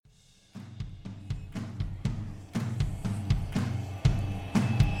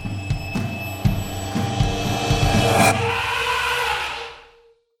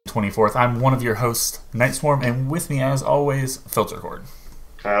24th. I'm one of your hosts, Night Swarm, and with me, as always, Filter Cord.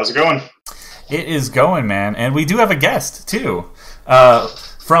 How's it going? It is going, man, and we do have a guest, too.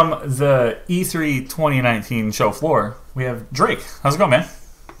 From the E3 2019 show floor, we have Drake. How's it going, man?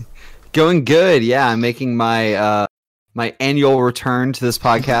 Going good, yeah. I'm making my my annual return to this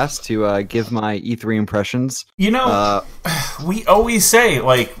podcast to give my E3 impressions. You know, we always say,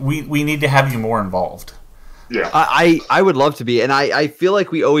 like, we need to have you more involved. Yeah. I would love to be, and I feel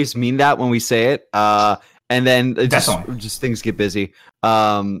like we always mean that when we say it, and then it just things get busy.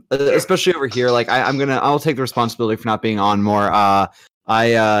 Especially over here, like I'll take the responsibility for not being on more.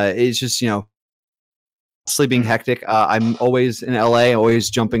 It's just, being hectic. I'm always in LA, always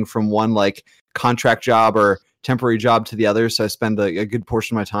jumping from one like contract job or temporary job to the other. So I spend a good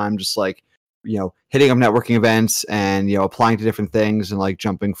portion of my time just like, hitting up networking events and, applying to different things and like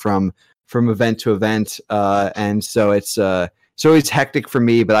jumping from event to event. And so it's always hectic for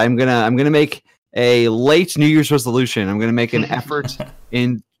me, but I'm going to make a late New Year's resolution. I'm going to make an effort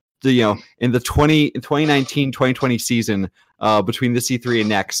in the 2019, 2020 season between this E3 and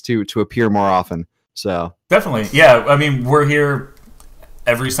next to appear more often. So definitely. Yeah. I mean, we're here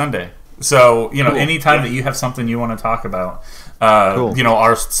every Sunday. So, cool. Anytime that you have something you want to talk about, cool.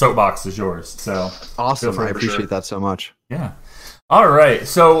 Our soapbox is yours. So awesome. I appreciate that so much. Yeah. All right.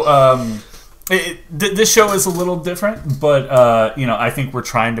 So, this show is a little different, but, I think we're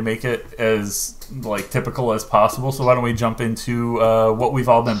trying to make it as like typical as possible. So why don't we jump into what we've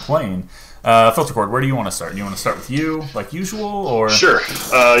all been playing? Filter Cord, where do you want to start? Do you want to start with you, like usual, or sure?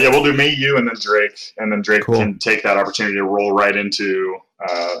 We'll do me, you, and then Drake, cool. can take that opportunity to roll right into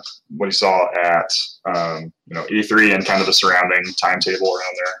what he saw at E3 and kind of the surrounding timetable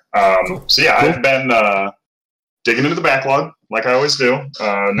around there. Cool. So yeah, cool. I've been digging into the backlog like I always do.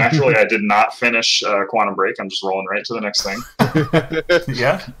 Naturally, I did not finish Quantum Break. I'm just rolling right to the next thing.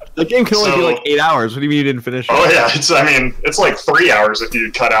 Yeah, the game can only be like 8 hours. What do you mean you didn't finish it? Oh yeah, it's like 3 hours if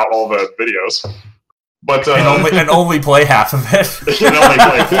you cut out all the videos. But and only play half of it.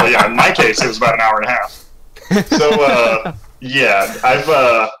 Yeah, in my case, it was about an hour and a half. So yeah,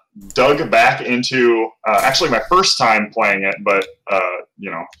 I've dug back into actually my first time playing it, but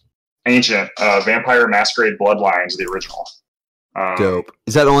ancient Vampire Masquerade Bloodlines, the original. Dope.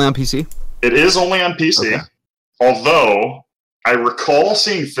 Is that only on PC? It is only on PC. Okay. Although I recall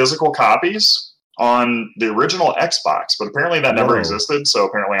seeing physical copies on the original Xbox, but apparently that never existed. So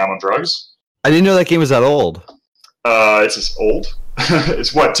apparently I'm on drugs. I didn't know that game was that old. It's just old.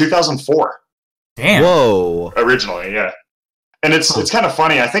 It's 2004. Damn. Whoa. Originally, yeah. And it's kind of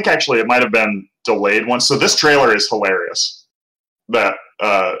funny. I think actually it might have been delayed once. So this trailer is hilarious. That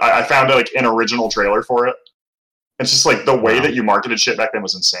I found like an original trailer for it. It's just like the way that you marketed shit back then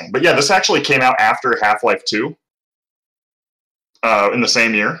was insane. But yeah, this actually came out after Half-Life 2 in the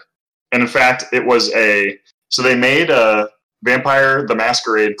same year. And in fact, it was so they made Vampire the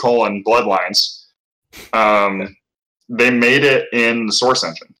Masquerade: Bloodlines. They made it in the Source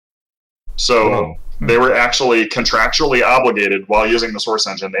engine. So they were actually contractually obligated while using the Source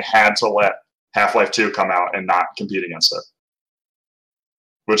engine. They had to let Half-Life 2 come out and not compete against it.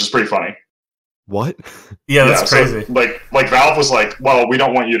 Which is pretty funny. What? Yeah, that's crazy. So, like Valve was like, well, we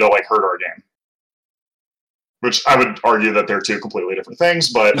don't want you to like hurt our game. Which I would argue that they're two completely different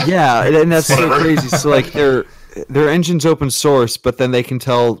things, but yeah, and that's so crazy. So like their engine's open source, but then they can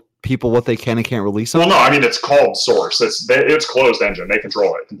tell people what they can and can't release on. Well, no, I mean it's called Source. It's closed engine. They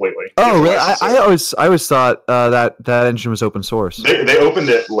control it completely. Oh, really? I always thought that engine was open source. They opened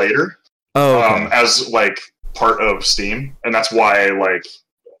it later. Oh, okay. As like part of Steam, and that's why like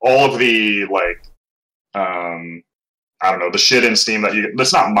all of the like I don't know, the shit in Steam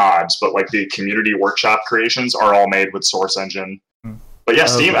that's not mods, but like the community workshop creations are all made with Source engine. But yeah,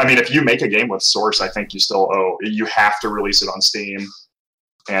 Steam, I mean, if you make a game with Source, I think you have to release it on Steam.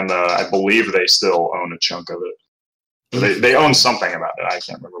 And I believe they still own a chunk of it. They own something about it. I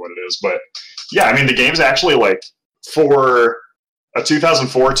can't remember what it is. But yeah, I mean, the game's actually like, for a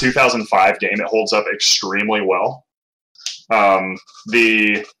 2004, 2005 game, it holds up extremely well.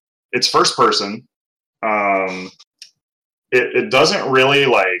 It's first person. It doesn't really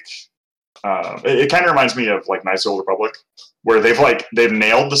like. It kind of reminds me of like Knights of the Old Republic, where they've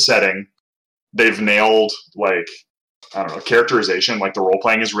nailed the setting, they've nailed like I don't know characterization. Like the role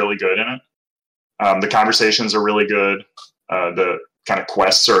playing is really good in it. The conversations are really good. The kind of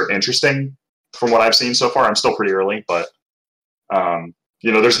quests are interesting from what I've seen so far. I'm still pretty early, but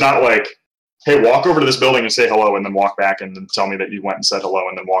there's not like, hey, walk over to this building and say hello, and then walk back and then tell me that you went and said hello,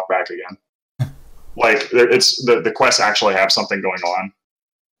 and then walk back again. Like it's the quests actually have something going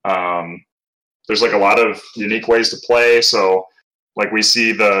on. There's like a lot of unique ways to play. So Like we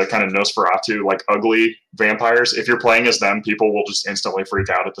see the kind of Nosferatu, like ugly vampires. If you're playing as them, people will just instantly freak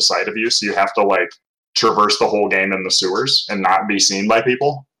out at the sight of you. So you have to like traverse the whole game in the sewers and not be seen by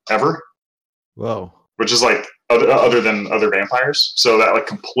people ever. Whoa. Which is like other than other vampires. So that like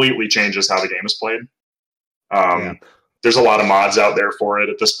completely changes how the game is played. There's a lot of mods out there for it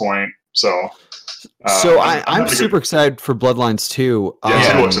at this point. So I'm super excited for Bloodlines 2.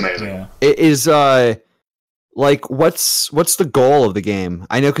 Yeah, it looks amazing. Yeah. It is like what's the goal of the game?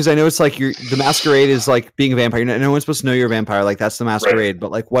 I know it's like the masquerade is like being a vampire. No one's supposed to know you're a vampire. Like that's the masquerade. Right.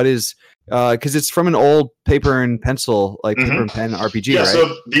 But like, what is because it's from an old paper and pencil, like paper and pen RPG,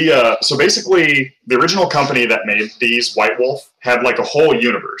 right? So basically, the original company that made these, White Wolf, had like a whole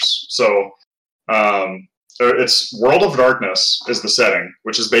universe. So it's World of Darkness is the setting,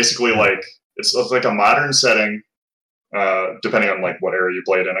 which is basically like it's like a modern setting, depending on like what era you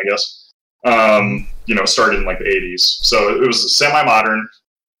played in, I guess. Started in like the 80s. So it was semi-modern,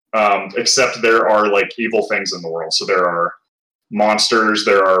 except there are like evil things in the world. So there are monsters,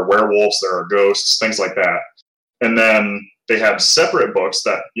 there are werewolves, there are ghosts, things like that. And then they had separate books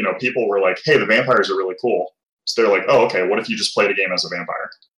that, people were like, hey, the vampires are really cool. So they're like, oh, okay, what if you just played a game as a vampire?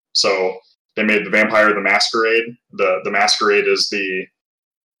 So they made the Vampire the Masquerade. The Masquerade is the,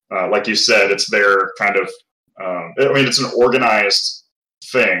 like you said, it's their kind of, it's an organized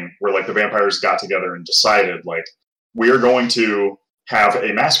thing where like the vampires got together and decided like we are going to have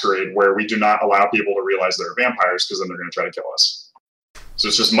a masquerade where we do not allow people to realize they're vampires because then they're going to try to kill us. So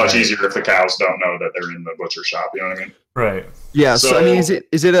it's just much easier if the cows don't know that they're in the butcher shop. You know what I mean? Right. Yeah. So I mean, is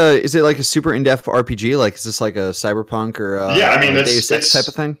it like a super in-depth RPG? Like is this like a cyberpunk or Deus Ex type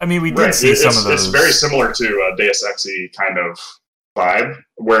of thing? I mean, we did see some of those. It's very similar to a Deus Ex-y kind of vibe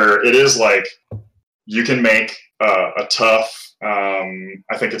where it is like you can make a tough.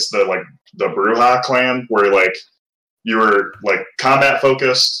 I think it's the Bruja clan where like you're like combat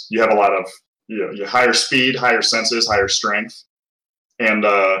focused. You have a lot of you higher speed, higher senses, higher strength, and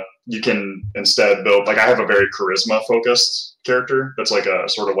you can instead build like I have a very charisma focused character that's like a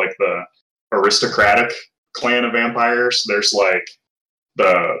sort of like the aristocratic clan of vampires. There's like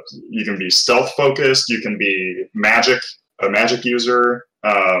you can be stealth focused, you can be a magic user.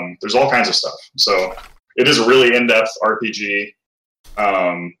 There's all kinds of stuff. So. It is a really in-depth RPG.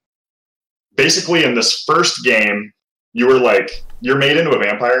 Basically, in this first game, you're made into a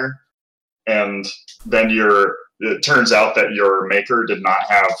vampire, and then it turns out that your maker did not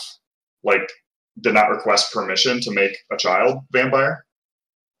request permission to make a child vampire.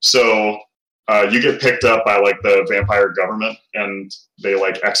 So you get picked up by like the vampire government, and they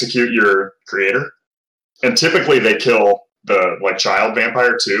like execute your creator. And typically, they kill the like child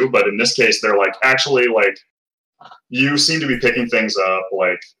vampire too, but in this case they're like actually like you seem to be picking things up,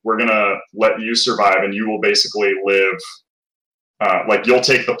 like we're gonna let you survive and you will basically live like you'll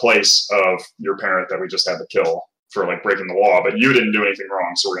take the place of your parent that we just had to kill for like breaking the law, but you didn't do anything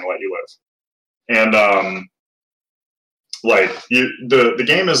wrong, so we're gonna let you live. And the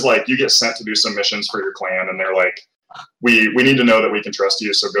game is like you get sent to do some missions for your clan, and they're like we need to know that we can trust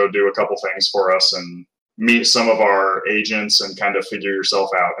you, so go do a couple things for us and meet some of our agents and kind of figure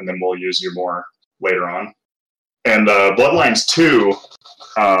yourself out, and then we'll use you more later on. And Bloodlines 2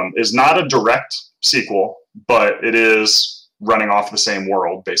 is not a direct sequel, but it is running off the same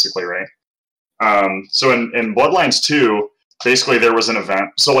world, basically, right? So in Bloodlines 2, basically there was an event.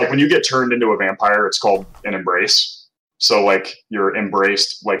 So like when you get turned into a vampire, it's called an embrace. So like you're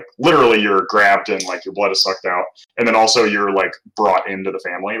embraced, like literally you're grabbed and like your blood is sucked out. And then also you're like brought into the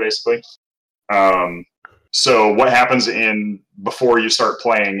family, basically. So what happens before you start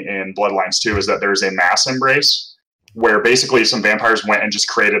playing in Bloodlines 2 is that there's a mass embrace where basically some vampires went and just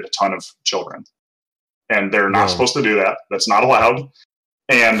created a ton of children. And they're not supposed to do that. That's not allowed.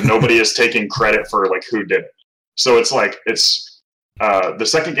 And nobody is taking credit for like who did it. So it's like, the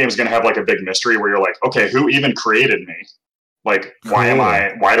second game is going to have like a big mystery where you're like, okay, who even created me? Like, why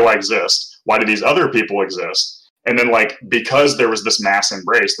do I exist? Why do these other people exist? And then like, because there was this mass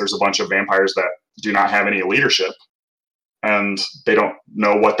embrace, there's a bunch of vampires that do not have any leadership and they don't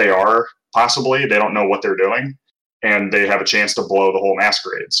know what they are, possibly. They don't know what they're doing. And they have a chance to blow the whole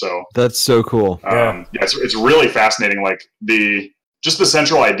masquerade. So that's so cool. It's really fascinating. Like just the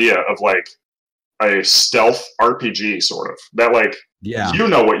central idea of like a stealth RPG sort of that like, you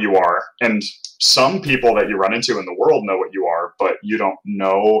know what you are. And some people that you run into in the world know what you are, but you don't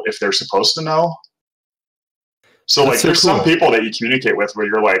know if they're supposed to know. So like, there's some people that you communicate with where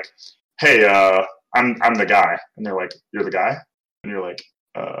you're like, hey, I'm the guy. And they're like, you're the guy? And you're like,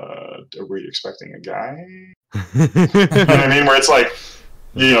 were you expecting a guy? You know what I mean? Where it's like,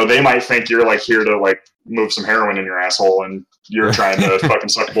 you know, they might think you're like here to like move some heroin in your asshole, and you're trying to fucking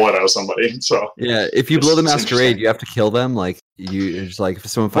suck blood out of somebody. So yeah, if you blow the masquerade, you have to kill them. Like you just like if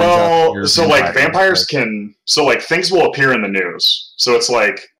someone finds out. Well, so like vampires can, so like things will appear in the news. So it's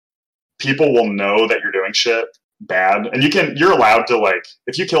like people will know that you're doing shit bad, and you're allowed to like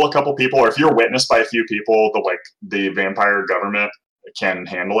if you kill a couple people or if you're witnessed by a few people, the vampire government can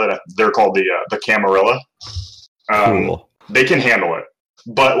handle it. They're called the Camarilla. Cool. They can handle it.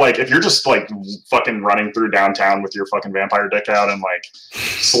 But like if you're just like fucking running through downtown with your fucking vampire dick out and like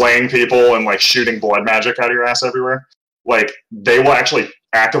slaying people and like shooting blood magic out of your ass everywhere, like they will actually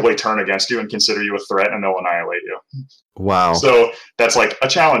actively turn against you and consider you a threat, and they'll annihilate you. Wow. So that's like a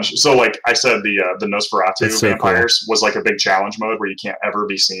challenge. So like I said, the Nosferatu vampires was like a big challenge mode where you can't ever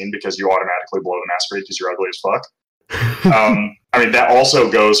be seen because you automatically blow the masquerade because you're ugly as fuck. I mean that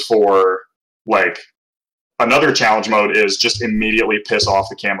also goes for like another challenge mode is just immediately piss off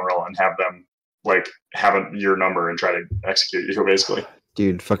the Camarilla and have them like have your number and try to execute you basically.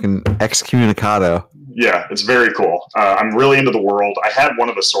 Dude, fucking excommunicado. Yeah, it's very cool. I'm really into the world. I had one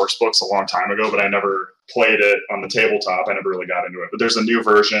of the source books a long time ago, but I never played it on the tabletop. I never really got into it. But there's a new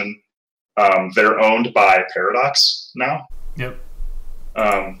version. They're owned by Paradox now. Yep.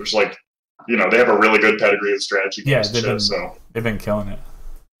 Which like, you know, they have a really good pedigree of strategy games. Yeah, so they've been killing it.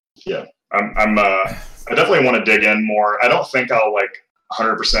 Yeah, I definitely want to dig in more. I don't think I'll like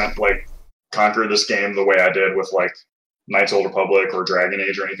 100% like conquer this game the way I did with like Knights of the Old Republic or Dragon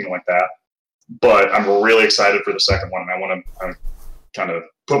Age or anything like that. But I'm really excited for the second one, and I want to kind of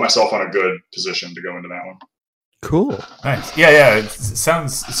put myself on a good position to go into that one. Cool. Nice. Yeah, it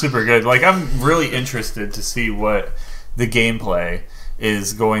sounds super good. Like I'm really interested to see what the gameplay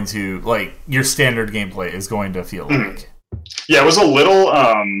is going to like. Your standard gameplay is going to feel like. Yeah, it was a little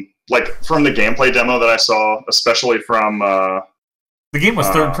like from the gameplay demo that I saw, especially from the game was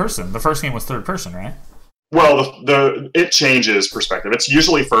third person. The first game was third person, right? Well, it changes perspective. It's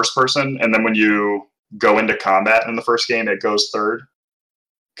usually first person, and then when you go into combat in the first game, it goes third.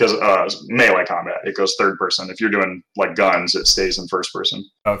 Because melee combat, it goes third person. If you're doing like guns, it stays in first person.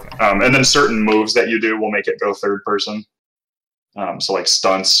 Okay. And then certain moves that you do will make it go third person. So like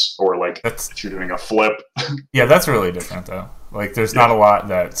stunts or like if you're doing a flip. Yeah, that's really different though. Like there's not a lot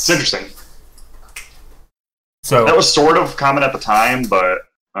that's... It's interesting. So that was sort of common at the time, but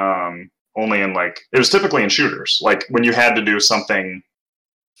only in like... It was typically in shooters. Like when you had to do something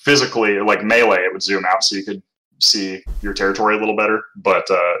physically, like melee, it would zoom out so you could see your territory a little better. But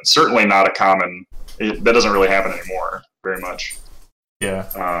certainly not a common... that doesn't really happen anymore very much.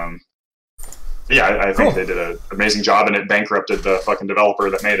 Yeah. Yeah, I think they did an amazing job, and it bankrupted the fucking developer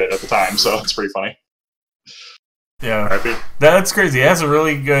that made it at the time, so it's pretty funny. Yeah, that's crazy. It has a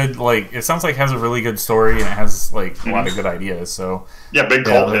really good, like, it sounds like it has a really good story, and it has, like, a lot of good ideas, so... Yeah, big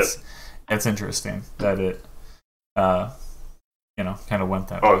cult hit. It's interesting that it, you know, kind of went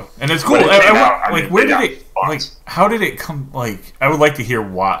that way. And it's cool. Where did it, like, how did it come, like, I would like to hear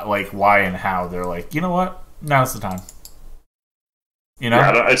why and how they're like, you know what, now's the time. You know?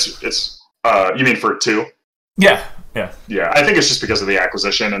 Yeah, it's you mean for 2? Yeah. Yeah, I think it's just because of the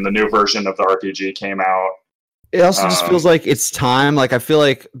acquisition and the new version of the RPG came out. It also just feels like it's time. Like I feel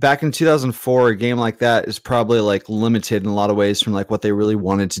like back in 2004, a game like that is probably like limited in a lot of ways from like what they really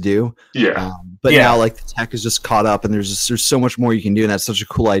wanted to do. Yeah. But now like the tech is just caught up, and there's so much more you can do, and that's such a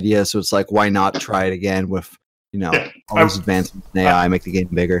cool idea. So it's like, why not try it again with all those advancements in AI, make the game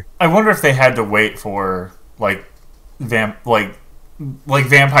bigger. I wonder if they had to wait for like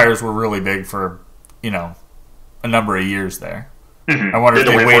vampires were really big for, a number of years there. Mm-hmm. I wonder if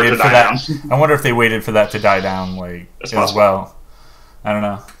they waited for that. I wonder if they waited for that to die down, as well. I don't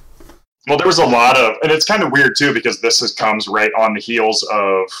know. Well, there was a lot of, and it's kind of weird too because comes right on the heels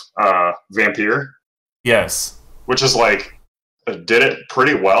of Vampire. Yes. Which is like did it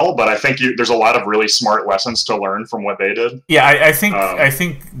pretty well, but I think there's a lot of really smart lessons to learn from what they did. Yeah, I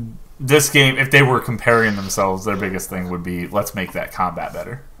think this game, if they were comparing themselves, their biggest thing would be, let's make that combat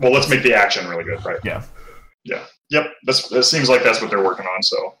better. Well, let's make the action really good, right? Yeah. Yep. It seems like that's what they're working on.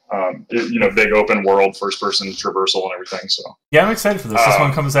 So, big open world, first person traversal and everything. So. Yeah, I'm excited for this. This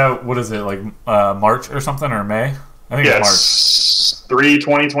one comes out. What is it, like March or something, or May? I think it's March.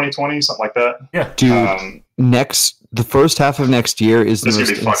 3/20/2020, something like that. Yeah, dude. The first half of next year is the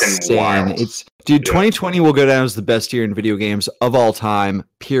most insane. Wild. 2020 will go down as the best year in video games of all time.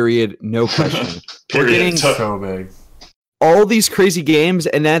 Period. No question. We're getting so big. All these crazy games,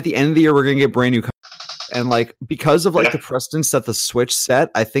 and then at the end of the year, we're gonna get brand new. And like because of the precedence that the Switch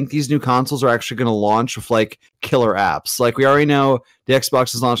set, I think these new consoles are actually going to launch with like killer apps. Like we already know the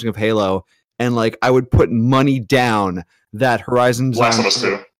Xbox is launching with Halo, and like I would put money down that Horizon Last of Us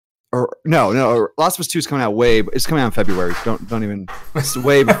 2. Or no, Last of Us 2 is coming out it's coming out in February. Don't even. It's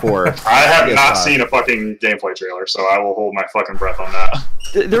way before. I have not seen a fucking gameplay trailer, so I will hold my fucking breath on that.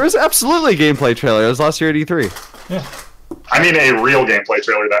 There was absolutely a gameplay trailer. It was last year at E3. Yeah. I mean, a real gameplay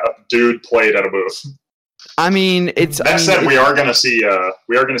trailer that a dude played at a booth. I mean, we are going to see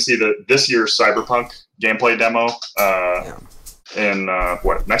this year's Cyberpunk gameplay demo in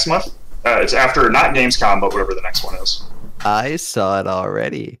next month? It's after not Gamescom, but whatever the next one is. I saw it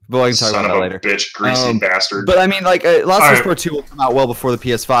already. But I can talk Son about of that a later. Bitch, greasy bastard. But I mean, like, Last of Us Part 2 will come out well before the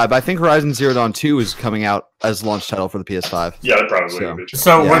PS5. But I think Horizon Zero Dawn 2 is coming out as launch title for the PS5 Yeah, that probably would be true.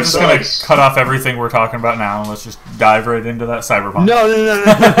 So we're just going to cut off everything we're talking about now, and let's just dive right into that Cyberpunk. No.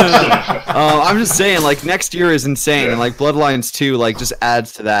 I'm just saying, like, next year is insane, and like Bloodlines 2, like, just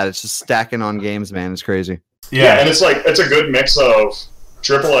adds to that. It's just stacking on games, man. It's crazy. Yeah, and it's a good mix of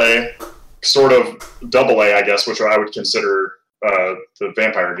AAA, sort of AA, I guess, which I would consider the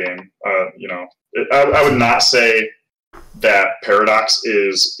Vampire game. I would not say that Paradox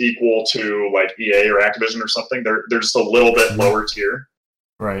is equal to like EA or Activision or something. They're just a little bit lower tier,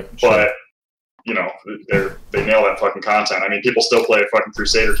 right? But they nail that fucking content. I mean, people still play fucking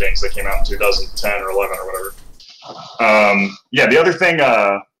Crusader Kings that came out in 2010 or 11 or whatever. The other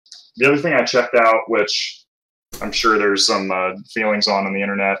thing I checked out, which I'm sure there's some feelings on the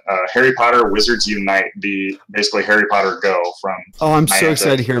internet. Harry Potter Wizards Unite, basically Harry Potter Go from. Oh, I'm so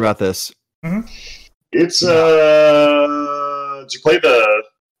excited to hear about this. Mm-hmm. It's did you play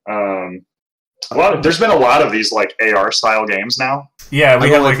there's been a lot of these like AR style games now. Yeah, we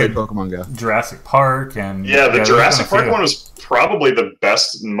have like a Pokemon Go, Jurassic Park, and the Jurassic Park one was probably the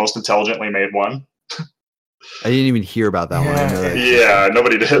best and most intelligently made one. I didn't even hear about that one. I know that. Yeah,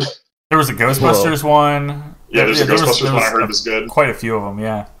 nobody did. There was a Ghostbusters one. Yeah, there's a Ghostbusters one I heard was good. Quite a few of them,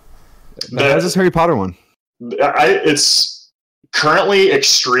 yeah. How's this Harry Potter one? It's currently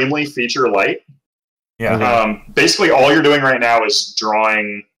extremely feature light. Yeah. Basically, all you're doing right now is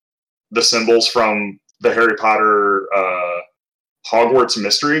drawing the symbols from the Harry Potter Hogwarts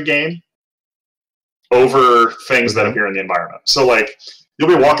mystery game over things that appear in the environment. So, like, you'll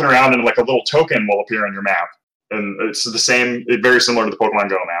be walking around and like a little token will appear on your map. And it's very similar to the Pokemon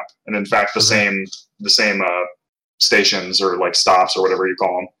Go map. And in fact, the same stations or like stops or whatever you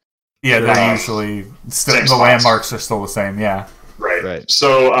call them. Yeah, they're usually the landmarks are still the same. Yeah. Right.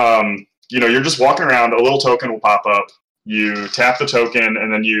 So, you're just walking around. A little token will pop up. You tap the token,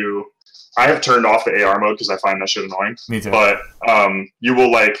 and then I have turned off the AR mode because I find that shit annoying. Me too. But you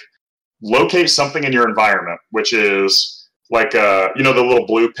will like locate something in your environment, which is like the little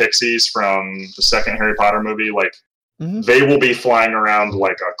blue pixies from the second Harry Potter movie, like they will be flying around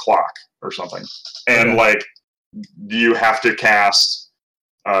like a clock or something. And like you have to cast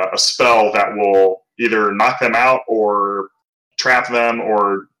a spell that will either knock them out or trap them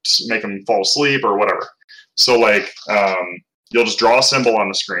or make them fall asleep or whatever. So like you'll just draw a symbol on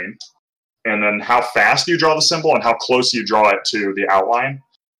the screen, and then how fast you draw the symbol and how close you draw it to the outline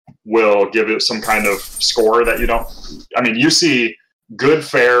will give it some kind of score that you don't. I mean, you see good,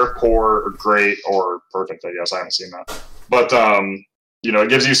 fair, poor, or great, or perfect. I guess I haven't seen that, but it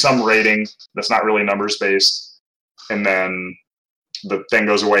gives you some rating that's not really numbers based, and then the thing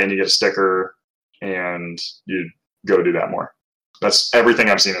goes away and you get a sticker, and you go do that more. That's everything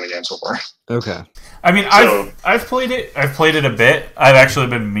I've seen in the game so far. Okay. I mean, I've played it. I've played it a bit. I've actually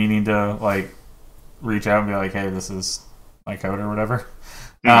been meaning to like reach out and be like, "Hey, this is my code or whatever."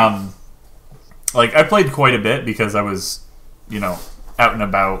 Mm-hmm. Like I played quite a bit because I was, out and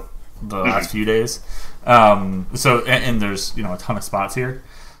about the last few days. So and there's a ton of spots here,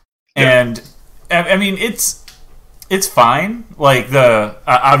 and I mean it's fine. Like the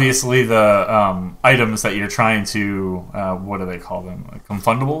obviously the items that you're trying to what do they call them? Like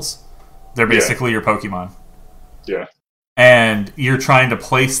confundables. They're basically your Pokemon. Yeah. And you're trying to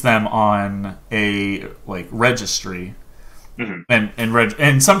place them on a like registry. Mm-hmm.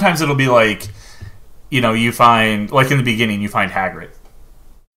 And sometimes it'll be like, you find, like in the beginning, you find Hagrid.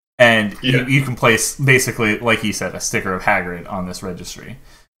 And you can place, basically, like you said, a sticker of Hagrid on this registry.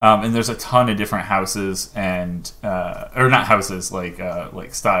 And there's a ton of different houses and, or not houses, like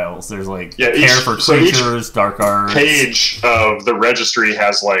styles. There's like care for creatures, dark arts. Page of the registry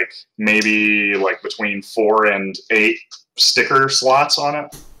has like maybe like between 4 and 8 sticker slots on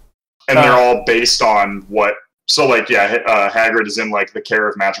it. And they're all based on what. So, like, Hagrid is in, like, the Care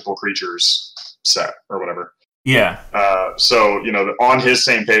of Magical Creatures set, or whatever. Yeah. So, on his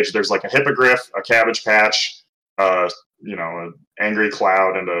same page, there's, like, a hippogriff, a cabbage patch, an angry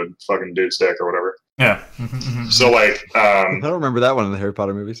cloud, and a fucking dude stick, or whatever. Yeah. So like, I don't remember that one in the Harry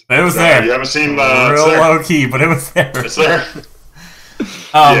Potter movies. It was there. You haven't seen real low key, but it was there. It's there.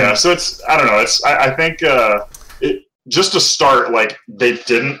 Yeah. So it's, I don't know. I think just to start, like they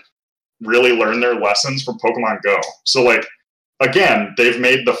didn't really learn their lessons from Pokemon Go. So like, again, they've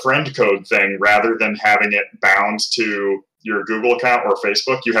made the friend code thing rather than having it bound to your Google account or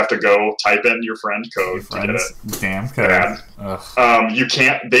Facebook. You have to go type in your friend code to get it. Damn code. You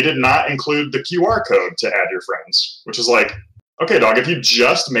can't. They did not include the QR code to add your friends, which is like, okay, dog. If you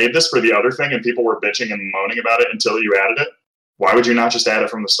just made this for the other thing and people were bitching and moaning about it until you added it, why would you not just add it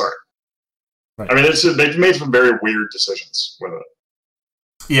from the start? Right. I mean, they've made some very weird decisions with it.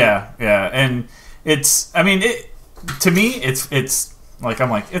 Yeah, and it's. I mean, to me, it's like I'm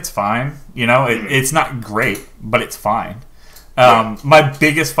like it's fine. You know, it's not great, but it's fine. My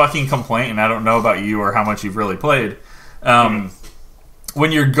biggest fucking complaint, and I don't know about you or how much you've really played,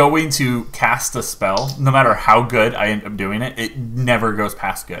 when you're going to cast a spell, no matter how good I end up doing it, it never goes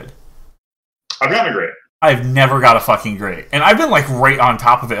past good. I've gotten a great. I've never got a fucking great, and I've been like right on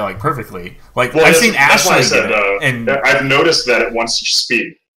top of it, like perfectly. Like I've seen Ashley get it, and I've noticed that it once you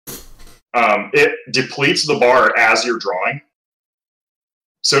speed, it depletes the bar as you're drawing.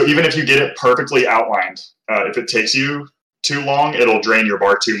 So even if you get it perfectly outlined, if it takes you too long, it'll drain your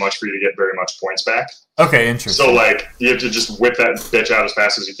bar too much for you to get very much points back. Okay, interesting. So like you have to just whip that bitch out as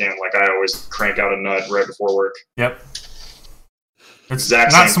fast as you can. Like I always crank out a nut right before work. Yep. It's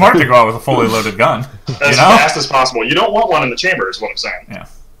not smart to go out with a fully loaded gun. As fast as possible. You don't want one in the chamber, is what I'm saying. Yeah.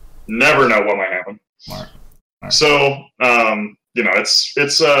 Never know what might happen. Smart. So, you know, it's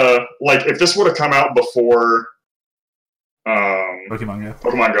like if this would have come out before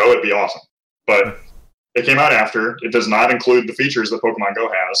Pokemon Go, it'd be awesome. But it came out after. It does not include the features that Pokemon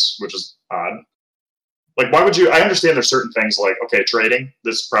Go has, which is odd. Like, why would you? I understand there's certain things like, okay, trading.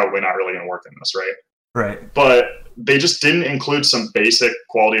 This is probably not really going to work in this, right? Right. But they just didn't include some basic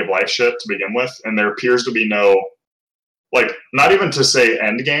quality of life shit to begin with, and there appears to be no, like, not even to say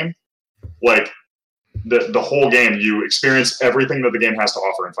end game, like the whole game, you experience everything that the game has to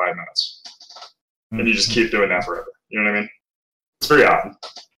offer in 5 minutes, and you just keep doing that forever. You know what I mean? It's very odd.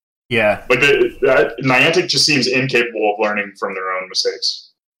 Yeah. Like Niantic just seems incapable of learning from their own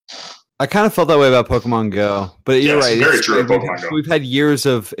mistakes. I kind of felt that way about Pokemon Go, but you're right. Very true. Pokemon Go. We've had years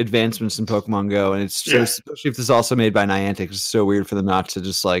of advancements in Pokemon Go, and it's especially if this is also made by Niantic, it's so weird for them not to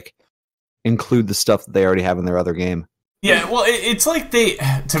just like include the stuff that they already have in their other game. Yeah, well, it's like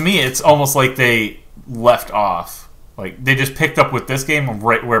to me, it's almost like they left off. Like they just picked up with this game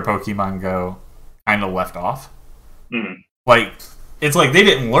right where Pokemon Go kind of left off. Mm-hmm. Like it's like they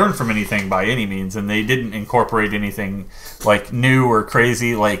didn't learn from anything by any means, and they didn't incorporate anything like new or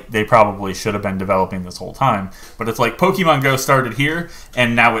crazy like they probably should have been developing this whole time. But it's like Pokemon Go started here,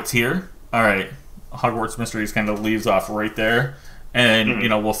 and now it's here. All right, Hogwarts Mysteries kind of leaves off right there, and you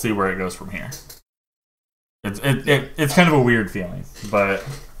know we'll see where it goes from here. It's kind of a weird feeling, but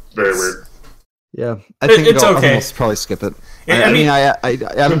very weird. Yeah, I think it's okay. I'll probably skip it. I mean, I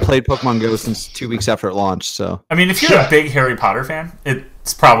haven't played Pokemon Go since 2 weeks after it launched. So I mean, if you're a big Harry Potter fan,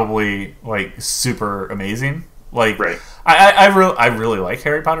 it's probably like super amazing. Like, right. I really like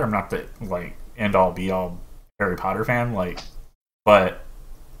Harry Potter. I'm not the like end all be all Harry Potter fan, like, but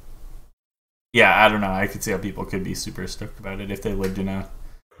yeah, I don't know. I could see how people could be super stoked about it if they lived in a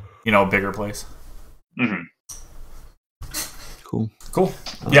bigger place. Mm-hmm. Cool.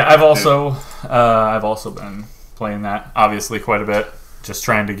 Yeah, I've also been playing that obviously quite a bit, just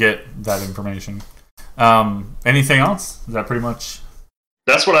trying to get that information. Anything else? Is that pretty much?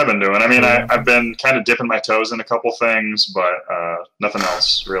 That's what I've been doing. I mean, I've been kind of dipping my toes in a couple things, but nothing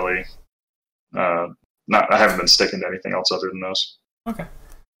else really. I haven't been sticking to anything else other than those. Okay.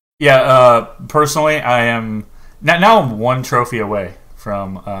 Yeah. Personally, I am now. I'm one trophy away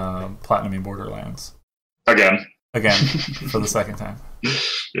from platinuming Borderlands. Again, for the second time.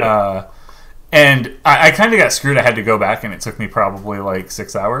 Yeah. And I kind of got screwed. I had to go back, and it took me probably like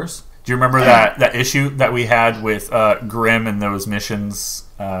 6 hours. Do you remember that issue that we had with Grim and those missions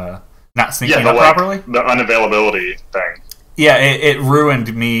not syncing up properly? The unavailability thing. Yeah, it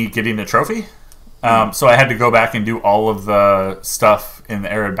ruined me getting the trophy. So I had to go back and do all of the stuff in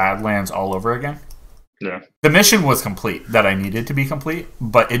the Arid Badlands all over again. Yeah. The mission was complete that I needed to be complete,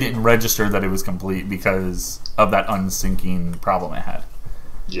 but it didn't register that it was complete because of that unsyncing problem it had.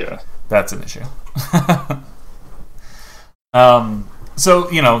 Yeah. That's an issue. So,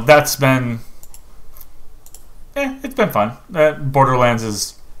 that's been... it's been fun. Borderlands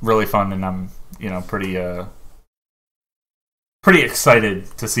is really fun, and I'm, pretty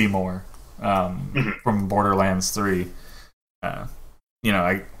excited to see more from Borderlands 3.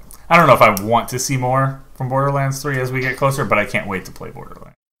 I don't know if I want to see more from Borderlands 3 as we get closer, but I can't wait to play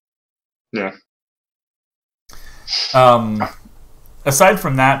Borderlands. Yeah. Aside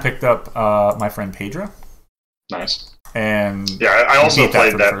from that, picked up my friend Pedro. Nice. And yeah, I also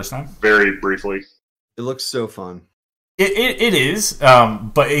played that first time. very briefly. It looks so fun. It is,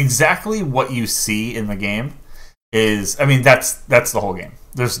 but exactly what you see in the game is, I mean, that's the whole game.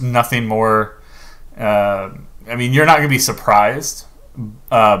 There's nothing more. I mean, you're not going to be surprised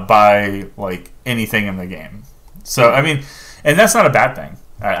by like anything in the game. So, I mean, and that's not a bad thing.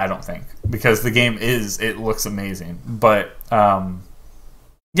 I don't think, because the game it looks amazing. But yeah,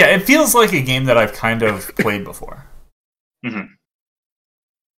 it feels like a game that I've kind of played before. Mm-hmm.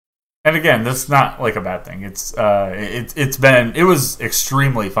 And again, that's not like a bad thing. It was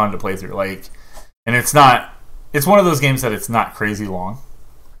extremely fun to play through. Like, and it's one of those games that it's not crazy long,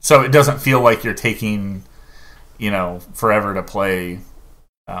 so it doesn't feel like you're taking, forever to play,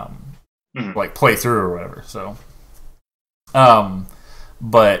 like play through or whatever. So,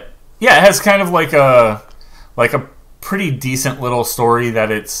 but yeah, it has kind of like a pretty decent little story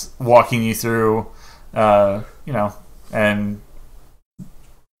that it's walking you through, and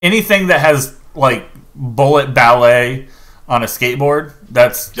anything that has like bullet ballet on a skateboard,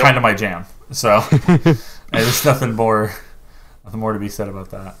 that's kind of my jam. So there's nothing more to be said about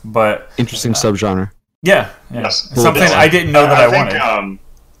that. But interesting subgenre. Yeah. Yes. Something I didn't know that I wanted.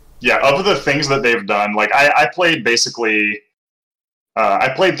 Yeah, of the things that they've done, like I played basically,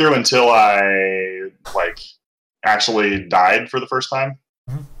 I played through until I like actually died for the first time,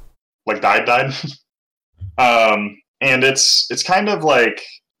 like died. And it's kind of like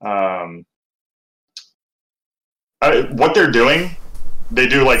what they're doing, they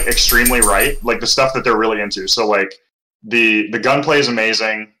do like extremely right, like the stuff that they're really into. So like the gunplay is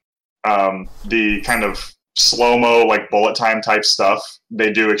amazing. The kind of slow-mo, like bullet time type stuff,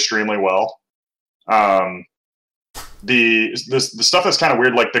 they do extremely well. The stuff that's kind of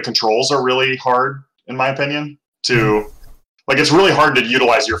weird, like the controls are really hard, in my opinion, like it's really hard to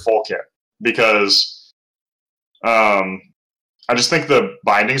utilize your full kit, because I just think the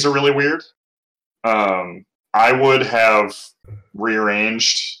bindings are really weird. I would have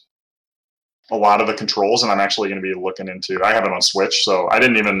rearranged a lot of the controls, and I'm actually going to be looking into. I have it on Switch, so I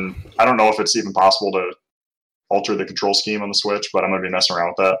don't know if it's even possible to alter the control scheme on the Switch, but I'm going to be messing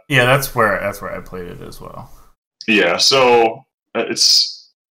around with that. Yeah, that's where I played it as well. Yeah, so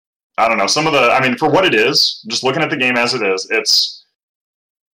it's, I don't know, for what it is, just looking at the game as it is, it's,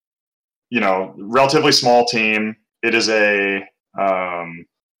 relatively small team. It is a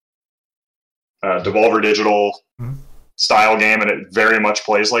Devolver Digital style game, and it very much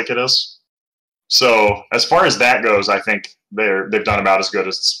plays like it is. So as far as that goes, I think they've done about as good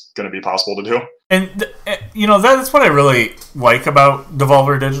as it's going to be possible to do. And that's what I really like about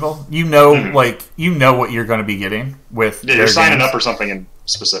Devolver Digital. What you're going to be getting with. Yeah, you're signing up for something in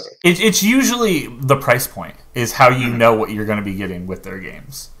specific. It's usually the price point is how you know what you're going to be getting with their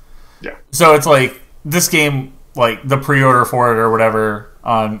games. Yeah. So it's like this game, like the pre-order for it or whatever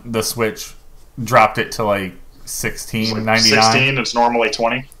on the Switch dropped it to like $16.99. 16. It's normally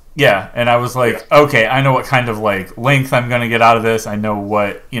 20. Yeah, and I was like, okay, I know what kind of like length I'm going to get out of this. I know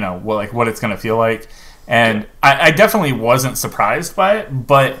what it's going to feel like, and I definitely wasn't surprised by it.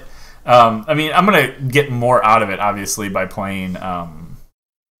 But I'm going to get more out of it, obviously, by playing,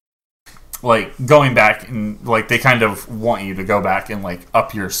 like going back and like they kind of want you to go back and like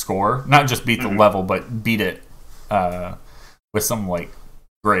up your score, not just beat the level, but beat it with some like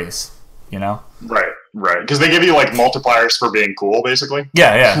grace, Right, because they give you like multipliers for being cool, basically.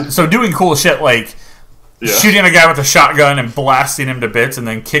 Yeah. So doing cool shit like shooting a guy with a shotgun and blasting him to bits, and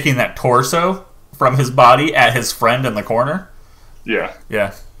then kicking that torso from his body at his friend in the corner. Yeah.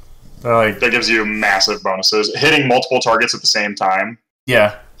 Like, that gives you massive bonuses. Hitting multiple targets at the same time.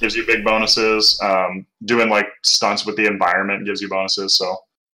 Yeah. Gives you big bonuses. Doing like stunts with the environment gives you bonuses. So.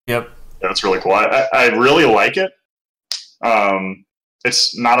 Yep. That's really cool. I really like it.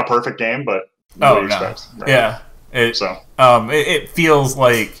 It's not a perfect game, but. Right? Yeah. It feels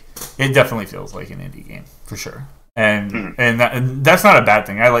like it definitely feels like an indie game for sure, and that's not a bad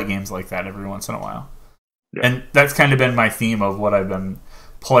thing. I like games like that every once in a while, and that's kind of been my theme of what I've been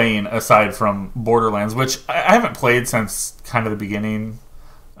playing aside from Borderlands, which I haven't played since kind of the beginning.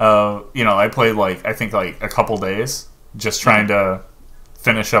 I played I think a couple days just trying to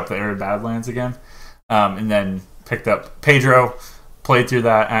finish up the Arid Badlands again, and then picked up Pedro. Played through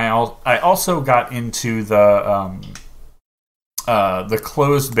that, and I also got into the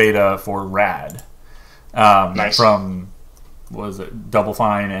closed beta for Rad, nice. From Double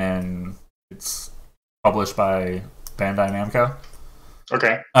Fine, and it's published by Bandai Namco.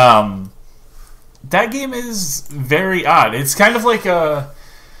 Okay. That game is very odd. It's kind of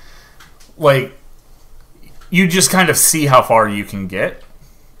like you just kind of see how far you can get,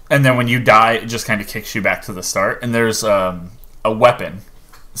 and then when you die, it just kind of kicks you back to the start. And there's a weapon.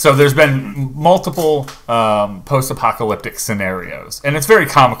 So there's been multiple post-apocalyptic scenarios, and it's very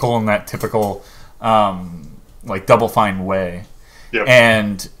comical in that typical Double Fine way. Yep.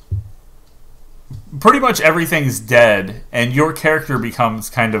 And pretty much everything's dead, and your character becomes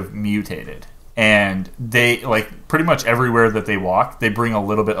kind of mutated. And they, pretty much everywhere that they walk, they bring a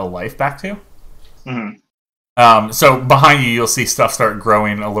little bit of life back to. Mm-hmm. So behind you, you'll see stuff start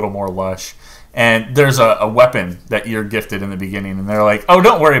growing a little more lush. And there's a weapon that you're gifted in the beginning, and they're like, oh,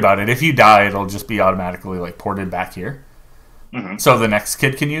 don't worry about it. If you die, it'll just be automatically, ported back here. Mm-hmm. So the next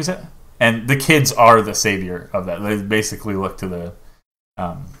kid can use it. And the kids are the savior of that. They basically look to the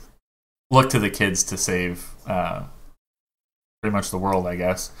kids to save pretty much the world, I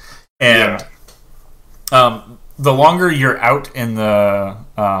guess. And the longer you're out in the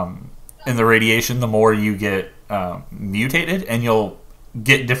radiation, the more you get mutated, and you'll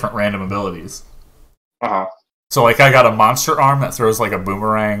get different random abilities. Uh-huh. So, I got a monster arm that throws a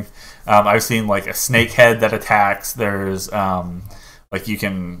boomerang. I've seen a snake head that attacks. There's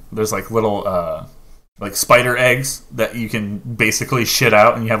there's little spider eggs that you can basically shit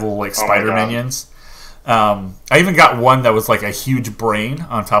out, and you have little spider minions. I even got one that was a huge brain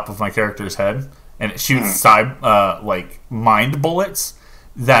on top of my character's head, and it shoots mind bullets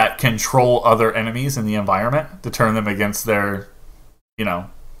that control other enemies in the environment to turn them against their,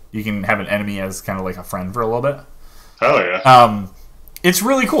 you can have an enemy as kind of a friend for a little bit. Hell yeah. It's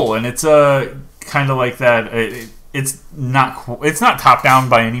really cool, and it's kind of like that. It's not top down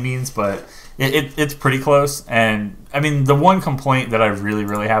by any means, but it's pretty close. And I mean, the one complaint that I really,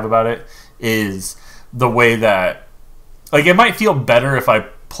 really have about it is the way that, it might feel better if I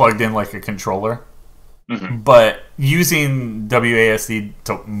plugged in a controller, but using WASD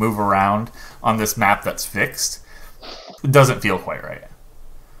to move around on this map that's fixed doesn't feel quite right.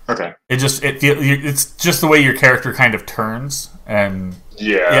 Okay. It's just the way your character kind of turns, and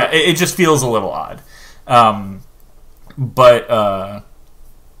it just feels a little odd. But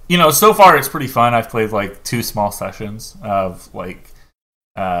so far it's pretty fun. I've played 2 small sessions of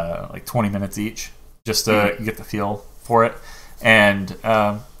 20 minutes each, just to get the feel for it. And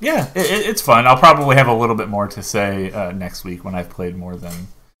it's fun. I'll probably have a little bit more to say next week when I've played more than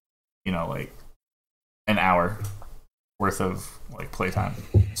an hour worth of playtime.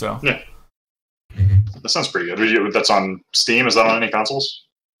 So yeah, that sounds pretty good. That's on Steam. Is that on any consoles?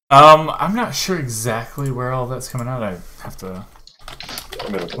 I'm not sure exactly where all that's coming out. I have to.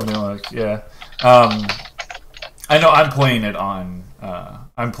 Let me look. Yeah. I know I'm playing it on.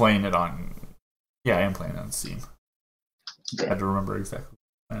 Yeah, I am playing it on Steam. Okay. I had to remember exactly.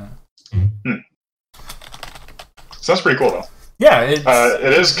 Sounds pretty cool, though. Yeah,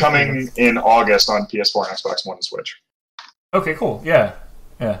 it is coming in August on PS4 and Xbox One and Switch. Okay, cool. Yeah.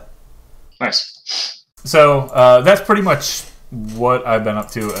 Nice. So that's pretty much what I've been up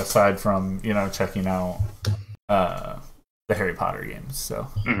to, aside from checking out the Harry Potter games. So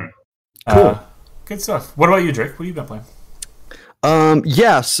cool, good stuff. What about you, Drake? What have you been playing?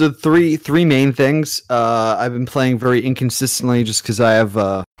 So three main things. I've been playing very inconsistently just because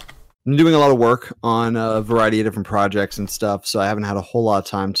I'm doing a lot of work on a variety of different projects and stuff, so I haven't had a whole lot of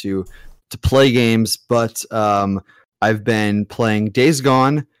time to play games. But I've been playing Days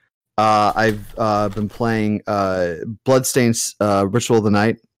Gone. I've been playing Bloodstained Ritual of the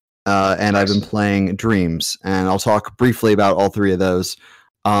Night, and I've been playing Dreams, and I'll talk briefly about all 3 of those.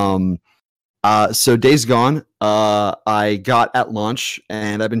 So Days Gone, I got at launch,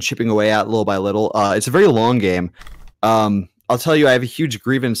 and I've been chipping away at little by little. It's a very long game. I'll tell you, I have a huge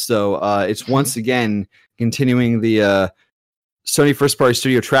grievance, though. It's once again continuing the Sony first-party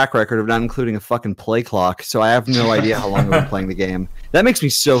studio track record of not including a fucking play clock, so I have no idea how long I've been playing the game. That makes me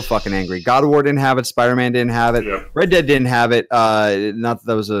so fucking angry. God of War didn't have it, Spider-Man didn't have it, Red Dead didn't have it, not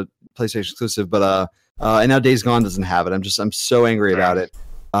that was a PlayStation exclusive, but and now Days Gone doesn't have it. I'm so angry about it.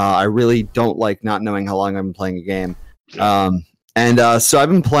 I really don't like not knowing how long I've been playing a game. So I've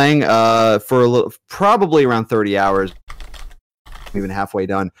been playing for probably around 30 hours, even halfway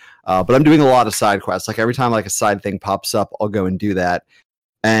done. But I'm doing a lot of side quests. Every time a side thing pops up, I'll go and do that.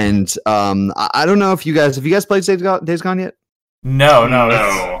 And I don't know if you guys played Days Gone yet?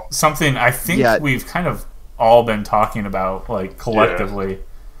 No. It's something I think we've kind of all been talking about collectively. Yeah.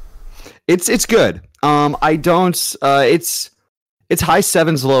 It's good. I don't. It's high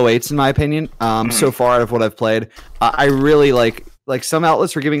 7s, low 8s in my opinion. So far out of what I've played, I really like like some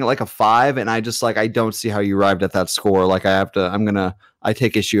outlets are giving it like a 5, and I just like I don't see how you arrived at that score. Like I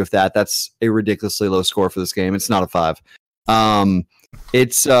take issue with that. That's a ridiculously low score for this game. It's not a 5.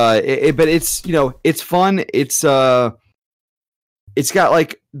 It's but it's, you know, it's fun. It's got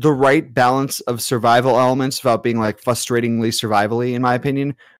like the right balance of survival elements without being like frustratingly survivally, in my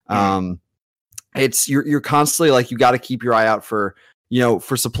opinion. It's you're constantly like, you got to keep your eye out for, you know,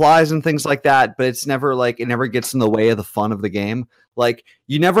 for supplies and things like that, but it's never like, it never gets in the way of the fun of the game. Like,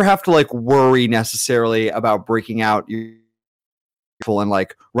 you never have to like worry necessarily about breaking out your and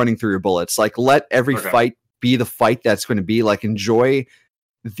like running through your bullets. Like, let every fight be the fight that's going to be. Like, enjoy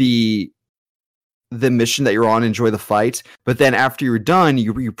the mission that you're on, enjoy the fight, but then after you're done,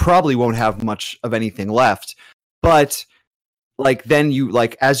 you probably won't have much of anything left. But like, then you,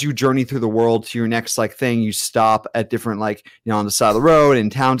 like, as you journey through the world to your next like thing, you stop at different, like, you know, on the side of the road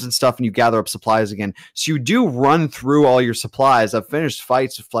and towns and stuff, and you gather up supplies again. So you do run through all your supplies. I've finished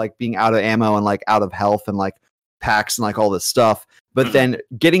fights with like being out of ammo and like out of health and like packs and like all this stuff, but then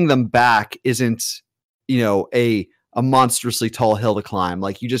getting them back isn't, you know, a monstrously tall hill to climb.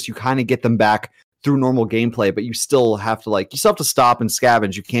 Like, you kind of get them back through normal gameplay, but you still have to stop and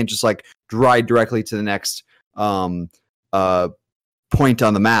scavenge. You can't just like ride directly to the next point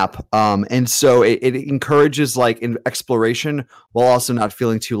on the map. And so it encourages like exploration while also not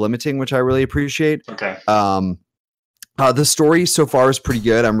feeling too limiting, which I really appreciate. Okay. The story so far is pretty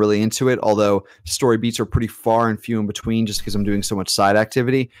good. I'm really into it, although story beats are pretty far and few in between just because I'm doing so much side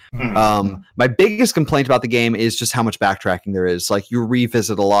activity. My biggest complaint about the game is just how much backtracking there is. Like, you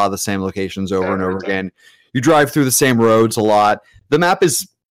revisit a lot of the same locations over and over again. You drive through the same roads a lot. The map is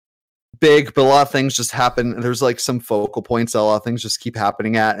big, but a lot of things just happen. There's like some focal points that a lot of things just keep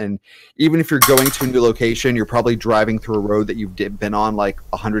happening at, and even if you're going to a new location, you're probably driving through a road that you've been on like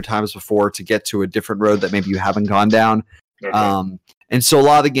 100 times before to get to a different road that maybe you haven't gone down. And so a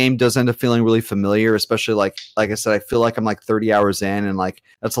lot of the game does end up feeling really familiar, especially like I said, I feel like I'm like 30 hours in, and like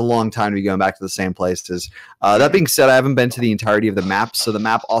that's a long time to be going back to the same places. That being said, I haven't been to the entirety of the map, so the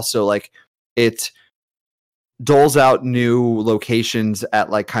map also like it doles out new locations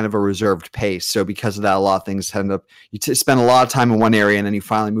at like kind of a reserved pace. So because of that, a lot of things end up, you spend a lot of time in one area and then you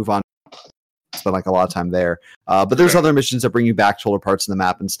finally move on, spend like a lot of time there. But there's other missions that bring you back to older parts of the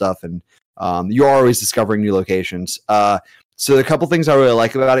map and stuff, and you are always discovering new locations. So a couple things I really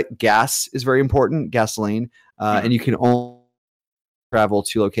like about it: gas is very important, gasoline, and you can only travel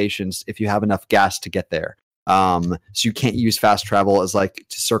to locations if you have enough gas to get there. So you can't use fast travel as like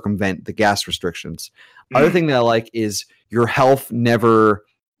to circumvent the gas restrictions. Other thing that I like is your health never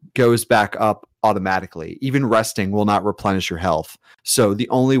goes back up automatically. Even resting will not replenish your health. So the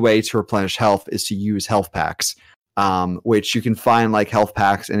only way to replenish health is to use health packs, which you can find like health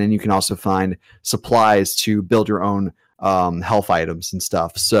packs, and then you can also find supplies to build your own health items and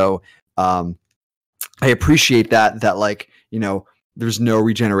stuff. So I appreciate that like, you know, there's no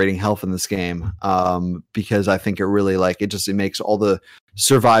regenerating health in this game, because I think it really like it makes all the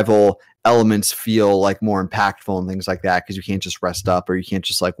survival elements feel like more impactful and things like that, because you can't just rest up, or you can't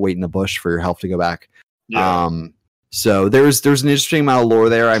just like wait in the bush for your health to go back. So there's an interesting amount of lore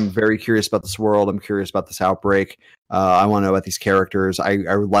there. I'm very curious about this world. I'm curious about this outbreak. I want to know about these characters. I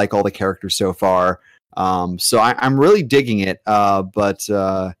like all the characters so far. So I'm really digging it.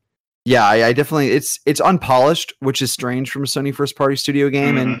 Yeah, I definitely, it's unpolished, which is strange from a Sony first party studio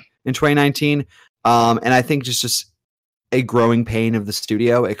game in 2019. And I think just a growing pain of the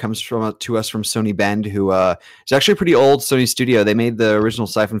studio. It comes to us from Sony Bend, who is actually a pretty old Sony studio. They made the original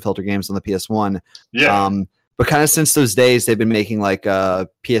Siphon Filter games on the PS1. But kind of since those days, they've been making like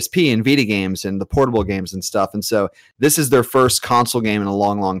PSP and Vita games and the portable games and stuff. And so this is their first console game in a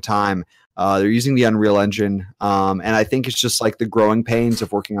long, long time. They're using the Unreal Engine, and I think it's just like the growing pains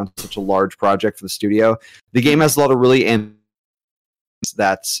of working on such a large project for the studio. The game has a lot of really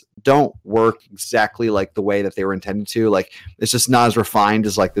that don't work exactly like the way that they were intended to. Like, it's just not as refined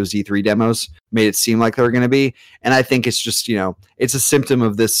as like those E3 demos made it seem like they were going to be. And I think it's just, you know, it's a symptom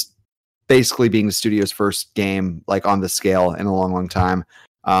of this basically being the studio's first game like on the scale in a long, long time.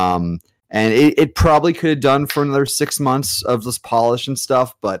 And it probably could have done for another 6 months of this polish and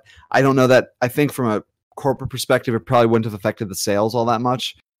stuff, but I don't know that. I think from a corporate perspective, it probably wouldn't have affected the sales all that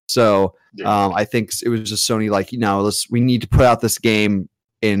much. So I think it was just Sony like, you know, we need to put out this game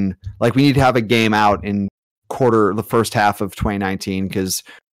we need to have a game out in the first half of 2019, because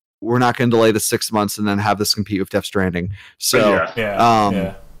we're not going to delay the 6 months and then have this compete with Death Stranding. So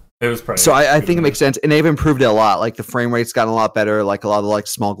it was pretty. So I think it makes sense, and they've improved it a lot. Like the frame rate's gotten a lot better. Like a lot of like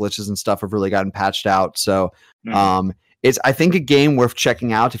small glitches and stuff have really gotten patched out. So it's, I think, a game worth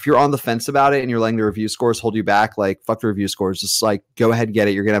checking out. If you're on the fence about it and you're letting the review scores hold you back, like, fuck the review scores. Just like go ahead and get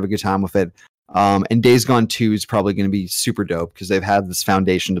it. You're gonna have a good time with it. And Days Gone 2 is probably going to be super dope because they've had this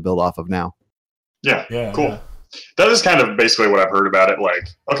foundation to build off of now. Yeah, cool. Yeah. That is kind of basically what I've heard about it. Like,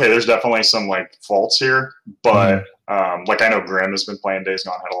 okay, there's definitely some like faults here, but like I know Grim has been playing Days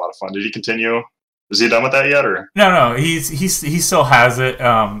Gone, had a lot of fun. Did he continue? Is he done with that yet, or no? He still has it.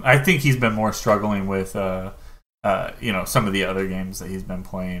 I think he's been more struggling with some of the other games that he's been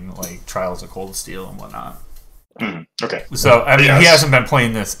playing, like Trials of Cold Steel and whatnot. Okay. So I mean, he hasn't been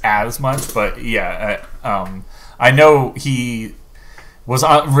playing this as much, but yeah, I know he was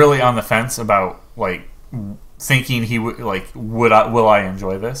really on the fence about like thinking he would like will I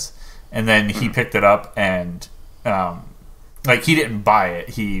enjoy this, and then he picked it up and like he didn't buy it.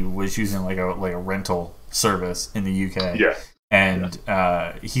 He was using like a rental service in the UK. Yeah. And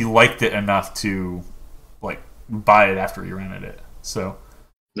he liked it enough to like buy it after he rented it. So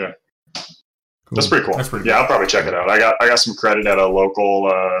yeah. Cool. That's pretty cool. Yeah, I'll probably check it out. I got some credit at a local,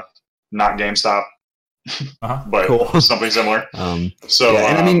 not GameStop, but cool. Something similar. So, yeah,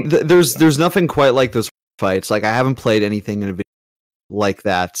 and I mean, there's nothing quite like those fights. Like, I haven't played anything in a video like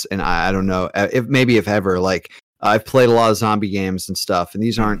that, and I don't know if ever. Like, I've played a lot of zombie games and stuff, and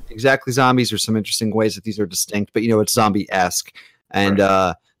these aren't exactly zombies. There's some interesting ways that these are distinct, but it's zombie-esque, and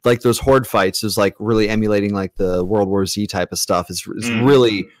right. Like those horde fights is like really emulating like the World War Z type of stuff. Is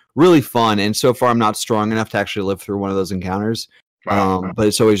really. Really fun, and so far I'm not strong enough to actually live through one of those encounters. Wow. But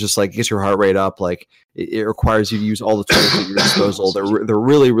it's always just like gets your heart rate up. Like it requires you to use all the tools at your disposal. They're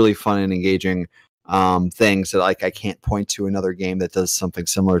really really fun and engaging things that like I can't point to another game that does something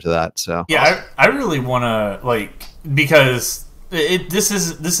similar to that. So yeah, I really want to like because this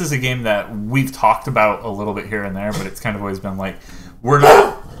is a game that we've talked about a little bit here and there, but it's kind of always been like we're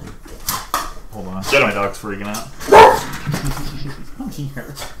not. Hold on, my dog's freaking out.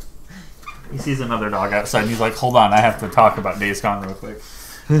 He sees another dog outside and he's like, hold on, I have to talk about Days Gone real quick.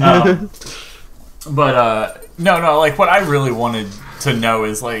 But no, like what I really wanted to know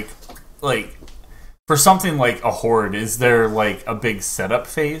is like for something like a horde, is there like a big setup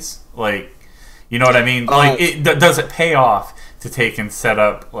phase? Like, you know what I mean? Like, does it pay off to take and set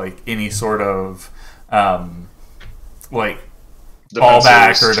up like any sort of like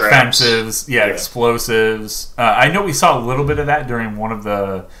fallback or defensives, explosives. I know we saw a little bit of that during one of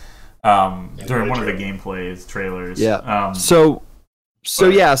the gameplays trailers. Yeah. So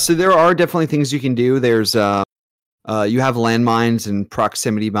there are definitely things you can do. There's you have landmines and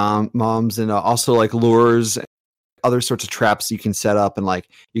proximity bombs and also like lures, other sorts of traps you can set up, and like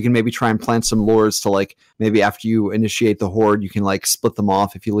you can maybe try and plant some lures to like maybe after you initiate the horde you can like split them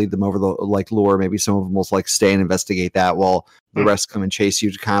off if you lead them over the like lure. Maybe some of them will like stay and investigate that while the rest come and chase you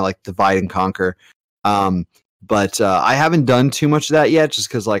to kind of like divide and conquer. But I haven't done too much of that yet, just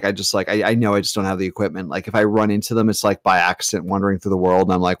because like I know I just don't have the equipment. Like if I run into them, it's like by accident wandering through the world,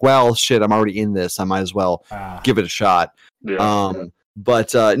 and I'm like, well, shit, I'm already in this. I might as well give it a shot.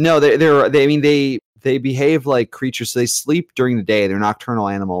 But no, they behave like creatures. So they sleep during the day. They're nocturnal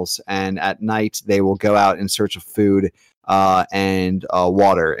animals, and at night they will go out in search of food and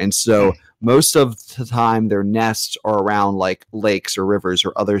water. And so most of the time their nests are around like lakes or rivers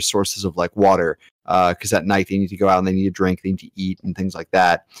or other sources of like water. Because at night they need to go out and they need to drink, they need to eat and things like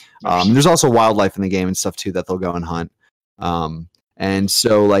that. There's also wildlife in the game and stuff too that they'll go and hunt. And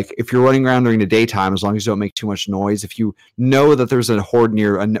so like if you're running around during the daytime, as long as you don't make too much noise, if you know that there's a horde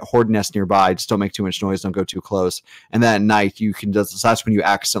nest nearby, just don't make too much noise, don't go too close. And then at night you can that's when you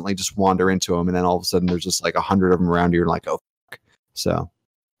accidentally just wander into them, and then all of a sudden there's just like 100 of them around you and like, oh fuck. So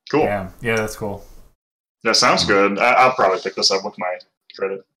cool. Yeah, that's cool. That sounds good. I'll probably pick this up with my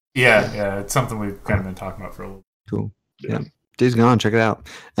credit. Yeah, it's something we've kind of been talking about for a little. Cool. Yeah. Days Gone, check it out.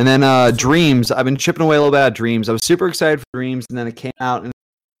 And then Dreams, I've been chipping away a little bit at Dreams. I was super excited for Dreams, and then it came out and it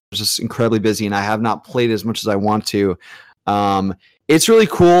was just incredibly busy, and I have not played as much as I want to. It's really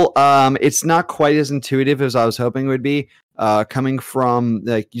cool. It's not quite as intuitive as I was hoping it would be. Coming from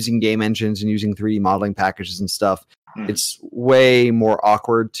like using game engines and using 3D modeling packages and stuff. It's way more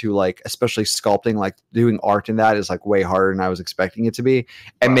awkward to like, especially sculpting, like doing art in that is like way harder than I was expecting it to be.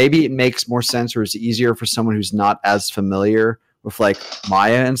 And maybe it makes more sense or is easier for someone who's not as familiar with like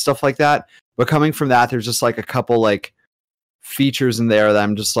Maya and stuff like that. But coming from that, there's just like a couple like features in there that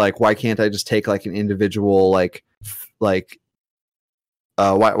I'm just like, why can't I just take like an individual why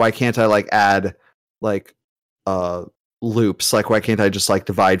can't I like add like loops? Like why can't I just like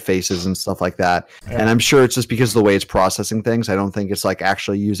divide faces and stuff like that? And I'm sure it's just because of the way it's processing things. I don't think it's like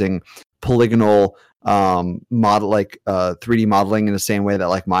actually using polygonal model, like 3D modeling in the same way that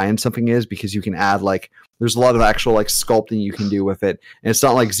like Maya something is, because you can add like there's a lot of actual like sculpting you can do with it, and it's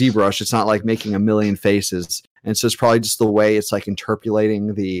not like ZBrush. It's not like making a million faces, and so it's probably just the way it's like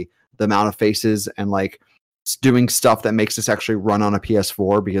interpolating the amount of faces and like doing stuff that makes this actually run on a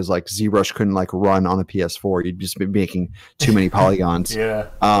PS4, because like ZBrush couldn't like run on a PS4. You'd just be making too many polygons. Yeah.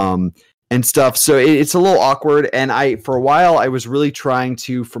 And stuff. So it's a little awkward. And for a while, I was really trying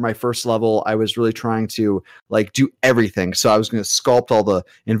to, for my first level, I was really trying to like do everything. So I was going to sculpt all the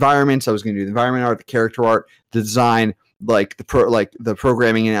environments. I was going to do the environment art, the character art, the design, like the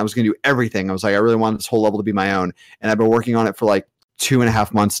programming, and I was going to do everything. I was like, I really wanted this whole level to be my own. And I've been working on it for like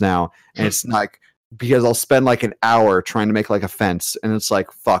 2.5 months now. And it's like, because I'll spend like an hour trying to make like a fence, and it's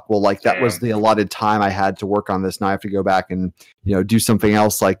like, fuck, well, like that was the allotted time I had to work on this. Now I have to go back and, do something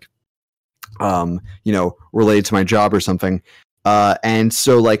else, like, related to my job or something. And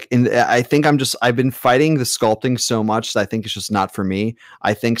so like, I think I've been fighting the sculpting so much that I think it's just not for me.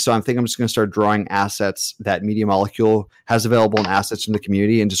 I think I'm just going to start drawing assets that Media Molecule has available, and assets from the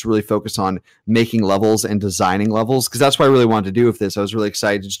community, and just really focus on making levels and designing levels. Cause that's what I really wanted to do with this. I was really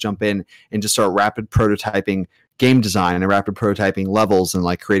excited to just jump in and just start rapid prototyping game design and rapid prototyping levels, and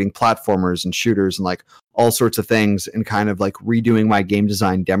like creating platformers and shooters and like all sorts of things, and kind of like redoing my game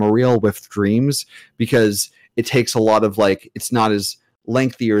design demo reel with Dreams, because it takes a lot of like, it's not as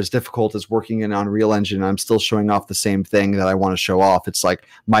lengthy or as difficult as working in Unreal Engine. I'm still showing off the same thing that I want to show off. It's like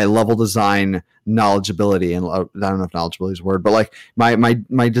my level design knowledgeability, and I don't know if knowledgeability is a word, but like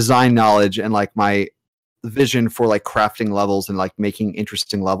my design knowledge and like my vision for like crafting levels and like making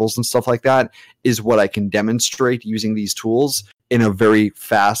interesting levels and stuff like that is what I can demonstrate using these tools in a very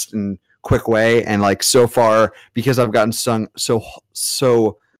fast and quick way. And like, so far, because I've gotten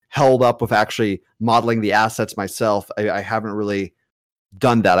so held up with actually modeling the assets myself, I haven't really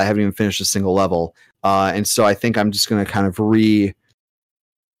done that. I haven't even finished a single level. And so I think I'm just going to kind of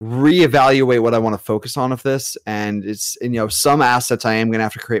reevaluate what I want to focus on with this. And it's, some assets I am going to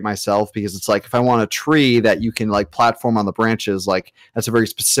have to create myself, because it's like, if I want a tree that you can like platform on the branches, like that's a very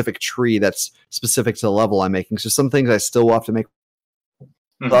specific tree that's specific to the level I'm making. So some things I still will have to make.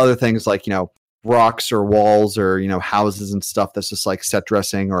 Mm-hmm. Other things like, rocks or walls or, houses and stuff that's just like set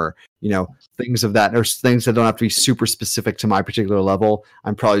dressing, or, things of that, or things that don't have to be super specific to my particular level.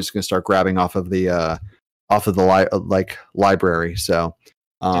 I'm probably just going to start grabbing off of the library. So,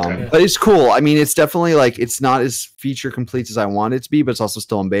 but it's cool. I mean, it's definitely like, it's not as feature complete as I want it to be, but it's also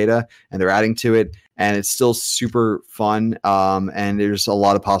still in beta, and they're adding to it, and it's still super fun. And there's a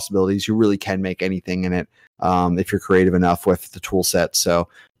lot of possibilities. You really can make anything in it, if you're creative enough with the tool set. So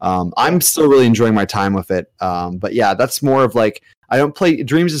I'm still really enjoying my time with it. But yeah, that's more of like, I don't play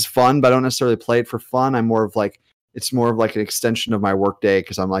Dreams is fun, but I don't necessarily play it for fun. I'm more of like, it's more of like an extension of my workday,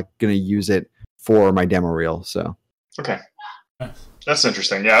 because I'm like going to use it for my demo reel. So okay, that's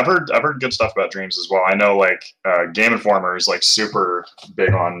interesting. Yeah, I've heard good stuff about Dreams as well. I know like Game Informer is like super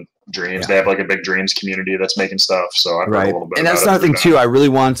big on Dreams. Yeah. They have like a big Dreams community that's making stuff. So I've heard a little bit. And that's another thing too. I really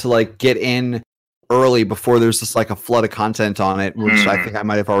wanted to like get in early before there's just like a flood of content on it, which I think I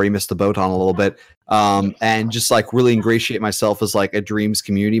might have already missed the boat on a little bit. And just like really ingratiate myself as like a Dreams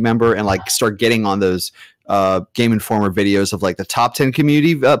community member, and like start getting on those Game Informer videos of like the top 10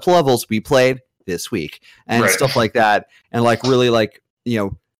 community levels we played this week and stuff like that. And like really like,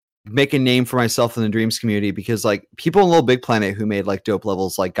 make a name for myself in the Dreams community, because like people in Little Big Planet who made like dope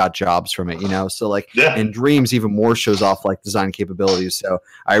levels like got jobs from it, so like and Dreams even more shows off like design capabilities. So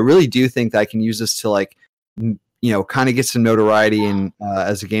I really do think that I can use this to like kind of get some notoriety in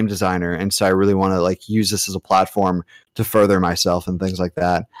as a game designer, and so I really want to like use this as a platform to further myself and things like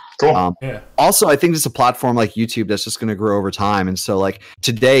that. Cool. Also, I think it's a platform like YouTube that's just going to grow over time, and so like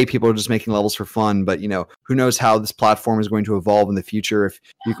today people are just making levels for fun, but who knows how this platform is going to evolve in the future, if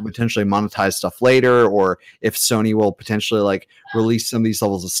you could potentially monetize stuff later, or if Sony will potentially like release some of these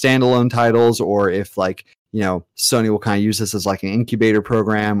levels as standalone titles, or if like Sony will kind of use this as like an incubator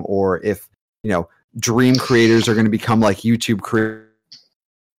program, or if Dream creators are going to become like YouTube creators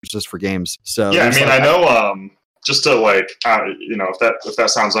just for games. So yeah, I mean, I know just to like if that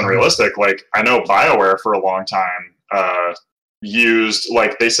sounds unrealistic, like I know BioWare for a long time used,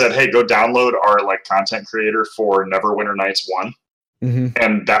 like they said, hey, go download our like content creator for Neverwinter Nights 1. Mm-hmm.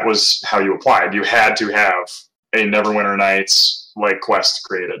 And that was how you applied. You had to have a Neverwinter Nights like quest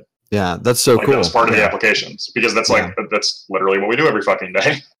created. Yeah, that's so cool. That's part of the applications, because that's like that's literally what we do every fucking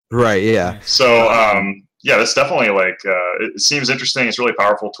day. Right. Yeah. So that's definitely like it seems interesting. It's a really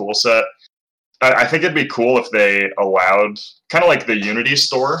powerful tool set. I think it'd be cool if they allowed, kind of like the Unity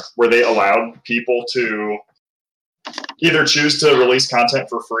store, where they allowed people to either choose to release content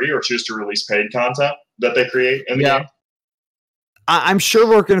for free or choose to release paid content that they create in the game. I'm sure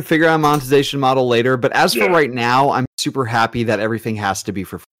we're going to figure out a monetization model later, but as for right now, I'm super happy that everything has to be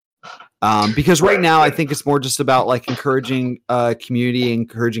for free. Because right now, I think it's more just about like encouraging community,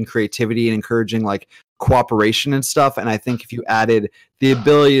 encouraging creativity, and encouraging like cooperation and stuff. And I think if you added the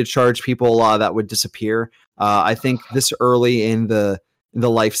ability to charge people, a lot of that would disappear. I think this early in the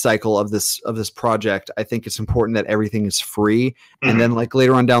life cycle of this project, I think it's important that everything is free, and then like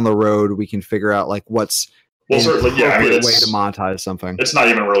later on down the road, we can figure out like what's certainly, yeah. I mean, way to monetize something. It's not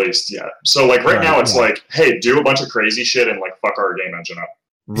even released yet. So like right now, it's like, hey, do a bunch of crazy shit and like fuck our game engine up.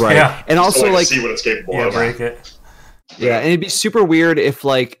 Right. Yeah. And also so, like see what it's capable of. Break it. Yeah, and it'd be super weird if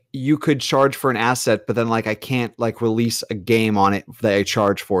like you could charge for an asset, but then like I can't like release a game on it that I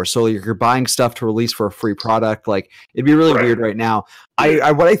charge for. So you're buying stuff to release for a free product. Like it'd be really weird right now.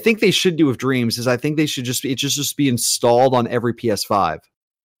 I what I think they should do with Dreams is I think they should just be installed on every PS5.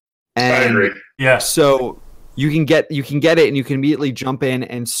 And I agree. Yeah. So you can get it and you can immediately jump in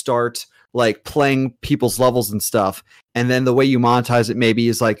and start like playing people's levels and stuff. And then the way you monetize it maybe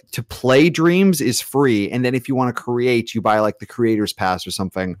is like to play Dreams is free. And then if you want to create, you buy like the creator's pass or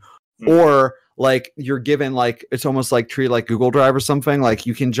something. Or like you're given like, it's almost like treated like Google Drive or something. Like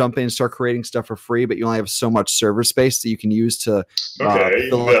you can jump in and start creating stuff for free, but you only have so much server space that you can use to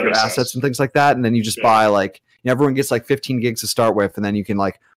fill up your assets and things like that. And then you just buy like, everyone gets like 15 gigs to start with. And then you can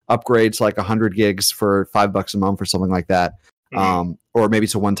like upgrade to like 100 gigs for $5 a month or something like that. Or maybe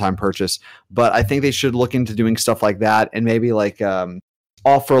it's a one-time purchase, but I think they should look into doing stuff like that and maybe like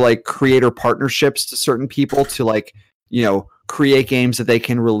offer like creator partnerships to certain people to like, create games that they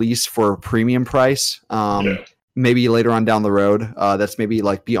can release for a premium price. Maybe later on down the road, that's maybe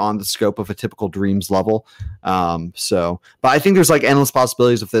like beyond the scope of a typical Dreams level. But I think there's like endless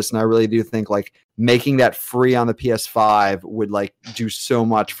possibilities of this. And I really do think like making that free on the PS5 would like do so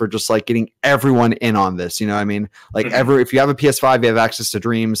much for just like getting everyone in on this. You know what I mean? Like if you have a PS5, you have access to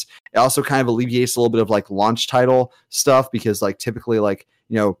Dreams. It also kind of alleviates a little bit of like launch title stuff because like typically like,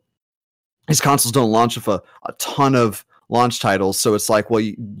 these consoles don't launch with a ton of launch titles. So it's like, well,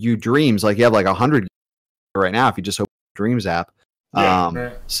 you Dreams, like you have like 100 right now if you just open the Dreams app.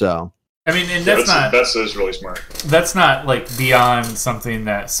 So I mean, and that's is really smart. That's not like beyond something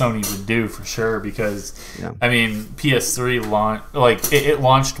that Sony would do for sure because I mean PS3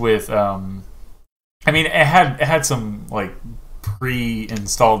 launched with I mean it had some like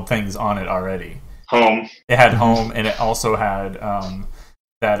pre-installed things on it already. Home. It had home and it also had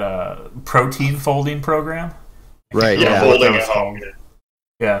that protein folding program. Right. Folding at home.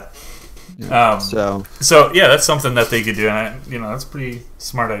 Yeah. So yeah, that's something that they could do, and that's a pretty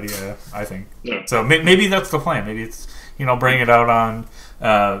smart idea, I think. Yeah. So maybe that's the plan. Maybe it's bring it out on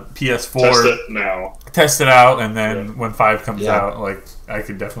PS4, test it out, and then when 5 comes out, like I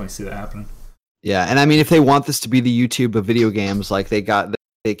could definitely see that happening. Yeah, and I mean, if they want this to be the YouTube of video games, like they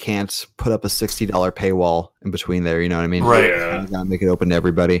can't put up a $60 paywall in between there. You know what I mean? Right. You gotta make it open to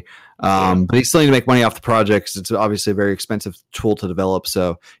everybody. But they still need to make money off the project because it's obviously a very expensive tool to develop.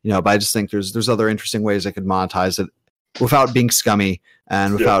 So, but I just think there's other interesting ways I could monetize it without being scummy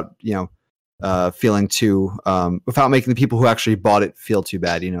and without, feeling too, without making the people who actually bought it feel too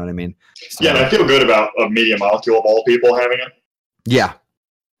bad. You know what I mean? So, and I feel good about a Media Molecule of all people having it. Yeah.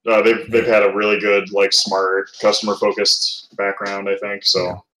 They've had a really good, like, smart, customer-focused background, I think.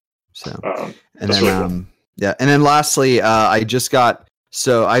 So, and then and then lastly, I just got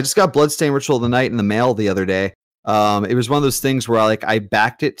Bloodstained Ritual of the Night in the mail the other day. It was one of those things where I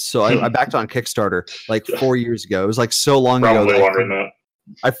backed it. So I backed it on Kickstarter like 4 years ago. It was like so long ago. Probably longer than that.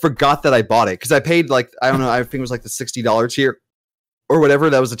 I forgot that I bought it because I paid like I don't know. I think it was like the $60 tier or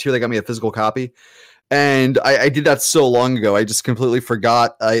whatever. That was the tier that got me a physical copy. And I did that so long ago. I just completely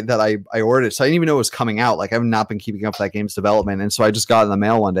forgot that I ordered it. So I didn't even know it was coming out. Like I've not been keeping up with that game's development. And so I just got it in the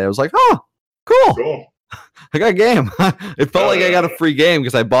mail one day. I was like, oh, cool. I got a game. It felt like I got a free game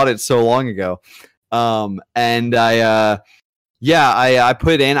because I bought it so long ago. And I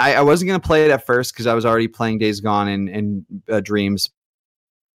put it in. I wasn't going to play it at first because I was already playing Days Gone and Dreams.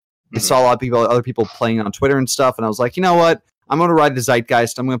 I saw a lot of other people playing on Twitter and stuff. And I was like, you know what? I'm going to ride the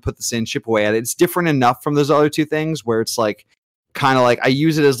zeitgeist. I'm going to put this in, chip away at it. It's different enough from those other two things where it's like kind of like I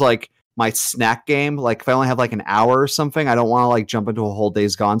use it as like my snack game. Like if I only have like an hour or something, I don't want to like jump into a whole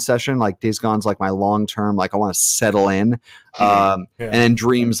Days Gone session. Like Days Gone's like my long term, like I want to settle in. And then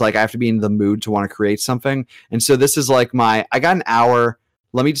Dreams, like I have to be in the mood to want to create something. And so this is like I got an hour.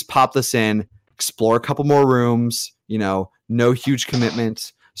 Let me just pop this in, explore a couple more rooms, no huge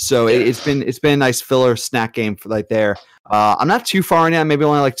commitment. So it's been a nice filler snack game for like there. I'm not too far in it. Maybe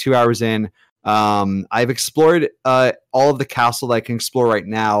only like 2 hours in, I've explored all of the castle that I can explore right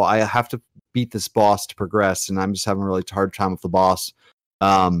now. I have to beat this boss to progress, and I'm just having a really hard time with the boss.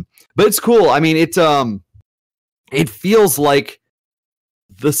 But it's cool. I mean, it feels like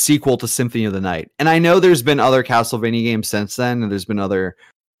the sequel to Symphony of the Night. And I know there's been other Castlevania games since then, and there's been other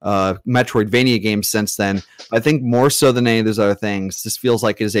Metroidvania games since then. I think more so than any of those other things, this feels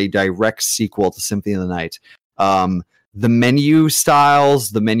like it is a direct sequel to Symphony of the Night. The menu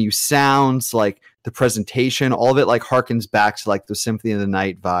styles, the menu sounds, like the presentation, all of it like harkens back to like the Symphony of the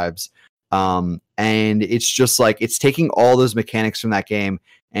Night vibes. And it's just like it's taking all those mechanics from that game,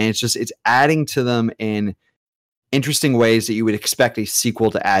 and it's adding to them in interesting ways that you would expect a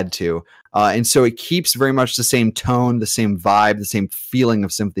sequel to add to. And so it keeps very much the same tone, the same vibe, the same feeling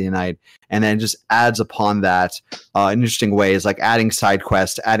of Symphony of the Night, and then just adds upon that in interesting ways, like adding side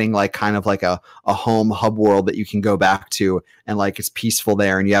quests, adding like kind of like a home hub world that you can go back to, and like it's peaceful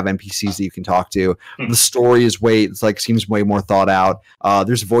there, and you have NPCs that you can talk to. The story is seems way more thought out.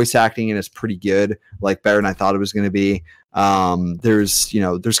 There's voice acting, and it's pretty good, like better than I thought it was going to be.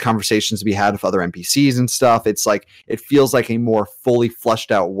 There's conversations to be had with other NPCs and stuff. It's like it feels like a more fully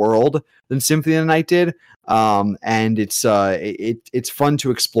fleshed out world than Symphony of the Night did. And it's fun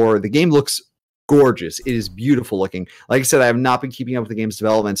to explore. The game looks gorgeous. It is beautiful looking. Like I said, I have not been keeping up with the game's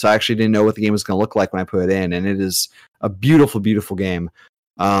development, so I actually didn't know what the game was going to look like when I put it in, and it is a beautiful, beautiful game.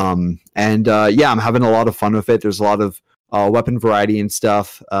 I'm having a lot of fun with it. There's a lot of weapon variety and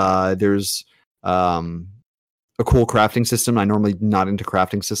stuff. There's a cool crafting system. I normally not into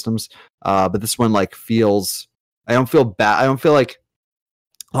crafting systems, but this one like I don't feel bad. I don't feel like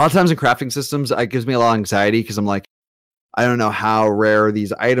a lot of times in crafting systems, it gives me a lot of anxiety because I'm like, I don't know how rare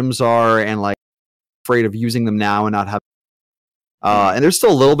these items are, and like afraid of using them now and not have. And there's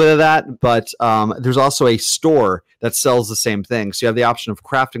still a little bit of that, but there's also a store that sells the same thing. So you have the option of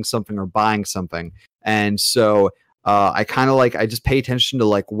crafting something or buying something. And so I just pay attention to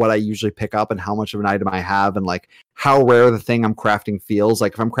like what I usually pick up and how much of an item I have, and like how rare the thing I'm crafting feels.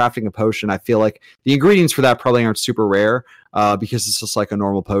 Like if I'm crafting a potion, I feel like the ingredients for that probably aren't super rare because it's just like a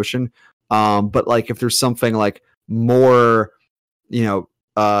normal potion. But like if there's something like more,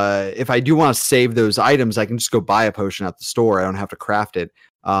 if I do want to save those items, I can just go buy a potion at the store. I don't have to craft it.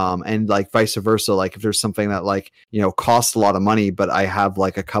 And like vice versa, like if there's something that like, costs a lot of money, but I have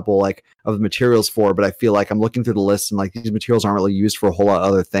like a couple like of the materials for, but I feel like I'm looking through the list and like these materials aren't really used for a whole lot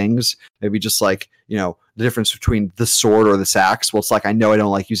of other things. Maybe just like, the difference between the sword or this axe. Well, it's like, I know I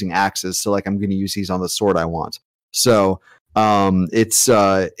don't like using axes, so like I'm going to use these on the sword I want. So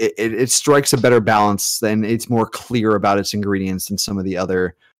it strikes a better balance, and it's more clear about its ingredients than some of the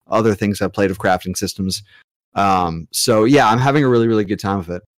other things I've played of crafting systems. So yeah, I'm having a really, really good time with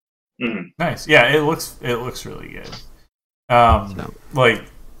it. Mm-hmm. Nice. Yeah, it looks really good. Like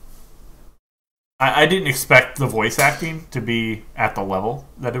I didn't expect the voice acting to be at the level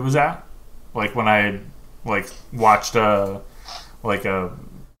that it was at. Like when I watched I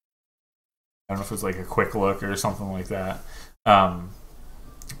don't know if it was like a quick look or something like that.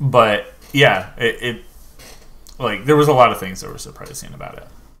 But yeah, it like there was a lot of things that were surprising about it.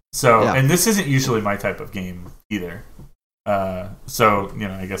 So, yeah. And this isn't usually my type of game either. So,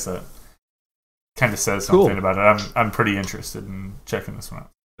 I guess that kind of says something about it. I'm pretty interested in checking this one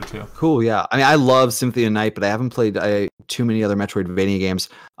out too. Cool, yeah. I mean, I love Symphony of the Night, but I haven't played too many other Metroidvania games.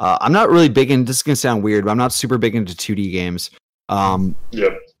 I'm not really big in, this is going to sound weird, but I'm not super big into 2D games.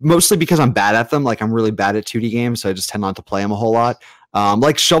 Mostly because I'm bad at them. Like, I'm really bad at 2D games, so I just tend not to play them a whole lot.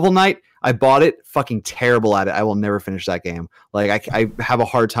 Like Shovel Knight, I bought it, fucking terrible at it. I will never finish that game. Like, I have a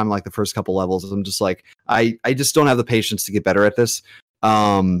hard time like the first couple levels. I'm just like, I just don't have the patience to get better at this.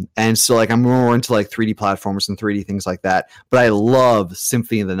 And so like I'm more into like 3D platformers and 3D things like that. But I love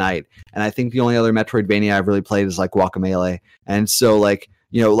Symphony of the Night, and I think the only other Metroidvania I've really played is like Guacamelee. And so like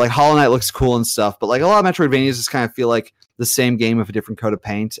like Hollow Knight looks cool and stuff, but like a lot of Metroidvanias just kind of feel like the same game with a different coat of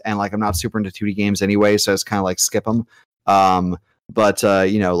paint. And like I'm not super into 2D games anyway, so I just kind of like skip them. But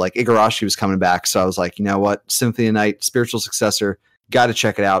like Igarashi was coming back, so I was like, you know what, Symphony of the Night, spiritual successor, got to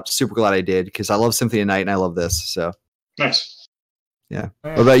check it out. Super glad I did, because I love Symphony of the Night and I love this. So nice. Yeah.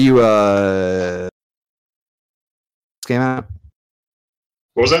 What about you? This game out?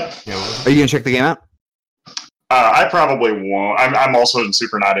 What was that? Are you gonna check the game out? I probably won't. I'm also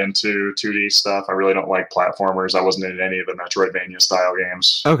super not into 2D stuff. I really don't like platformers. I wasn't in any of the Metroidvania style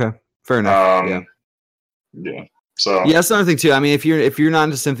games. Okay, fair enough. Yeah. So yeah, that's another thing too. I mean, if you're not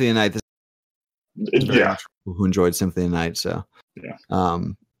into Symphony of the Night, this is very much people who enjoyed Symphony of the Night. So yeah.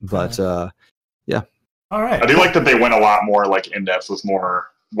 All right. I do like that they went a lot more like in depth with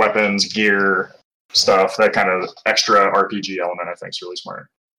more weapons, gear, stuff. That kind of extra RPG element, I think, is really smart.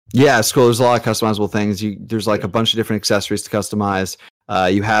 Yeah, it's cool. There's a lot of customizable things. There's like a bunch of different accessories to customize.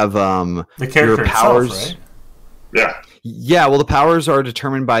 You have the character your powers. itself, right? Yeah. Yeah, well, the powers are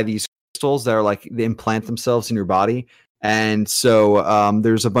determined by these crystals that are like they implant themselves in your body. And so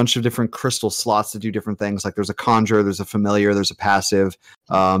there's a bunch of different crystal slots that do different things. Like there's a conjure, there's a familiar, there's a passive,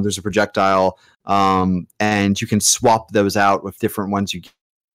 there's a projectile, and you can swap those out with different ones you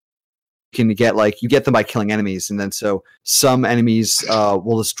can get. Like you get them by killing enemies, and then so some enemies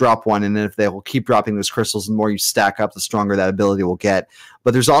will just drop one, and then if they will keep dropping those crystals, the more you stack up, the stronger that ability will get.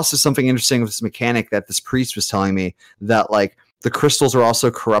 But there's also something interesting with this mechanic that this priest was telling me, that like the crystals are also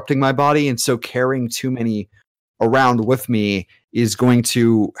corrupting my body, and so carrying too many around with me is going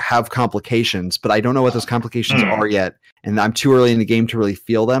to have complications, but I don't know what those complications are yet, and I'm too early in the game to really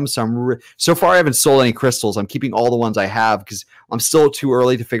feel them. So so far I haven't sold any crystals. I'm keeping all the ones I have because I'm still too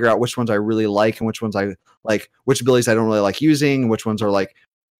early to figure out which ones I really like and which ones I like, which abilities I don't really like using, which ones are like,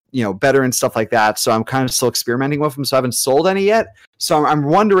 you know, better and stuff like that. So I'm kind of still experimenting with them. So I haven't sold any yet. So I'm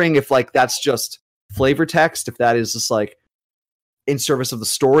wondering if like that's just flavor text, if that is just like in service of the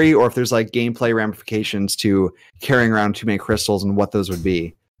story, or if there's like gameplay ramifications to carrying around too many crystals and what those would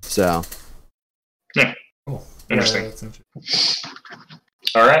be. So yeah, cool. Interesting. Yeah, that's interesting.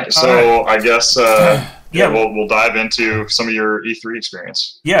 All right, so I guess we'll dive into some of your E3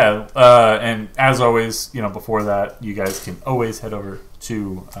 experience. Yeah, and as always, you know, before that, you guys can always head over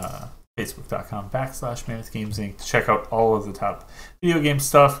to facebook.com/Mammoth Games Inc. to check out all of the top video game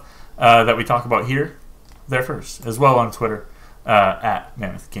stuff that we talk about here. There first, as well on Twitter. At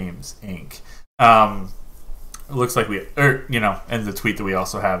Mammoth Games Inc. It looks like and the tweet that we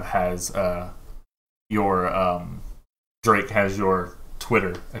also have has your Drake has your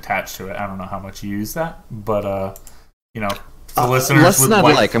Twitter attached to it. I don't know how much you use that, but you know, the listeners less would than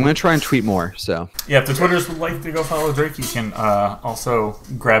like. I'm going to try and tweet more. So yeah, if the Twitters would like to go follow Drake, you can also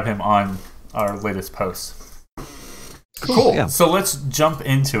grab him on our latest posts. Cool. Yeah. So let's jump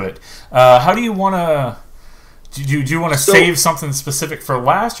into it. How do you want to? Do you want to save something specific for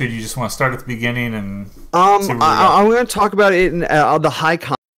last, or do you just want to start at the beginning and? I'm going to talk about it in the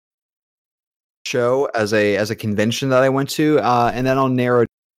HighCon show as a convention that I went to, and then I'll narrow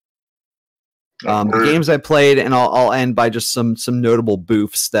the games I played, and I'll end by just some notable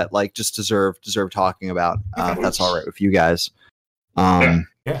boofs that like just deserve talking about. If that's all right with you guys.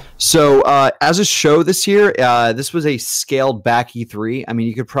 Yeah. So as a show this year, this was a scaled back E3. I mean,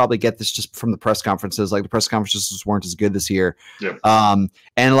 you could probably get this just from the press conferences. Like the press conferences weren't as good this year. Yeah.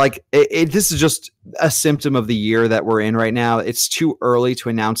 And like this is just a symptom of the year that we're in right now. It's too early to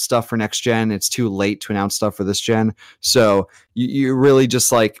announce stuff for next gen. It's too late to announce stuff for this gen. So you really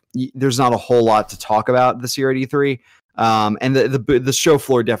just like there's not a whole lot to talk about this year at E3. And the show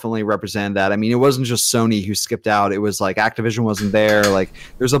floor definitely represented that. I mean, it wasn't just Sony who skipped out. It was like Activision wasn't there. Like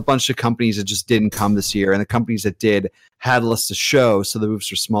there's a bunch of companies that just didn't come this year, and the companies that did had less to show, so the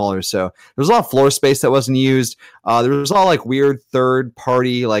booths were smaller. So there was a lot of floor space that wasn't used. There was all like weird third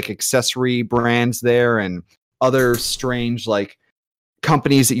party like accessory brands there and other strange like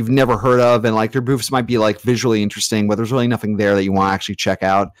companies that you've never heard of, and like their booths might be like visually interesting, but there's really nothing there that you want to actually check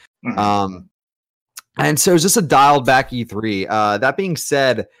out. Mm-hmm. And so it's just a dialed back E3. That being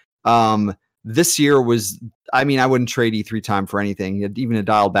said, this year was, I mean, I wouldn't trade E3 time for anything. Even a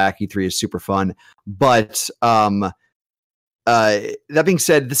dialed back E3 is super fun. But that being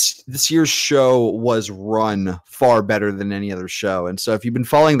said, this year's show was run far better than any other show. And so if you've been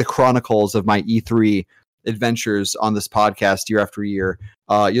following the chronicles of my E3 adventures on this podcast year after year,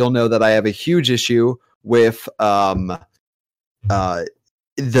 you'll know that I have a huge issue with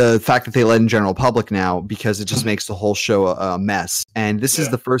the fact that they let in general public now, because it just makes the whole show a mess. And this is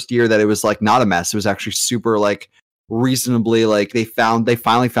the first year that it was like not a mess. It was actually super like reasonably like they finally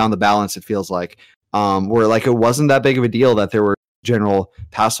found the balance. It feels like where like it wasn't that big of a deal that there were general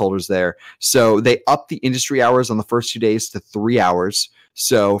pass holders there. So they upped the industry hours on the first 2 days to 3 hours.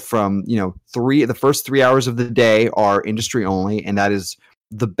 So from the first 3 hours of the day are industry only, and that is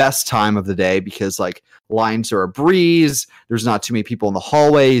the best time of the day because like lines are a breeze. There's not too many people in the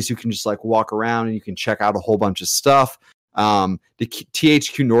hallways. You can just like walk around and you can check out a whole bunch of stuff. The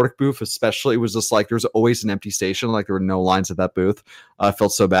THQ Nordic booth especially was just like there's always an empty station. Like there were no lines at that booth. I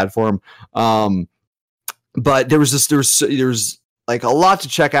felt so bad for him. But there's like a lot to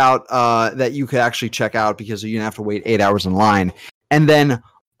check out that you could actually check out because you didn't have to wait 8 hours in line. And then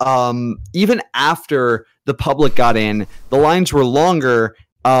even after the public got in, the lines were longer,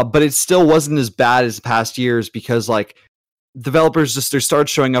 but it still wasn't as bad as past years because like developers they started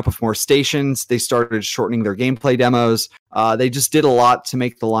showing up with more stations. They started shortening their gameplay demos. They just did a lot to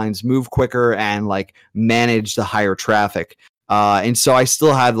make the lines move quicker and like manage the higher traffic. And so I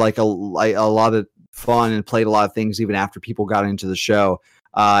still had like a lot of fun and played a lot of things even after people got into the show.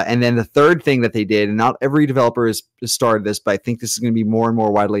 And then the third thing that they did, and not every developer has started this, but I think this is going to be more and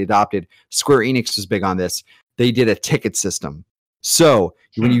more widely adopted. Square Enix is big on this. They did a ticket system. So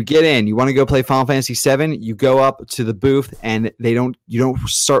when you get in, you want to go play Final Fantasy VII, you go up to the booth, and you don't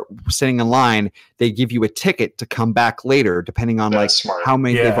start sitting in line. They give you a ticket to come back later, depending on how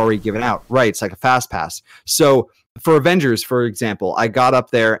many they've already given out. Right, it's like a fast pass. So for Avengers, for example, I got up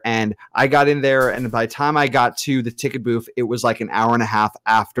there and I got in there, and by the time I got to the ticket booth, it was like an hour and a half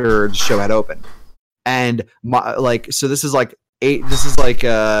after the show had opened. And so this is like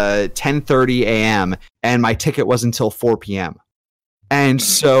 10:30 a.m. and my ticket was until 4 p.m. And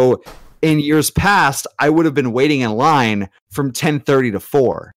so in years past, I would have been waiting in line from 10:30 to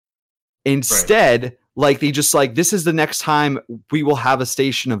 4. Instead, they just this is the next time we will have a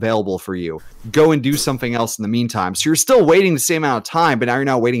station available for you. Go and do something else in the meantime. So you're still waiting the same amount of time, but now you're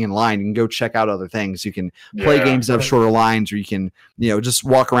not waiting in line. You can go check out other things. You can play games that have shorter lines, or you can, just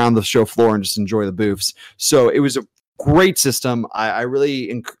walk around the show floor and just enjoy the booths. So it was a great system. I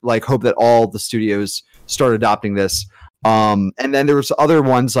really hope that all the studios start adopting this. And then there was other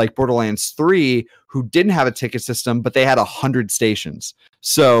ones like Borderlands 3 who didn't have a ticket system, but they had 100 stations.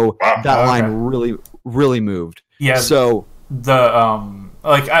 So that line really moved. Yeah. So the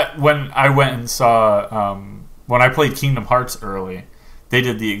when I went and saw when I played Kingdom Hearts early, they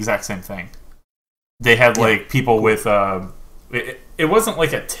did the exact same thing. They had people with it wasn't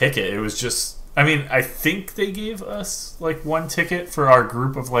like a ticket. It was just, I think they gave us one ticket for our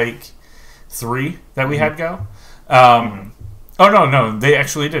group of 3 that we had go. Oh no, they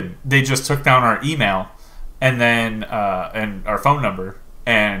actually did. They just took down our email and then and our phone number,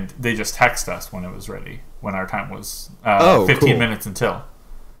 and they just text us when it was ready, when our time was 15 minutes until.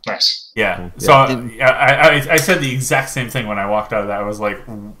 Nice. Yeah. So I said the exact same thing when I walked out of that. I was like,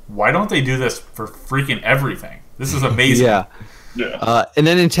 why don't they do this for freaking everything? This is amazing. Yeah. And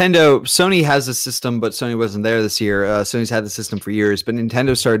then Sony has a system, but Sony wasn't there this year. Sony's had the system for years, but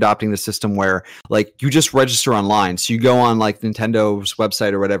Nintendo started adopting the system where you just register online. So you go on Nintendo's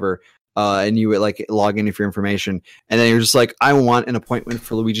website or whatever, and you would log in with your information, and then you're just I want an appointment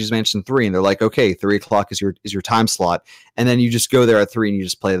for Luigi's Mansion 3, and they're like, okay, 3:00 is your time slot, and then you just go there at 3 and you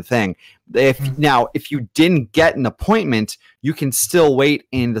just play the thing. If you didn't get an appointment, you can still wait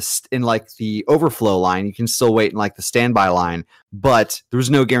in the overflow line. You can still wait in the standby line, but there's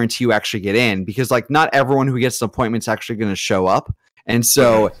no guarantee you actually get in, because not everyone who gets an appointment is actually going to show up. And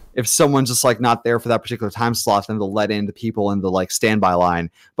so if someone's just not there for that particular time slot, then they'll let in the people in the standby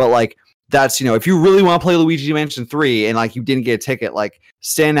line. But that's, if you really want to play Luigi Mansion 3 and you didn't get a ticket,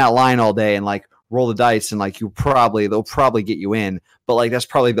 stand in that line all day and roll the dice, and they'll probably get you in. But that's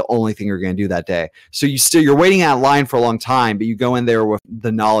probably the only thing you're going to do that day. So you're waiting at line for a long time, but you go in there with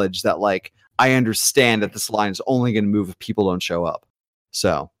the knowledge that I understand that this line is only going to move if people don't show up.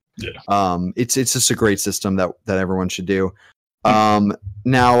 So it's just a great system that everyone should do. I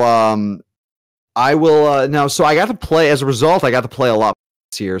will now. So I got to play. As a result, I got to play a lot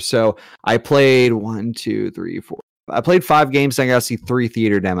this year. So I played 1, 2, 3, 4. I played 5 games. And I got to see 3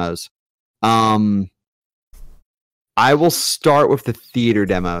 theater demos. I will start with the theater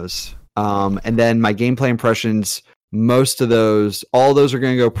demos, and then my gameplay impressions. All those are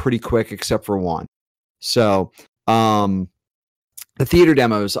going to go pretty quick, except for one. So, the theater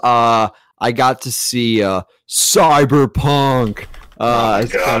demos. I got to see Cyberpunk.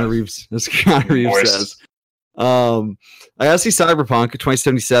 As Keanu Reeves says. I got to see Cyberpunk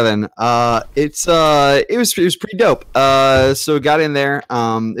 2077. It was pretty dope. So got in there.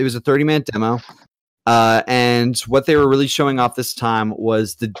 It was a 30-minute demo. And what they were really showing off this time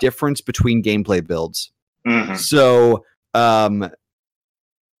was the difference between gameplay builds. Mm-hmm. So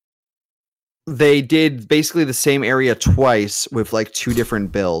they did basically the same area twice with 2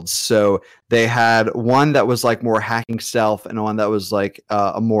 different builds. So they had one that was more hacking stealth, and one that was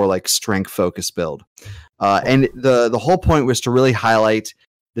a more strength focused build. And the whole point was to really highlight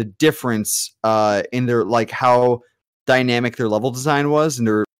the difference in their how dynamic their level design was and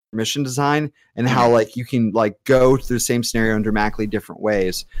their mission design, and how you can go through the same scenario in dramatically different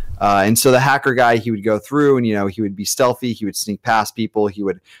ways. And so the hacker guy, he would go through and he would be stealthy, he would sneak past people, he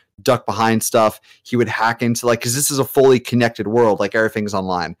would duck behind stuff, he would hack into because this is a fully connected world, everything's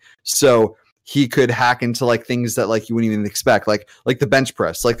online, so he could hack into things that you wouldn't even expect, like the bench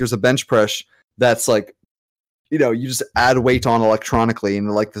press. There's a bench press that's you just add weight on electronically, and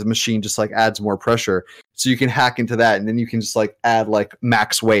the machine just adds more pressure, so you can hack into that, and then you can just add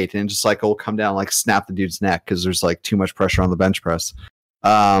max weight, and just it'll come down, snap the dude's neck because there's too much pressure on the bench press.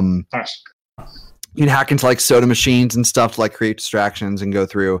 Nice. you can hack into like soda machines and stuff to like create distractions and go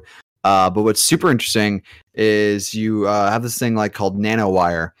through. But what's super interesting is you have this thing like called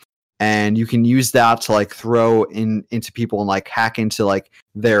nanowire, and you can use that to like throw into people and like hack into like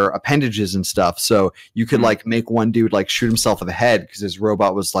their appendages and stuff. So you could like make one dude like shoot himself in the head because his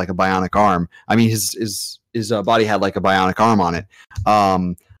robot was like a bionic arm. I mean, his body had like a bionic arm on it.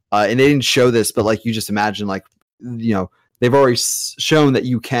 And they didn't show this, but like you just imagine like, you know, they've already shown that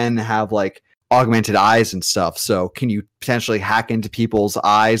you can have like augmented eyes and stuff. So can you potentially hack into people's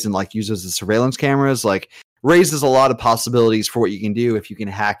eyes and like use those as surveillance cameras? Like raises a lot of possibilities for what you can do if you can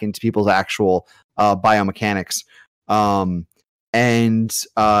hack into people's actual biomechanics. And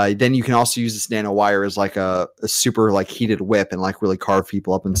then you can also use this nanowire as like a super like heated whip and like really carve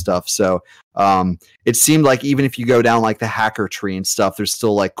people up and stuff. So it seemed like even if you go down like the hacker tree and stuff, there's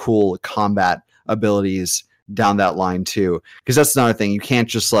still like cool combat abilities down that line too. Because that's another thing. You can't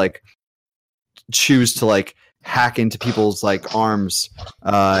just like choose to like hack into people's like arms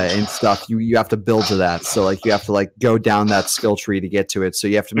and stuff. You have to build to that. So like you have to like go down that skill tree to get to it. So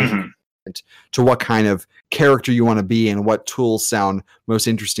you have to make it to what kind of character you want to be and what tools sound most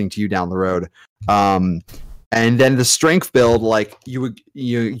interesting to you down the road. And then the strength build, like you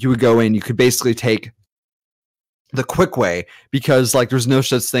would go in, you could basically take the quick way, because like there's no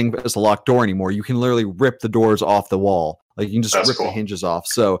such thing as a locked door anymore. You can literally rip the doors off the wall. Like you can just rip the hinges off.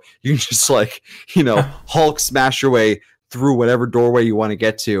 So you can just like, you know, Hulk smash your way through whatever doorway you want to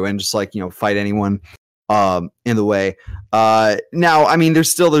get to and just like, you know, fight anyone in the way. Now, I mean,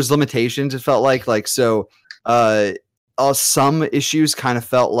 there's limitations. It felt like so some issues kind of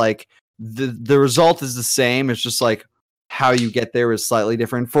felt like the result is the same. It's just like how you get there is slightly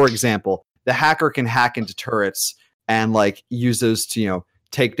different. For example, the hacker can hack into turrets and like use those to, you know,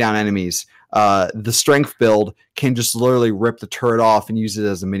 take down enemies. The strength build can just literally rip the turret off and use it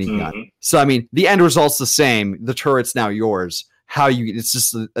as a minigun. So I mean, the end result's the same. The turret's now yours. It's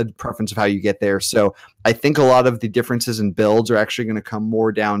just a preference of how you get there. So I think a lot of the differences in builds are actually going to come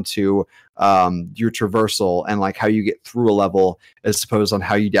more down to your traversal and like how you get through a level, as opposed on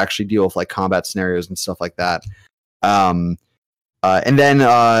how you actually deal with like combat scenarios and stuff like that. And then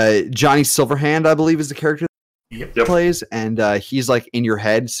Johnny Silverhand, I believe, is the character that plays, and he's like in your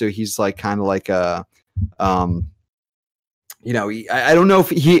head, so he's like kind of like a, you know, I don't know if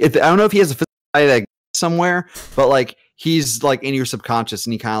he has a physical body like somewhere, but like he's like in your subconscious,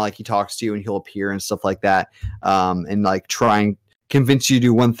 and he kind of like he talks to you, and he'll appear and stuff like that, and like try and convince you to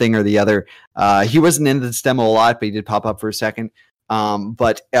do one thing or the other. He wasn't in this demo a lot, but he did pop up for a second.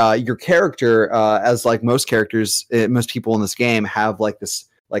 But your character, as like most characters, most people in this game have like this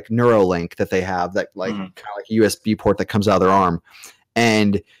like Neuralink that they have that like kind of like a USB port that comes out of their arm,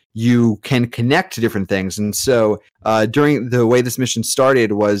 and you can connect to different things. And so during the way this mission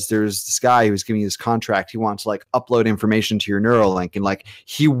started was there's this guy who was giving you this contract. He wants to like upload information to your Neuralink, and like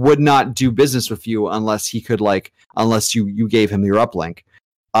he would not do business with you unless you gave him your uplink.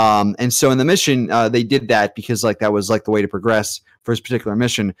 And so in the mission, they did that because like that was like the way to progress for his particular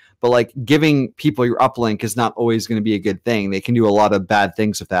mission. But like giving people your uplink is not always going to be a good thing. They can do a lot of bad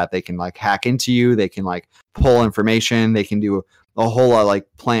things with that. They can like hack into you. They can like pull information. They can do a whole lot of like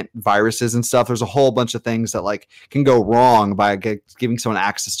plant viruses and stuff. There's a whole bunch of things that like can go wrong by giving someone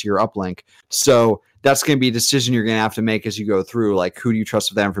access to your uplink. So that's going to be a decision you're going to have to make as you go through, like who do you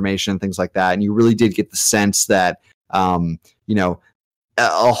trust with that information and things like that. And you really did get the sense that, you know,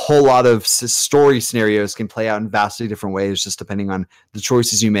 a whole lot of story scenarios can play out in vastly different ways, just depending on the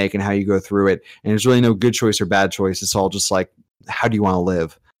choices you make and how you go through it. And there's really no good choice or bad choice. It's all just like, how do you want to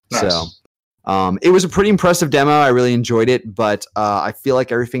live? Nice. So it was a pretty impressive demo. I really enjoyed it, but I feel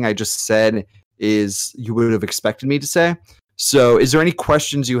like everything I just said is you would have expected me to say. So is there any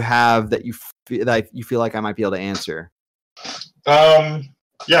questions you have that you feel like I might be able to answer?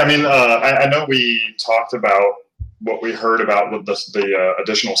 Yeah, I mean, I know we talked about what we heard about with the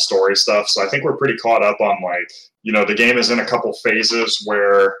additional story stuff. So I think we're pretty caught up on like, you know, the game is in a couple phases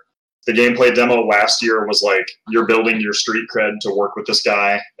where the gameplay demo last year was like, you're building your street cred to work with this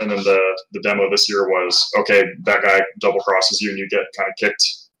guy. And then the demo this year was, okay, that guy double crosses you and you get kind of kicked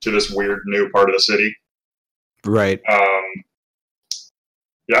to this weird new part of the city. Right.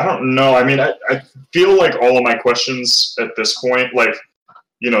 Yeah, I don't know. I mean, I feel like all of my questions at this point, like,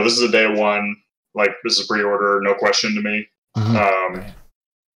 you know, this is a day one, like this is a pre-order, no question to me.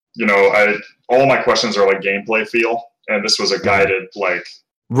 You know, all my questions are like gameplay feel, and this was a guided like.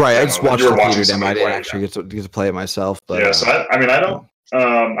 Right, I just watched the theater demo. I didn't actually get to play it myself. But, yeah, so I mean, I don't.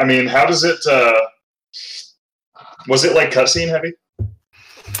 I mean, how does it? Was it like cutscene heavy?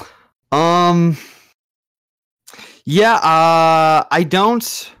 Yeah, I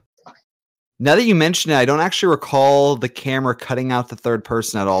don't Now that you mention it, I don't actually recall the camera cutting out the third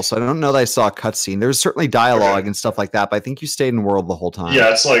person at all. So I don't know that I saw a cutscene. There's certainly dialogue and stuff like that, but I think you stayed in world the whole time.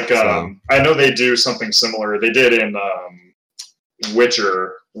 Yeah, it's like I know they do something similar. They did in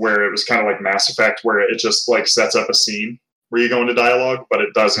Witcher, where it was kind of like Mass Effect, where it just like sets up a scene where you go into dialogue, but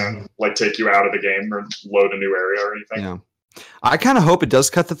it doesn't like take you out of the game or load a new area or anything. Yeah. I kind of hope it does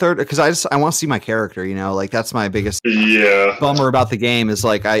cut the third, because I want to see my character, you know, like that's my biggest bummer about the game is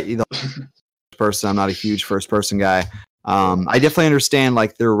like I'm not a huge first person guy. I definitely understand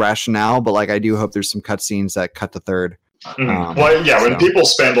like their rationale, but like I do hope there's some cutscenes that cut the third. Well, yeah, when people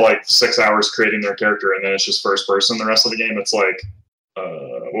spend like 6 hours creating their character and then it's just first person the rest of the game, it's like,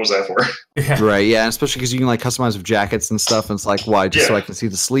 what was that for? Yeah. Right, yeah, especially because you can like customize with jackets and stuff, and it's like, why? Just so I can see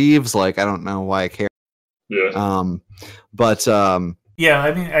the sleeves? Like, I don't know why I care. Yeah. Yeah,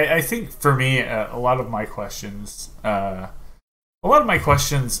 I mean, I think for me, a lot of my questions are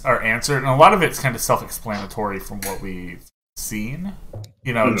answered, and a lot of it's kind of self-explanatory from what we've seen,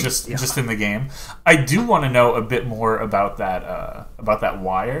 you know, just in the game. I do want to know a bit more about that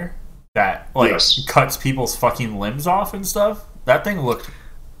wire that like cuts people's fucking limbs off and stuff. That thing looked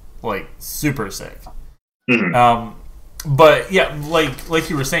like super sick. Mm-hmm. But yeah, like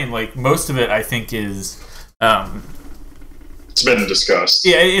you were saying, like most of it I think is it's been discussed.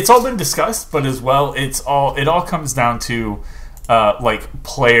 Yeah, it's all been discussed, but as well, it all comes down to like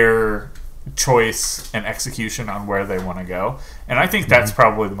player choice and execution on where they want to go, and I think that's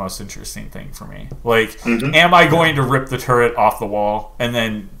probably the most interesting thing for me. Like, am I going to rip the turret off the wall and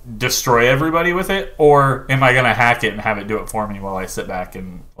then destroy everybody with it, or am I going to hack it and have it do it for me while I sit back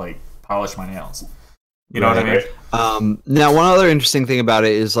and like polish my nails? You know what I mean? Now, one other interesting thing about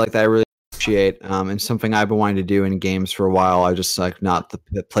it is like that I really appreciate, and something I've been wanting to do in games for a while. I just like not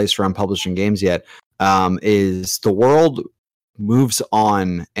the place where I'm publishing games yet. Is the world moves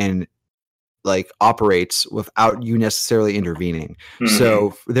on and like operates without you necessarily intervening.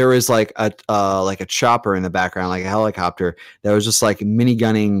 So there is like a chopper in the background, like a helicopter that was just like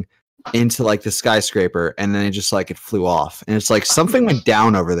minigunning into like the skyscraper, and then it flew off, and it's like something went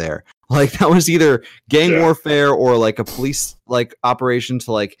down over there. Like that was either gang warfare or like a police like operation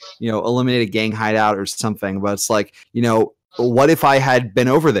to like, you know, eliminate a gang hideout or something. But it's like, you know, what if I had been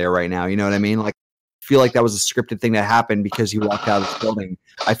over there right now? You know what I mean? Like, I feel like that was a scripted thing that happened because you walked out of this building.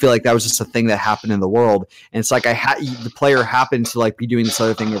 I feel like that was just a thing that happened in the world, and it's like the player happened to like be doing this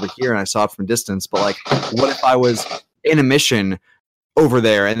other thing over here, and I saw it from distance. But like, what if I was in a mission over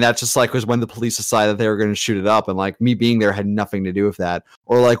there, and that just like was when the police decided they were going to shoot it up, and like me being there had nothing to do with that?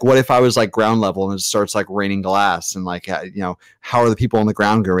 Or like, what if I was like ground level and it starts like raining glass, and like, you know, how are the people on the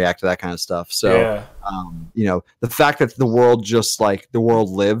ground going to react to that kind of stuff? So you know, the fact that the world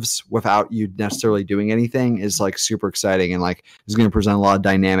lives without you necessarily doing anything is like super exciting, and like is going to present a lot of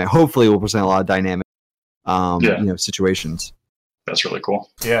dynamic. Hopefully, will present a lot of dynamic, you know, situations. That's really cool.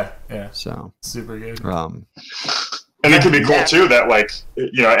 Yeah. So super good. And it could be cool too that like,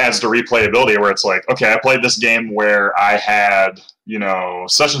 you know, it adds to replayability where it's like, okay, I played this game where I had, you know,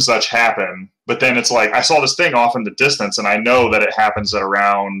 such and such happen, but then it's like I saw this thing off in the distance and I know that it happens at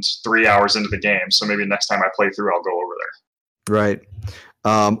around 3 hours into the game, so maybe next time I play through I'll go over there. Right.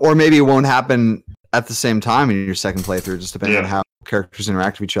 Or maybe it won't happen at the same time in your second playthrough, just depending on how characters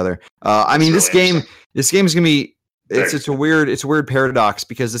interact with each other. I mean, this game is going to be it's a weird paradox,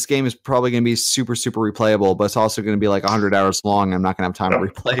 because this game is probably going to be super replayable, but it's also going to be like 100 hours long. I'm not going to have time to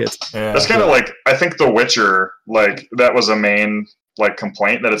replay it. That's kind of like, I think The Witcher, like that was a main like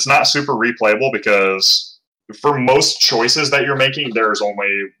complaint, that it's not super replayable, because for most choices that you're making, there's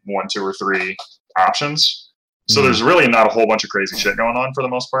only 1, 2, or 3 options. So there's really not a whole bunch of crazy shit going on for the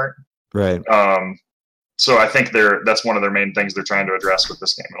most part. Right. So I think that's one of their main things they're trying to address with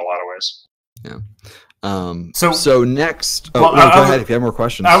this game in a lot of ways. Yeah. So next, go ahead if you have more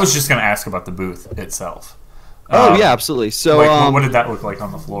questions. I was just going to ask about the booth itself. Yeah, absolutely. So, like, what did that look like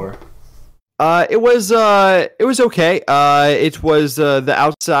on the floor? It was okay. It was the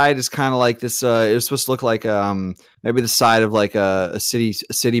outside is kind of like this. It was supposed to look like maybe the side of like a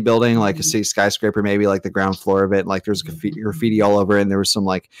city building, like a city skyscraper, maybe like the ground floor of it. Like there's graffiti all over it, and there was some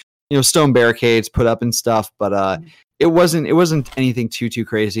like, you know, stone barricades put up and stuff, but it wasn't anything too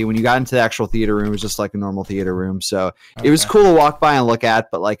crazy. When you got into the actual theater room, it was just like a normal theater room. So it was cool to walk by and look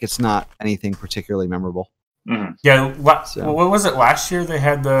at, but like it's not anything particularly memorable. Mm-hmm. Yeah, what was it last year? They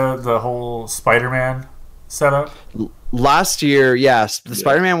had the whole Spider-Man setup. Last year, yes, the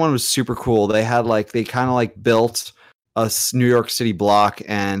Spider-Man one was super cool. They had like they kind of like built New York City block,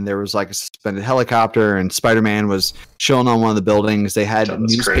 and there was like a suspended helicopter, and Spider-Man was chilling on one of the buildings. They had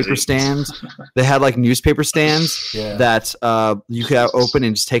newspaper stands. They had like newspaper stands that you could open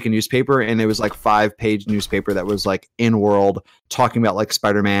and just take a newspaper, and it was like 5-page newspaper that was like in world talking about like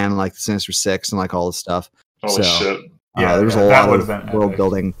Spider-Man, like the Sinister Six, and like all this stuff. Holy shit! Yeah, there was a lot of world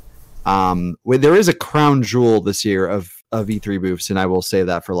building. There is a crown jewel this year of E3 booths, and I will save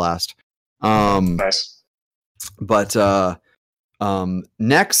that for last. Nice. But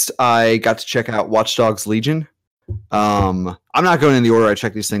next, I got to check out Watch Dogs Legion. I'm not going in the order I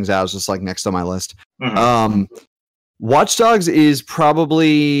check these things out. It's just like next on my list. Watch Dogs is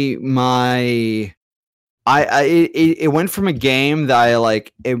probably my. It went from a game that I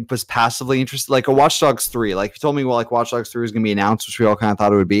like. It was passively interested, like a Watch Dogs 3. Like you told me, well, like Watch Dogs 3 was gonna be announced, which we all kind of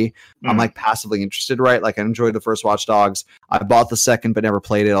thought it would be. I'm like passively interested, right? Like I enjoyed the first Watch Dogs. I bought the second, but never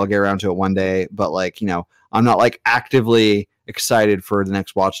played it. I'll get around to it one day. But like I'm not like actively excited for the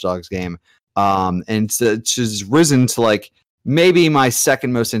next Watch Dogs game. And it's just risen to like maybe my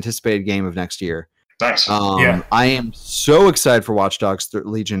second most anticipated game of next year. Nice. I am so excited for Watch Dogs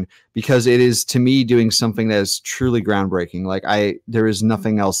Legion because it is to me doing something that is truly groundbreaking. Like there is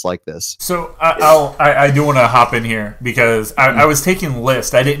nothing else like this. So I do want to hop in here because I was taking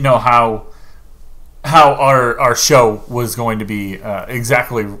list. I didn't know how our show was going to be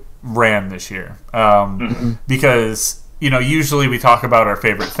exactly ran this year because usually we talk about our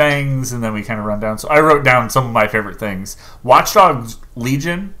favorite things and then we kind of run down. So I wrote down some of my favorite things. Watch Dogs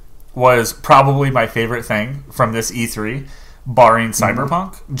Legion was probably my favorite thing from this E3, barring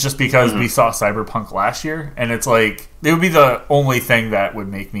Cyberpunk, just because we saw Cyberpunk last year, and it's like it would be the only thing that would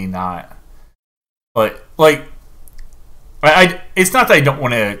make me not like. It's not that I don't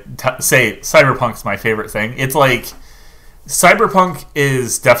want to say Cyberpunk's my favorite thing. It's like Cyberpunk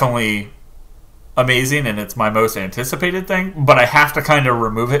is definitely amazing and it's my most anticipated thing, but I have to kind of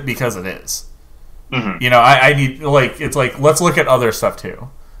remove it because it is. I need it's like let's look at other stuff too.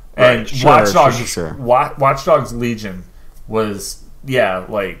 And Watch Dogs Legion was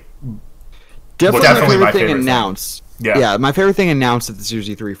definitely my favorite thing announced. Yeah, my favorite thing announced at the Series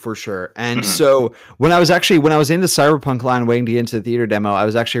E3 for sure. And so when I was in the Cyberpunk line waiting to get into the theater demo, I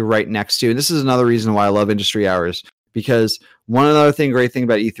was actually right next to. And this is another reason why I love industry hours, because great thing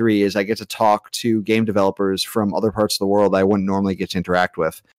about E3 is I get to talk to game developers from other parts of the world that I wouldn't normally get to interact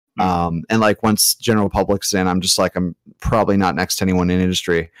with. And like once general public's in, I'm just like I'm probably not next to anyone in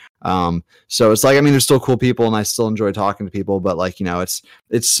industry. So it's like there's still cool people and I still enjoy talking to people, but like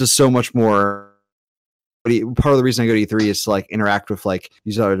it's just so much more. Part of the reason I go to E3 is to like interact with like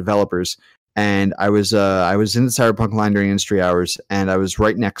these other developers. And I was in the Cyberpunk line during industry hours, and I was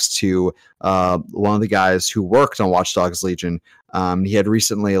right next to one of the guys who worked on Watch Dogs Legion. He had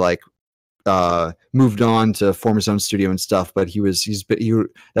recently moved on to form his own studio and stuff, but that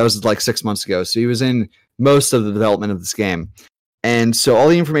was like 6 months ago. So he was in most of the development of this game. And so all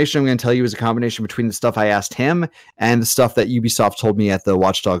the information I'm going to tell you is a combination between the stuff I asked him and the stuff that Ubisoft told me at the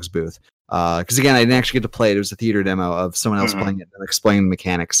Watch Dogs booth. Because again, I didn't actually get to play it. It was a theater demo of someone else playing it and explaining the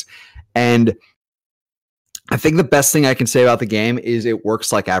mechanics. And I think the best thing I can say about the game is it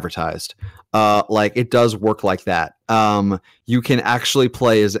works like advertised. Like it does work like that. You can actually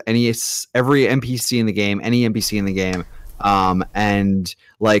play as every NPC in the game, any NPC in the game. And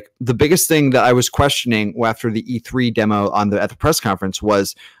like the biggest thing that I was questioning after the E3 demo at the press conference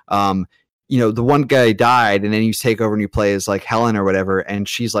was, the one guy died, and then you take over and you play as like Helen or whatever, and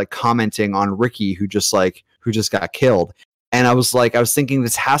she's like commenting on Ricky who just got killed. And I was thinking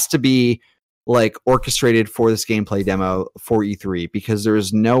this has to be like orchestrated for this gameplay demo for E3, because there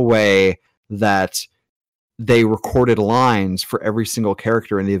is no way that they recorded lines for every single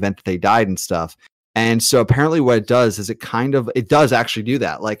character in the event that they died and stuff. And so apparently what it does is it does actually do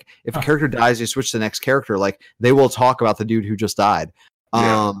that. Like if a character dies, you switch to the next character, like they will talk about the dude who just died.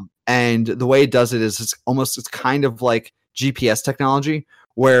 Yeah. And the way it does it is it's kind of like GPS technology,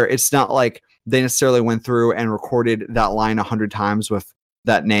 where it's not like they necessarily went through and recorded that line 100 times with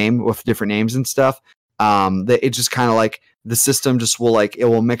that name, with different names and stuff. It just kind of like the system just will it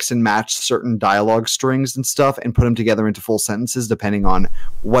will mix and match certain dialogue strings and stuff and put them together into full sentences depending on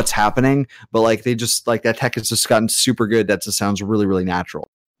what's happening. But like they just like that tech has just gotten super good. That just sounds really, really natural.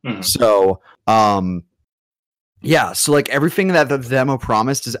 So, yeah. So like everything that the demo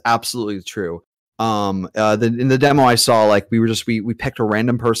promised is absolutely true. In the demo I saw, like we picked a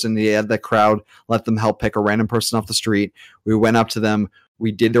random person. The crowd let them help pick a random person off the street. We went up to them.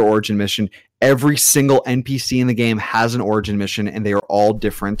 We did their origin mission. Every single NPC in the game has an origin mission, and they are all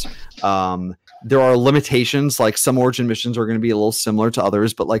different. there are limitations. Like some Origin missions are going to be a little similar to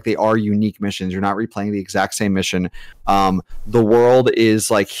others, but like they are unique missions. You're not replaying the exact same mission. The world is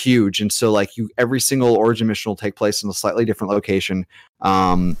like huge, and so like every single Origin mission will take place in a slightly different location.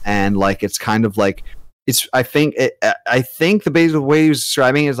 And like it's kind of like I think the basic way he was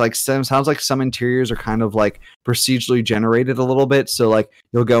describing it is like sounds like some interiors are kind of like procedurally generated a little bit. So like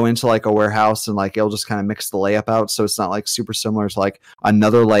you'll go into like a warehouse and like it'll just kind of mix the layout out, so it's not like super similar to like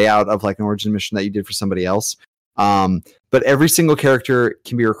another layout of like an Origin mission that you did for somebody else. But every single character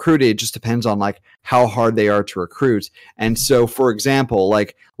can be recruited. It just depends on like how hard they are to recruit. And so, for example,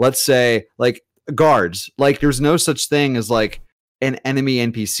 like let's say like guards, like there's no such thing as like an enemy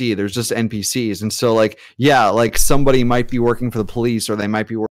NPC. There's just NPCs. And so like, yeah, like somebody might be working for the police, or they might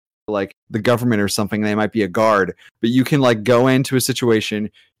be working for like the government or something. They might be a guard, but you can like go into a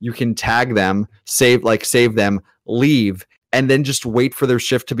situation, you can tag them, save them, leave, and then just wait for their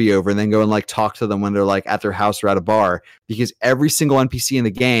shift to be over, and then go and like talk to them when they're like at their house or at a bar, because every single NPC in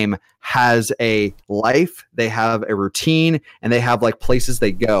the game has a life, they have a routine, and they have like places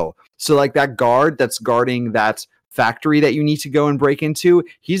they go. So like that guard that's guarding that factory that you need to go and break into,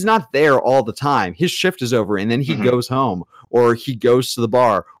 he's not there all the time. His shift is over, and then he goes home, or he goes to the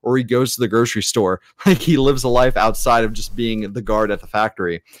bar, or he goes to the grocery store. Like he lives a life outside of just being the guard at the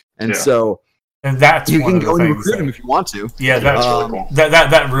factory. And so and that's you one can of the go and things recruit him if you want to. Yeah, that's really cool.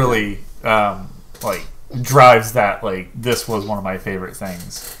 That really like drives that. Like this was one of my favorite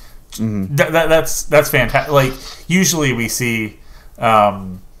things. That's fantastic. Like usually we see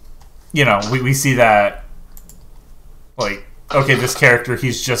we see that like, okay, this character,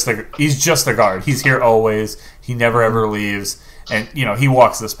 he's just a guard. He's here always. He never ever leaves, and he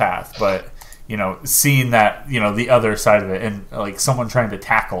walks this path. But seeing that the other side of it, and like someone trying to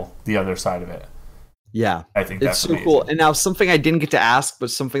tackle the other side of it. Yeah, I think it's that's so amazing. cool. And now something I didn't get to ask, but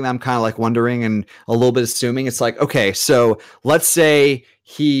something that I'm kind of like wondering and a little bit assuming, it's like, okay, so let's say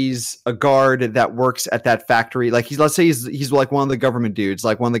he's a guard that works at that factory. Like let's say he's like one of the government dudes,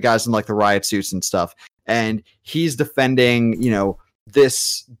 like one of the guys in like the riot suits and stuff. And he's defending,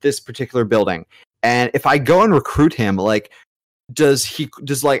 this particular building. And if I go and recruit him, like,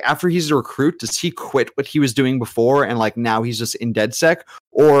 after he's a recruit, does he quit what he was doing before and like now he's just in DedSec?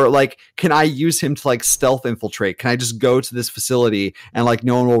 Or like, can I use him to like stealth infiltrate? Can I just go to this facility and like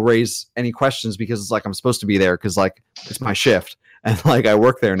no one will raise any questions because it's like I'm supposed to be there because like it's my shift and like I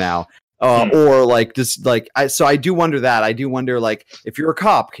work there now. Or like just like I do wonder that. I do wonder, like, if you're a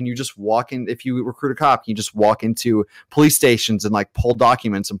cop, can you just walk in? If you recruit a cop, can you just walk into police stations and like pull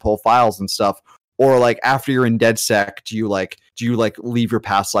documents and pull files and stuff? Or like after you're in DedSec, do you leave your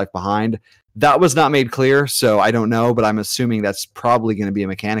past life behind? That was not made clear, so I don't know, but I'm assuming that's probably going to be a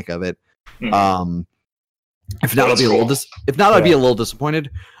mechanic of it. If not, I'll be a little disappointed.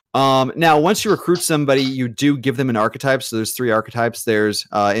 Now, once you recruit somebody, you do give them an archetype. So there's 3 archetypes. There's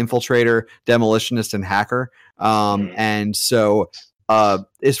infiltrator, demolitionist, and hacker. And so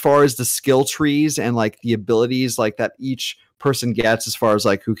as far as the skill trees and like the abilities like that each person gets, as far as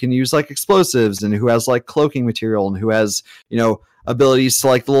like who can use like explosives and who has like cloaking material and who has abilities to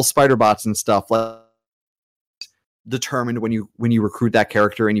like the little spider bots and stuff, like determined when you recruit that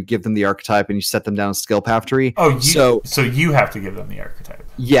character and you give them the archetype and you set them down a skill path tree. So you have to give them the archetype.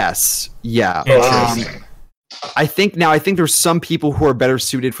 Yes. Yeah. Interesting. I think there's some people who are better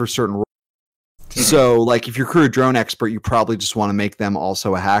suited for certain roles. So like if you're a drone expert, you probably just want to make them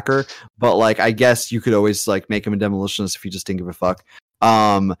also a hacker. But like I guess you could always like make them a demolitionist if you just didn't give a fuck.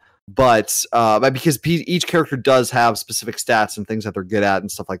 But because each character does have specific stats and things that they're good at and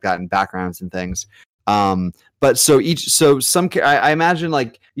stuff like that, and backgrounds and things. But I imagine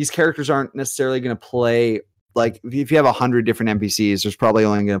like these characters aren't necessarily going to play, like if you have 100 different NPCs, there's probably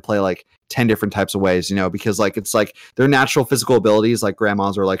only going to play like 10 different types of ways, because like it's like their natural physical abilities, like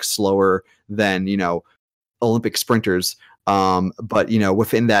grandmas are like slower than Olympic sprinters. But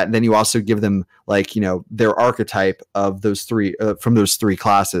within that, then you also give them like their archetype of those 3 from those 3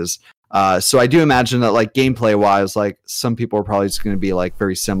 classes. So I do imagine that like gameplay wise, like some people are probably just going to be like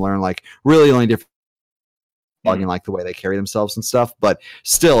very similar and like really only different in like the way they carry themselves and stuff, but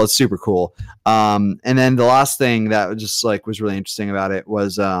still it's super cool. And then the last thing that just like was really interesting about it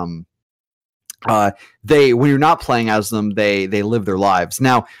was when you're not playing as them, they live their lives.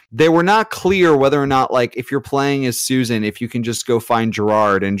 Now they were not clear whether or not like if you're playing as Susan, if you can just go find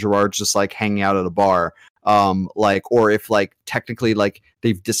Gerard and Gerard's just like hanging out at a bar, or if like technically like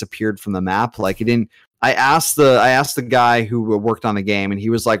they've disappeared from the map. Like it didn't. I asked the guy who worked on the game, and he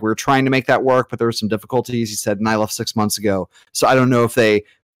was like, "We were trying to make that work, but there were some difficulties." He said, "And I left 6 months ago, so I don't know if they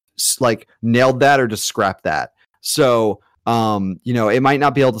like nailed that or just scrapped that." So it might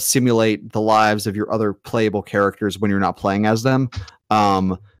not be able to simulate the lives of your other playable characters when you're not playing as them.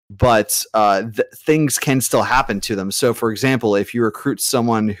 But things can still happen to them. So, for example, if you recruit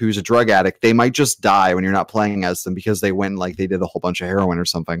someone who's a drug addict, they might just die when you're not playing as them because they went they did a whole bunch of heroin or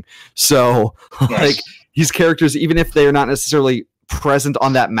something. So, these characters, even if they're not necessarily present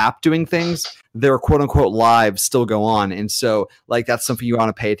on that map doing things, their quote unquote lives still go on. And so, that's something you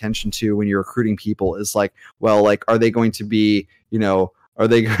want to pay attention to when you're recruiting people. Is are they going to be, are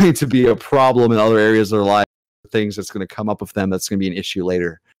they going to be a problem in other areas of their life? Things that's going to come up with them that's going to be an issue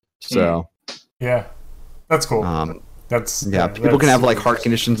later. So yeah, that's cool. People can have heart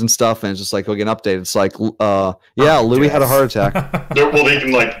conditions and stuff, and it's just we'll get an update. It's Louis had a heart attack. They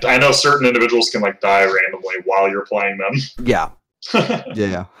can I know certain individuals can die randomly while you're playing them. Yeah.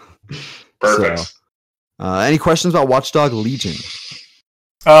 Yeah. Perfect. So, any questions about Watchdog Legion?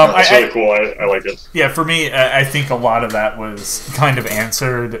 That's really cool. I like it. Yeah, for me, I think a lot of that was kind of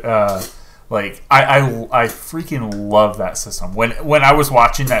answered. I freaking love that system. When I was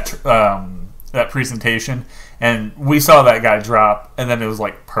watching that presentation and we saw that guy drop, and then it was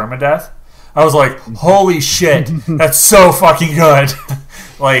permadeath, I was like, holy shit, that's so fucking good.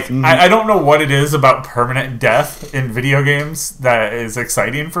 I don't know what it is about permanent death in video games that is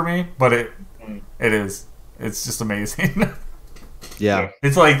exciting for me, but it is. It's just amazing. Yeah.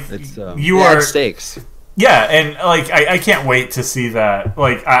 It's you are at stakes. Yeah, and I can't wait to see that.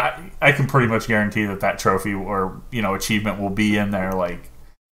 I can pretty much guarantee that trophy or achievement will be in there,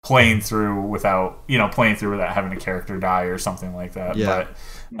 playing through without having a character die or something like that. Yeah.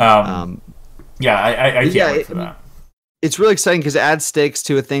 But I can't wait for that. It's really exciting because it adds stakes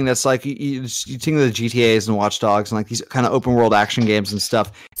to a thing that's you think of the GTAs and Watch Dogs and these kind of open world action games and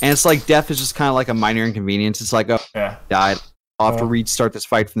stuff, and it's death is just kind of a minor inconvenience. It's died. I'll have to restart this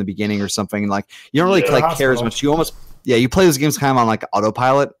fight from the beginning or something. And you don't really care as much. You almost you play those games kind of on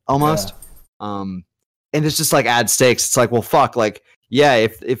autopilot almost. Yeah. And it's just add stakes. It's well fuck,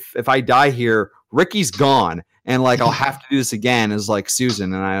 if I die here, Ricky's gone. And I'll have to do this again as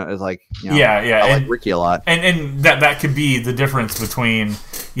Susan, and I was I like Ricky a lot, and that could be the difference between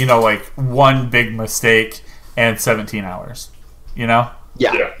one big mistake and 17 hours, Yeah.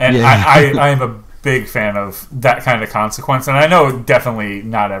 And I am a big fan of that kind of consequence, and I know definitely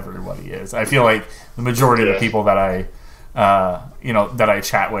not everybody is. I feel the majority of the people that I that I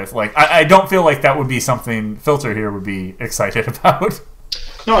chat with, I don't feel that would be something Filter here would be excited about.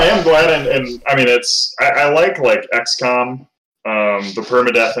 No, I am glad, and I mean I like XCOM, the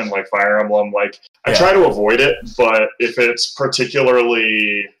permadeath and Fire Emblem. I try to avoid it, but if it's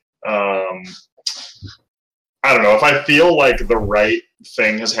particularly, I don't know, if I feel the right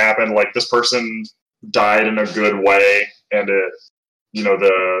thing has happened, this person died in a good way, and it, I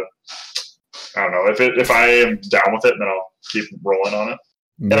don't know, if I am down with it, then I'll keep rolling on it.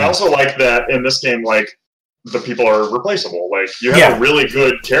 And I also like that in this game, the people are replaceable. You have a really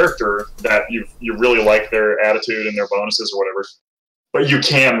good character that you really like their attitude and their bonuses or whatever, but you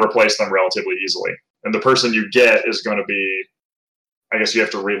can replace them relatively easily. And the person you get is going to be, I guess you have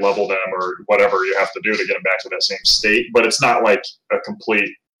to re-level them or whatever you have to do to get them back to that same state. But it's not a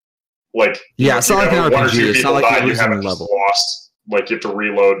complete, it's not like an RPG. It's not like you haven't just lost. You have to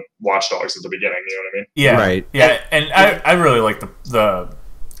reload Watch Dogs at the beginning. You know what I mean? Yeah, right. Yeah, and I really like the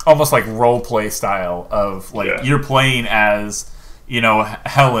almost role play style of you're playing as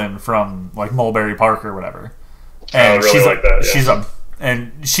Helen from Mulberry Park or whatever, and I really like that. Yeah.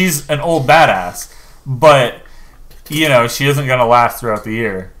 She's an old badass, but she isn't gonna last throughout the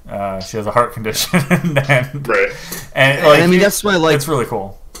year. She has a heart condition, and I mean that's why it's really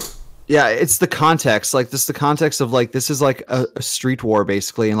cool. Yeah, it's the context. This is the context of this is a street war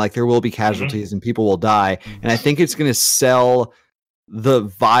basically, and there will be casualties and people will die, and I think it's gonna sell the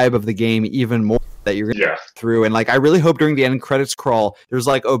vibe of the game even more that you're gonna go through. And I really hope during the end credits crawl there's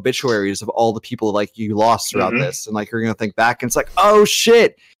obituaries of all the people you lost throughout this, and you're gonna think back and it's oh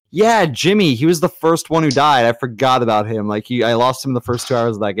shit, yeah, Jimmy, he was the first one who died. I forgot about him. I lost him the first 2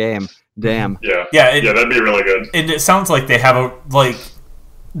 hours of that game. Damn. Yeah, that'd be really good. And it sounds like they have a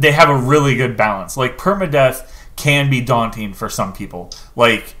really good balance. Permadeath can be daunting for some people,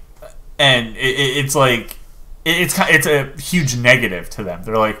 and it's it's a huge negative to them.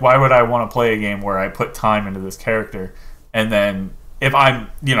 They're why would I want to play a game where I put time into this character, and then if I'm,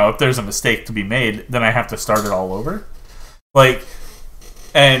 if there's a mistake to be made, then I have to start it all over?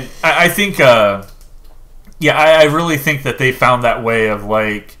 And I think, I really think that they found that way of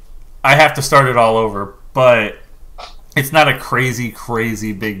I have to start it all over, but it's not a crazy,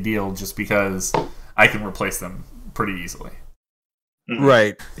 crazy big deal just because I can replace them pretty easily.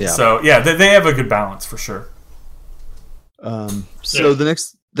 Right. Yeah. So, they have a good balance for sure. So the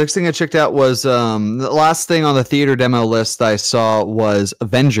next thing I checked out was the last thing on the theater demo list I saw was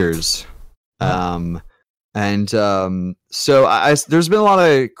Avengers. So there's been a lot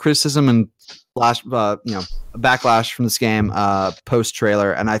of criticism and backlash from this game post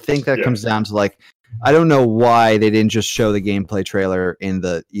trailer, and I think that comes down to like, I don't know why they didn't just show the gameplay trailer in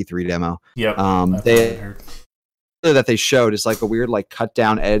the E3 demo. Yep. That they showed is like a weird like cut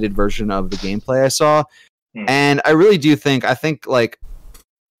down edited version of the gameplay I saw. And I really do think like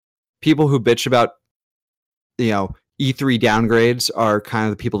people who bitch about E3 downgrades are kind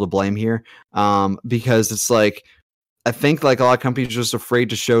of the people to blame here, because it's like, I think like a lot of companies are just afraid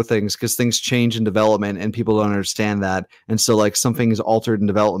to show things because things change in development and people don't understand that. And so like something is altered in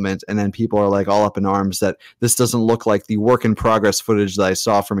development and then people are like all up in arms that this doesn't look like the work in progress footage that I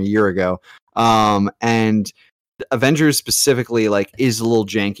saw from a year ago. And Avengers specifically like is a little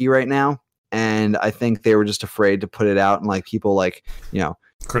janky right now. And I think they were just afraid to put it out and like people like,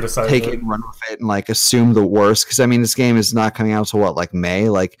 criticize take it and run with it and like assume the worst. Cause I mean, this game is not coming out till what, like May?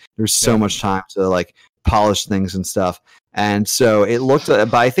 Like there's so much time to like polish things and stuff. And so it looked,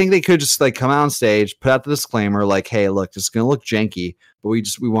 but I think they could just like come out on stage, put out the disclaimer, like, hey, look, it's going to look janky, but we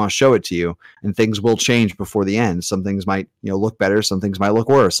want to show it to you and things will change before the end. Some things might, look better. Some things might look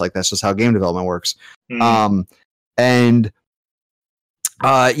worse. Like that's just how game development works. So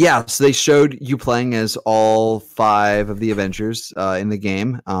they showed you playing as all 5 of the Avengers in the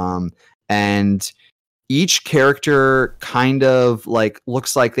game. And each character kind of like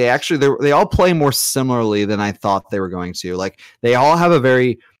looks like they all play more similarly than I thought they were going to. Like they all have a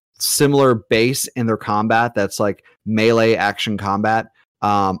very similar base in their combat that's like melee action combat.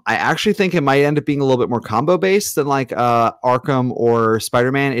 I actually think it might end up being a little bit more combo based than like Arkham or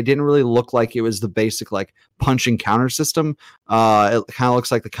Spider-Man. It didn't really look like it was the basic like punch and counter system. It kind of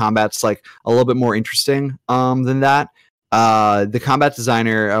looks like the combat's like a little bit more interesting than that. The combat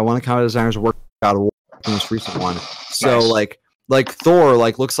designer, one of the combat designers worked out of the most recent one. So nice. like Thor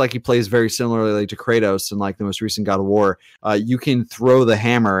like looks like he plays very similarly to Kratos in like the most recent God of War. You can throw the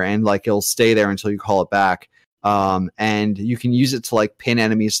hammer and like it'll stay there until you call it back. And you can use it to like pin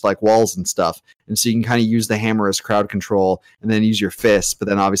enemies to like walls and stuff. And so you can kind of use the hammer as crowd control and then use your fist. But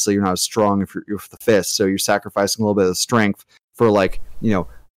then obviously you're not as strong if you're with the fist. So you're sacrificing a little bit of strength for like,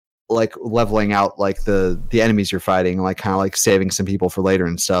 like leveling out like the enemies you're fighting, like kind of like saving some people for later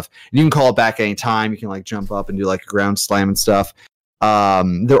and stuff. And you can call it back any time. You can like jump up and do like a ground slam and stuff.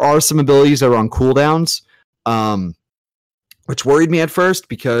 There are some abilities that are on cooldowns, which worried me at first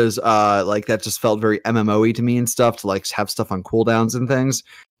because like that just felt very MMO-y to me and stuff to like have stuff on cooldowns and things.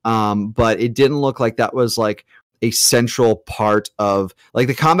 But it didn't look like that was like a central part of like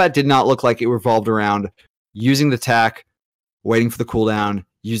the combat did not look like it revolved around using the attack, waiting for the cooldown,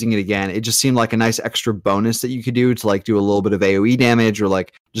 using it again. It just seemed like a nice extra bonus that you could do to like do a little bit of AoE damage or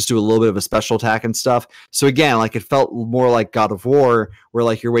like just do a little bit of a special attack and stuff. So again, like it felt more like God of War where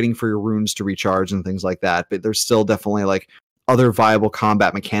like you're waiting for your runes to recharge and things like that. But there's still definitely like other viable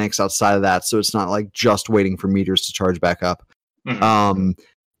combat mechanics outside of that. So it's not like just waiting for meters to charge back up. And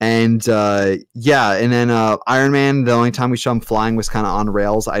then Iron Man, the only time we saw him flying was kind of on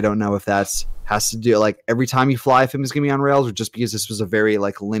rails. I don't know if that's has to do like every time you fly if him is gonna be on rails or just because this was a very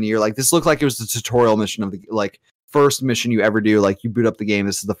like linear, like this looked like it was the tutorial mission of the like first mission you ever do. Like you boot up the game,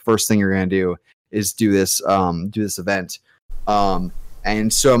 this is the first thing you're gonna do is do this event.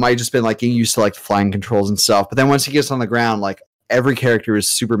 And so it might have just been like getting used to like flying controls and stuff. But then once he gets on the ground, like every character is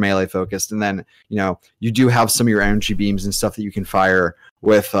super melee focused. And then, you do have some of your energy beams and stuff that you can fire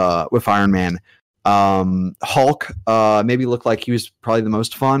with Iron Man. Hulk maybe looked like he was probably the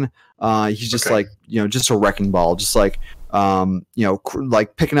most fun. He's just like, just a wrecking ball, just like,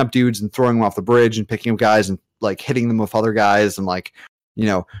 like picking up dudes and throwing them off the bridge and picking up guys and like hitting them with other guys and like,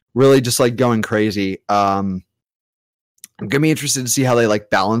 really just like going crazy. I'm gonna be interested to see how they like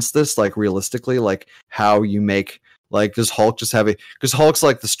balance this, like realistically, like how you make like does Hulk just have because Hulk's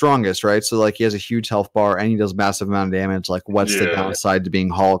like the strongest, right? So like he has a huge health bar and he does massive amount of damage. Like what's the downside to being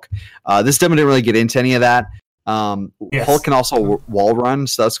Hulk? This demo didn't really get into any of that. Hulk can also wall run,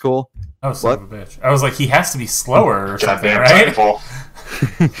 so that's cool. Oh, son of a bitch! I was like, he has to be slower or something, right?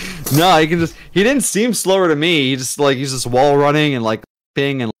 No, he didn't seem slower to me. He's just wall running and like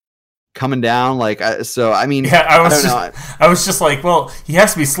ping and coming down I was just like, well, he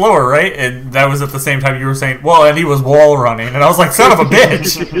has to be slower, right? And that was at the same time you were saying, well, and he was wall running, and I was like, son of a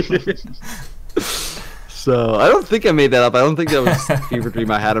bitch. So I don't think I made that up. I don't think that was a fever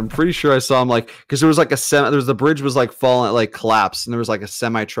dream I had. I'm pretty sure I saw him because there was like the bridge was like falling, like collapsed, and there was like a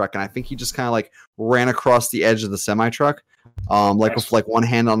semi truck, and I think he just kind of like ran across the edge of the semi truck, with like one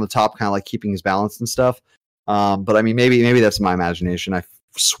hand on the top, kind of like keeping his balance and stuff. But I mean, maybe that's my imagination. I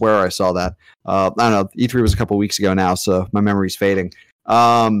swear I saw that. I don't know. E3 was a couple weeks ago now, so my memory's fading.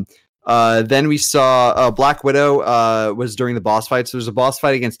 Then we saw Black Widow was during the boss fight. So there's a boss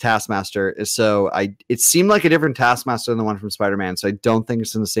fight against Taskmaster. So it seemed like a different Taskmaster than the one from Spider-Man. So I don't think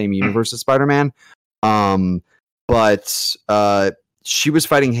it's in the same universe as Spider-Man. But she was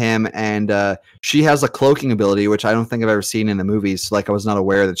fighting him, and she has a cloaking ability, which I don't think I've ever seen in the movies. Like, I was not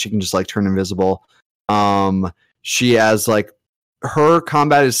aware that she can just like turn invisible. She has like, her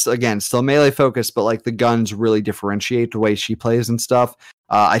combat is again still melee focused, but like the guns really differentiate the way she plays and stuff.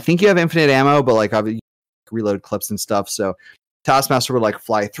 I think you have infinite ammo, but like I've reload clips and stuff. So Taskmaster would like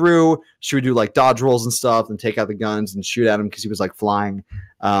fly through. She would do like dodge rolls and stuff, and take out the guns and shoot at him because he was like flying.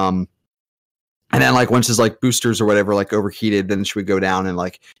 And then like once his like boosters or whatever like overheated, then she would go down, and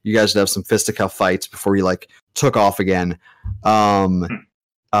like you guys would have some fisticuff fights before you like took off again. And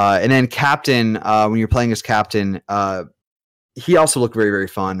then Captain, when you're playing as Captain, he also looked very, very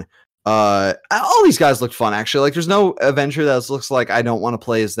fun. All these guys looked fun, actually. Like, there's no Avenger that looks like I don't want to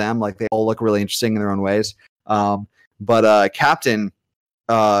play as them. Like, they all look really interesting in their own ways. But Captain,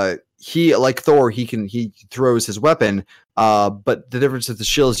 he, like Thor, he throws his weapon. But the difference with the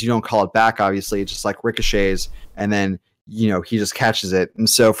shield is you don't call it back, obviously. It just, like, ricochets, and then, you know, he just catches it. And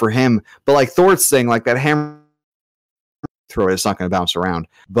so for him, but, like, Thor's thing, like, that hammer throw it's not going to bounce around,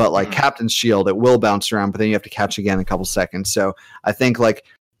 but like Captain's shield, it will bounce around, but then you have to catch again in a couple seconds. So I think like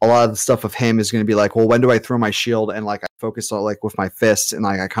a lot of the stuff of him is going to be like, well, when do I throw my shield? And like I focus on like with my fists, and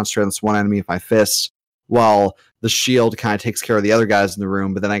like I concentrate on this one enemy with my fists, while the shield kind of takes care of the other guys in the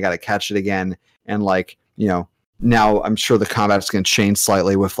room, but then I got to catch it again. And like, you know, now I'm sure the combat's going to change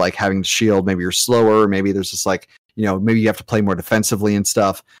slightly with like having the shield. Maybe you're slower, maybe there's just like, you know, maybe you have to play more defensively and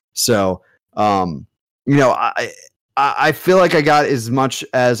stuff. So you know, I feel like I got as much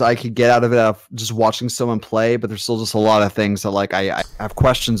as I could get out of it of just watching someone play, but there's still just a lot of things that like I have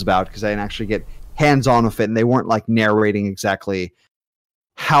questions about because I didn't actually get hands-on with it, and they weren't like narrating exactly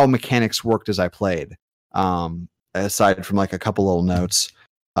how mechanics worked as I played, aside from like a couple little notes.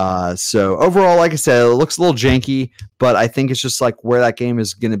 So overall, like I said, it looks a little janky, but I think it's just like where that game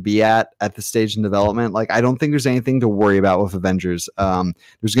is going to be at this stage in development. Like, I don't think there's anything to worry about with Avengers.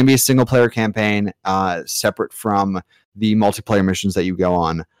 There's going to be a single player campaign, separate from the multiplayer missions that you go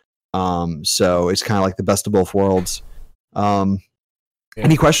on. So it's kind of like the best of both worlds.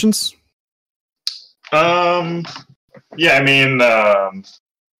 Any questions? Yeah, I mean,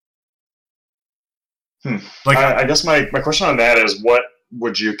 like, I guess my question on that is, what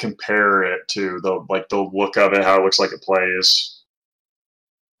would you compare it to? The look of it, how it looks like it plays.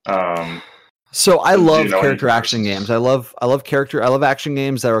 So I love character action games. I love action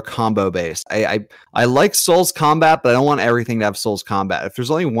games that are combo based. I like Souls combat, but I don't want everything to have Souls combat. If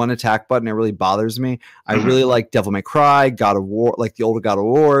there's only one attack button, it really bothers me. I really like Devil May Cry, God of War, like the older God of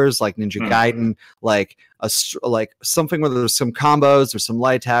Wars, like Ninja Gaiden, like something where there's some combos, there's some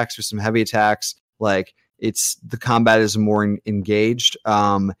light attacks, there's some heavy attacks. Like, it's the combat is more engaged.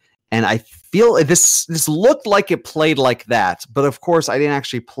 And I feel this looked like it played like that, but of course I didn't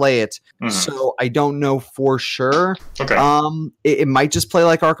actually play it, so I don't know for sure. Okay. It might just play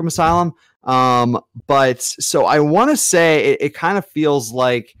like Arkham Asylum. But so I want to say it kind of feels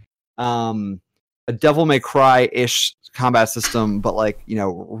like a Devil May Cry-ish combat system, but like, you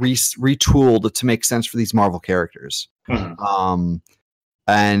know, retooled to make sense for these Marvel characters.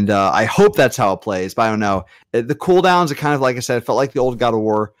 And I hope that's how it plays, but I don't know. The cooldowns are kind of, like I said, it felt like the old God of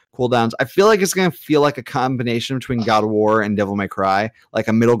War cooldowns. I feel like it's going to feel like a combination between God of War and Devil May Cry, like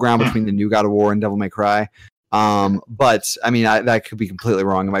a middle ground between the new God of War and Devil May Cry. But I mean, that could be completely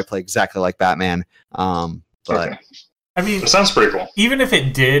wrong. It might play exactly like Batman. But okay. I mean, it sounds pretty cool. Even if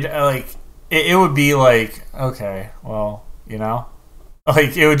it did, like, it would be like, okay, well, you know,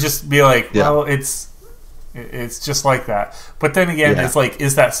 like it would just be like, well, it's just like that. But then again, it's like,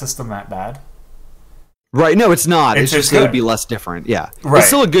 is that system that bad? Right. No, it's not. It's just going to be less different. Yeah. Right. It's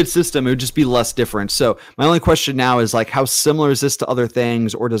still a good system. It would just be less different. So my only question now is like, how similar is this to other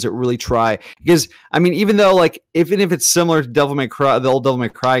things, or does it really try? Because I mean, even though like, even if it's similar to Devil May Cry, the old Devil May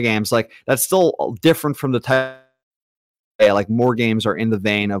Cry games, like that's still different from the type. Like, more games are in the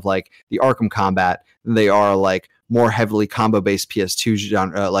vein of like the Arkham combat than they are like more heavily combo based PS2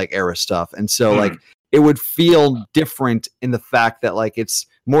 genre, like era stuff. And so like, it would feel different in the fact that like it's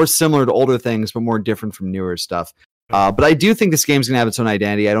more similar to older things, but more different from newer stuff. But I do think this game's going to have its own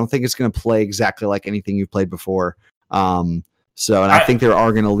identity. I don't think it's going to play exactly like anything you've played before. And I think they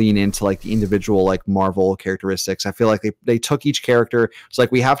are going to lean into like the individual like Marvel characteristics. I feel like they took each character. It's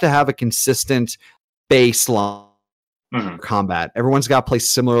like, we have to have a consistent baseline combat. Everyone's got to play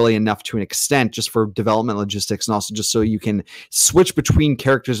similarly enough to an extent, just for development logistics, and also just so you can switch between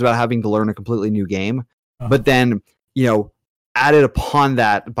characters without having to learn a completely new game. But then, added upon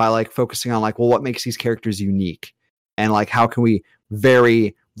that by like focusing on like, well, what makes these characters unique, and like how can we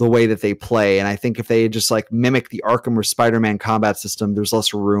vary the way that they play. And I think if they just like mimic the Arkham or Spider-Man combat system, there's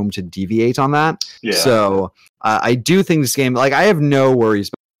less room to deviate on that. Yeah. So I do think this game, like, I have no worries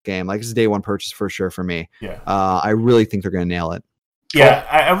about the game. Like, it's a day one purchase for sure for me. Yeah. I really think they're going to nail it. Yeah,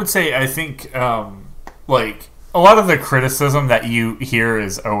 I would say, I think, like, a lot of the criticism that you hear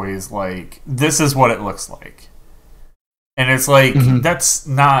is always like, this is what it looks like. And it's like, that's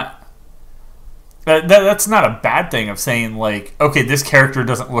not... That's not a bad thing of saying, like, okay, this character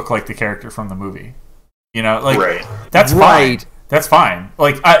doesn't look like the character from the movie. Like, that's fine. That's fine.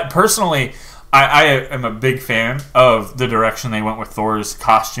 Like, I am a big fan of the direction they went with Thor's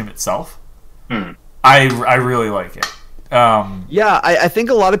costume itself. I really like it. I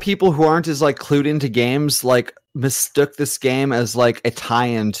think a lot of people who aren't as, like, clued into games, like, mistook this game as, like, a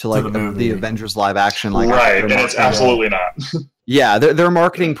tie-in to, like, the Avengers live action. Like, and it's absolutely not. Yeah, their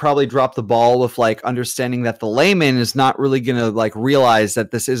marketing probably dropped the ball with like understanding that the layman is not really gonna like realize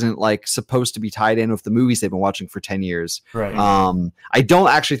that this isn't like supposed to be tied in with the movies they've been watching for 10 years. Right. I don't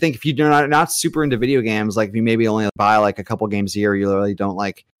actually think if you're not super into video games, like if you maybe only buy like a couple games a year, you really don't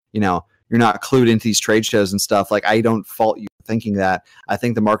like, you're not clued into these trade shows and stuff. Like, I don't fault you for thinking that. I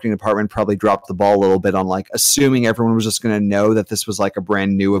think the marketing department probably dropped the ball a little bit on like assuming everyone was just gonna know that this was like a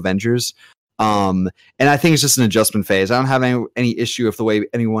brand new Avengers. And I think it's just an adjustment phase. I don't have any issue with the way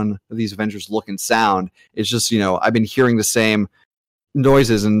any one of these Avengers look and sound. It's just, I've been hearing the same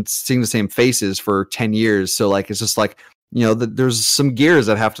noises and seeing the same faces for 10 years. So like, it's just like, there's some gears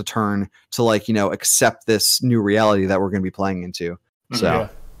that have to turn to like, accept this new reality that we're going to be playing into. So. Yeah.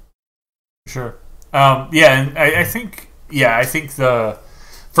 Sure. And I think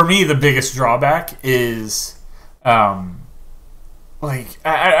for me, the biggest drawback is, like,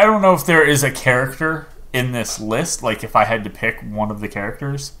 I don't know if there is a character in this list. Like, if I had to pick one of the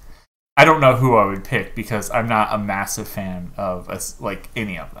characters, I don't know who I would pick because I'm not a massive fan of like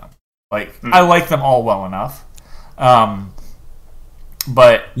any of them. Like, I like them all well enough,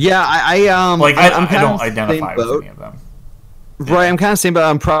 but yeah, I don't identify with any of them. Right, I'm kind of saying, but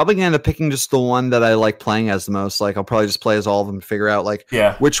I'm probably going to end up picking just the one that I like playing as the most. Like, I'll probably just play as all of them and figure out, like,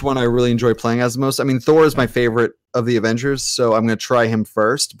 which one I really enjoy playing as the most. I mean, Thor is my favorite of the Avengers, so I'm going to try him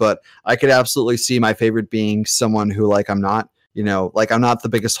first, but I could absolutely see my favorite being someone who, like, I'm not, I'm not the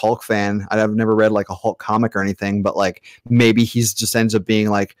biggest Hulk fan. I've never read, like, a Hulk comic or anything, but, like, maybe he's just ends up being,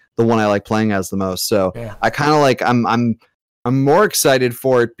 like, the one I like playing as the most. So I kind of, like, I'm more excited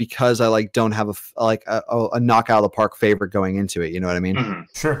for it because I like don't have a knock out of the park favorite going into it. You know what I mean?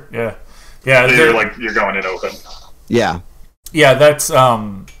 Sure. Yeah. You're going in open. Yeah. Yeah. That's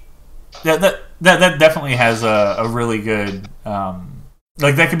that definitely has a really good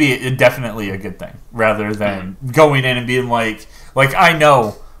like that could be definitely a good thing rather than going in and being like I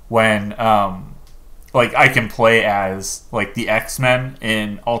know when like I can play as like the X-Men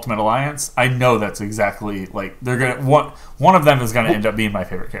in Ultimate Alliance. I know that's exactly like they're gonna one of them is gonna end up being my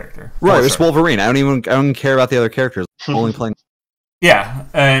favorite character. Right, it's Wolverine. I don't care about the other characters. I'm only playing. Yeah,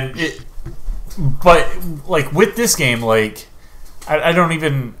 but like with this game, like I don't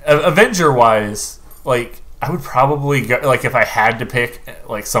even Avenger wise, like I would probably go, like if I had to pick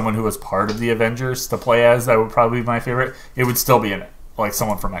like someone who was part of the Avengers to play as, that would probably be my favorite. It would still be in it, like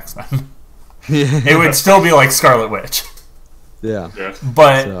someone from X-Men. It would still be like Scarlet Witch. Yeah.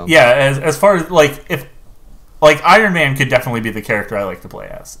 But as far as like if like Iron Man could definitely be the character I like to play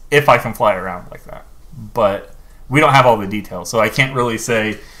as if I can fly around like that. But we don't have all the details, so I can't really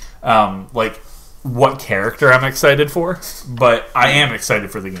say like what character I'm excited for. But I am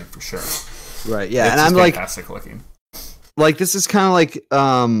excited for the game for sure. Right. Yeah, it's and I'm fantastic looking. Like this is kind of like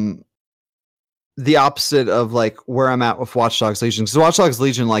the opposite of like where I'm at with Watch Dogs Legion. Because Watch Dogs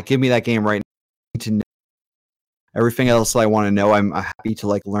Legion, like, give me that game right now to know everything else I want to know. I'm happy to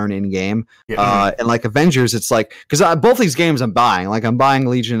like learn in game. And like Avengers, it's like because both these games I'm buying. Like I'm buying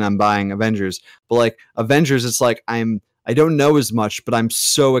Legion, I'm buying Avengers. But like Avengers, it's like I don't know as much, but I'm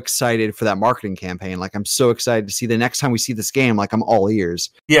so excited for that marketing campaign. Like I'm so excited to see the next time we see this game. Like I'm all ears.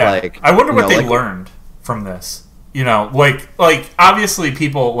 Yeah, like, I wonder what they learned from this. Like obviously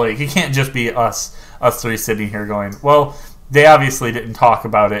people like it can't just be us three sitting here going, well, they obviously didn't talk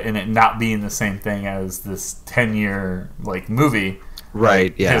about it and it not being the same thing as this 10-year like movie,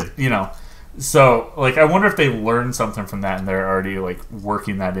 right? Like, yeah, so like I wonder if they learned something from that and they're already like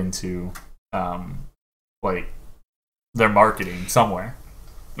working that into like their marketing somewhere.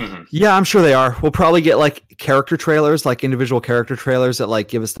 Yeah, I'm sure they are. We'll probably get like character trailers, like individual character trailers that like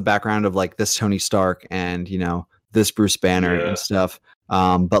give us the background of like this Tony Stark and this Bruce Banner and stuff.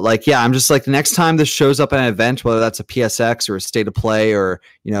 But like, yeah, I'm just like the next time this shows up at an event, whether that's a PSX or a State of Play or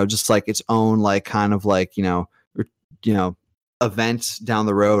just like its own like kind of like event down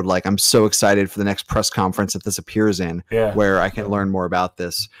the road. Like I'm so excited for the next press conference that this appears in, where I can learn more about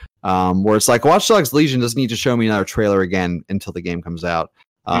this. Where it's like Watch Dogs Legion doesn't need to show me another trailer again until the game comes out.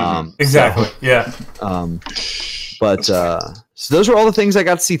 Exactly. But so those were all the things I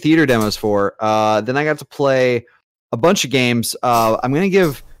got to see theater demos for. Then I got to play a bunch of games. I'm going to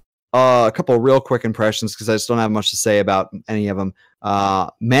give a couple of real quick impressions because I just don't have much to say about any of them.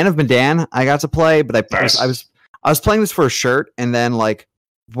 Man of Medan I got to play, but I was playing this for a shirt, and then like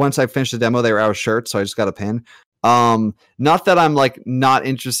once I finished the demo, they were out of shirts, so I just got a pin. Not that I'm like not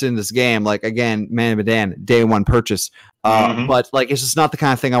interested in this game. Like again, Man of Medan, day one purchase. But like it's just not the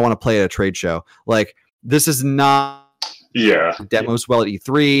kind of thing I want to play at a trade show. Like this is not demos well at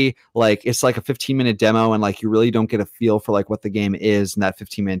E3. Like it's like a 15-minute demo, and like you really don't get a feel for like what the game is in that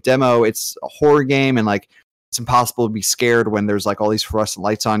 15-minute demo. It's a horror game, and like it's impossible to be scared when there's like all these fluorescent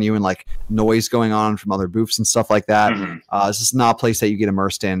lights on you and like noise going on from other booths and stuff like that. This is not a place that you get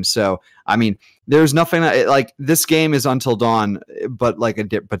immersed in. So I mean, there's nothing like this game is Until Dawn, but like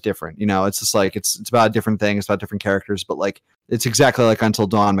but different. It's just like it's about a different thing. It's about different characters, but like it's exactly like Until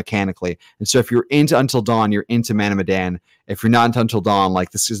Dawn mechanically. And so if you're into Until Dawn, you're into Man of Medan. If you're not into Until Dawn,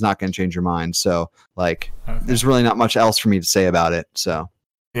 like this is not going to change your mind. So like, there's really not much else for me to say about it. So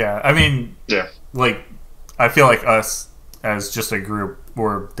yeah, I mean, like I feel like us as just a group,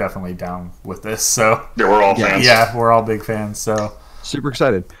 we're definitely down with this. So yeah, we're all fans. Yeah, we're all big fans. So. Super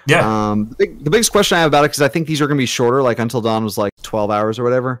excited. Yeah. The biggest question I have about it, because I think these are going to be shorter, like Until Dawn was like 12 hours or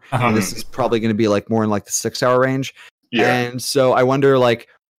whatever. And this is probably going to be like more in like the 6-hour range. Yeah. And so I wonder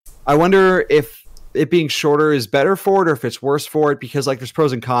if it being shorter is better for it or if it's worse for it, because like there's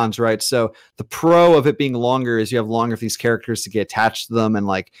pros and cons, right? So the pro of it being longer is you have longer for these characters to get attached to them, and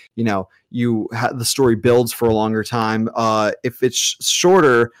like, the story builds for a longer time. If it's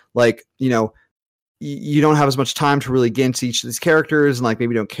shorter, like, you don't have as much time to really get into each of these characters, and like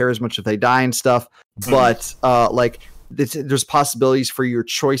maybe don't care as much if they die and stuff. But like there's possibilities for your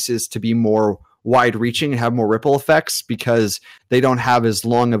choices to be more wide reaching and have more ripple effects because they don't have as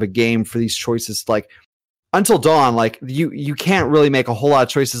long of a game for these choices. Like Until Dawn, like you can't really make a whole lot of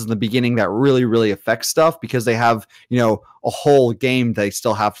choices in the beginning that really, really affect stuff because they have, a whole game they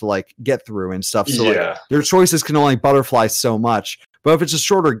still have to like get through and stuff. So like their choices can only butterfly so much. But if it's a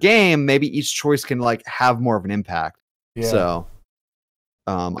shorter game, maybe each choice can like have more of an impact. Yeah. So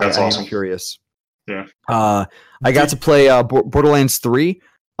that's awesome. I'm curious. Yeah. I got to play Borderlands 3.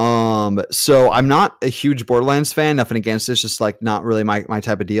 So I'm not a huge Borderlands fan. Nothing against it. It's just like not really my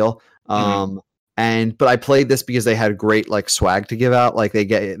type of deal. But I played this because they had great like swag to give out. Like they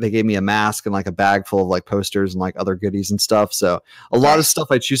gave me a mask and like a bag full of like posters and like other goodies and stuff. So a lot of stuff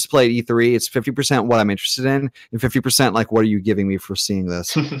I choose to play at E3. It's 50% what I'm interested in and 50% like what are you giving me for seeing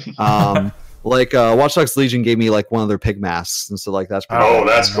this. Like Watch Dogs Legion gave me like one of their pig masks, and so like that's pretty cool.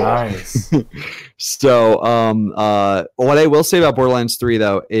 That's cool. Nice. So what I will say about Borderlands 3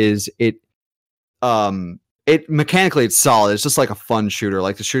 though is it mechanically it's solid. It's just like a fun shooter.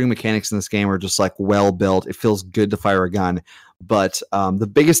 Like the shooting mechanics in this game are just like well built. It feels good to fire a gun. But the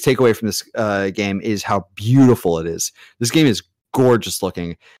biggest takeaway from this game is how beautiful it is. This game is gorgeous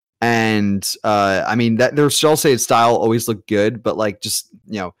looking. And I mean that their cell shaded style always looked good, but like just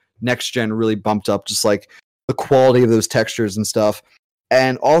next gen really bumped up just like the quality of those textures and stuff.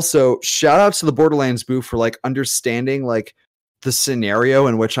 And also shout out to the Borderlands booth for like understanding like the scenario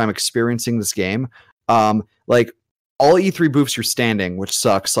in which I'm experiencing this game. Like all E3 booths you're standing, which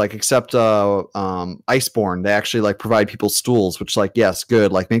sucks, like except Iceborne, they actually like provide people stools, which like yes,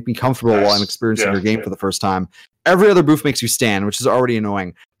 good, like make me comfortable while I'm experiencing your game for the first time. Every other booth makes you stand, which is already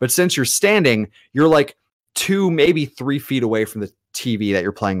annoying. But since you're standing, you're like 2, maybe 3 feet away from the TV that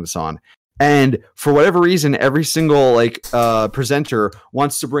you're playing this on. And for whatever reason, every single like presenter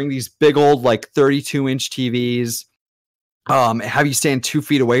wants to bring these big old like 32-inch TVs, have you stand 2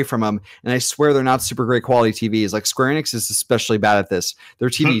 feet away from them, and I swear they're not super great quality TVs. Like Square Enix is especially bad at this. Their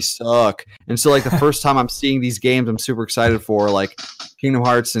TVs suck. And so like the first time I'm seeing these games I'm super excited for, like Kingdom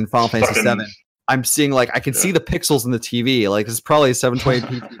Hearts and Final Fantasy VII, I'm seeing like I can see the pixels in the TV. Like it's probably a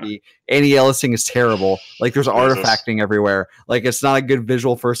 720p TV. Anti-aliasing is terrible. Like there's artifacting everywhere. Like it's not a good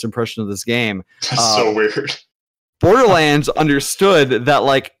visual first impression of this game. That's so weird. Borderlands understood that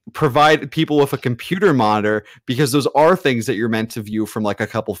like provide people with a computer monitor, because those are things that you're meant to view from like a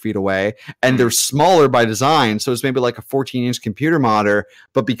couple feet away, and they're smaller by design, so it's maybe like a 14-inch computer monitor,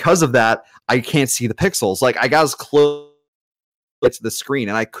 but because of that I can't see the pixels. Like I got as close to the screen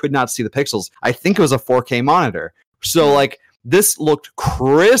and I could not see the pixels. I think it was a 4K monitor, so like this looked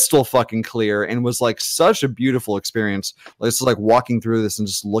crystal fucking clear and was like such a beautiful experience. It's like walking through this and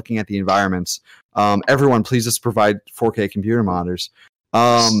just looking at the environments. Everyone, please just provide 4K computer monitors.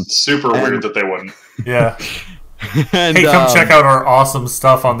 Super weird that they wouldn't. Yeah. And, hey, come check out our awesome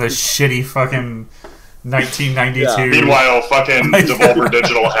stuff on this shitty fucking 1992. Yeah. Meanwhile, fucking Devolver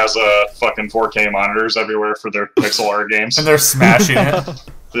Digital has fucking 4K monitors everywhere for their pixel art games, and they're smashing it.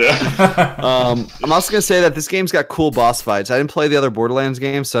 Yeah. I'm also gonna say that this game's got cool boss fights. I didn't play the other Borderlands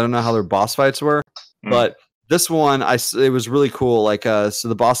games, so I don't know how their boss fights were. But this one, it was really cool. Like, so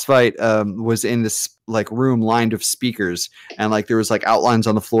the boss fight was in this like room lined with speakers, and like there was like outlines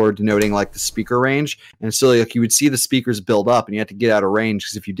on the floor denoting like the speaker range. And so like you would see the speakers build up, and you had to get out of range,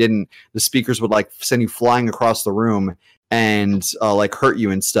 because if you didn't, the speakers would like send you flying across the room and like hurt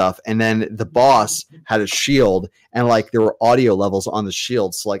you and stuff. And then the boss had a shield, and like there were audio levels on the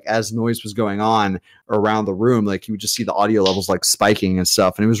shield, so like as noise was going on around the room, like you would just see the audio levels like spiking and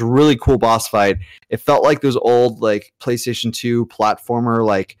stuff. And it was a really cool boss fight. It felt like those old like PlayStation 2 platformer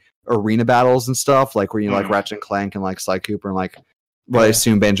like arena battles and stuff, like where you like Ratchet and Clank and like Sly Cooper and like what I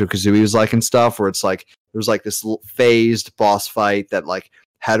assume Banjo-Kazooie was like and stuff, where it's like there's like this phased boss fight that like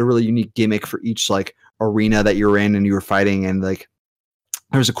had a really unique gimmick for each like arena that you're in and you were fighting, and like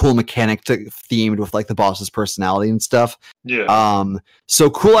there was a cool mechanic themed with like the boss's personality and stuff. Yeah.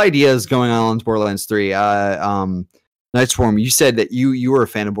 So cool ideas going on in Borderlands 3. Nightswarm, you said that you were a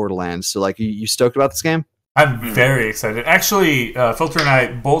fan of Borderlands, so like you stoked about this game? I'm very excited. Actually, Filter and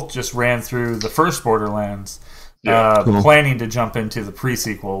I both just ran through the first Borderlands, Cool. planning to jump into the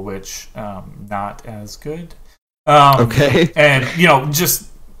pre-sequel, which not as good. Okay. And just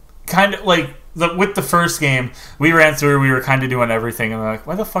kind of like with the first game, we ran through, we were kind of doing everything, and we're like,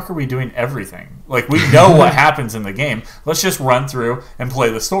 why the fuck are we doing everything? Like, we know what happens in the game. Let's just run through and play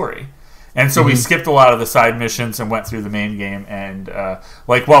the story. And so we skipped a lot of the side missions and went through the main game. And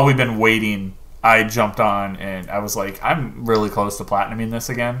like while we've been waiting, I jumped on and I was like, I'm really close to platinuming this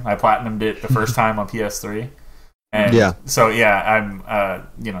again. I platinumed it the first time on PS3. And so I'm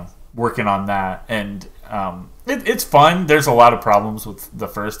working on that, and it's fun. There's a lot of problems with the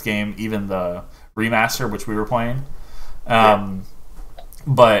first game, even the remaster, which we were playing.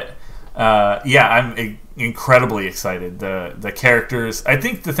 But I'm incredibly excited. The characters. I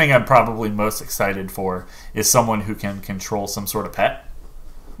think the thing I'm probably most excited for is someone who can control some sort of pet.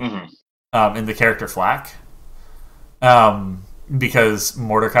 In the character Flack. Because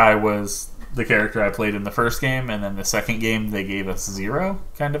Mordecai was the character I played in the first game, and then the second game they gave us Zero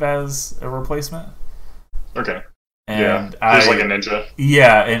kind of as a replacement. Okay. And he's like a ninja.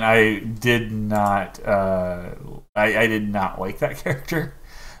 Yeah, and I did not I did not like that character.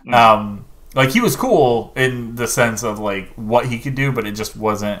 Like, he was cool in the sense of like what he could do, but it just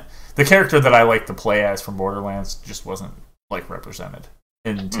wasn't the character that I like to play as from Borderlands. Just wasn't like represented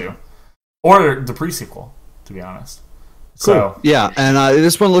in 2 or the pre-sequel, to be honest. Cool. So yeah, and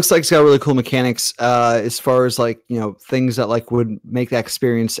this one looks like it's got really cool mechanics as far as like things that like would make that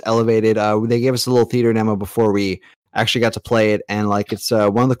experience elevated. They gave us a little theater demo before we actually got to play it, and like it's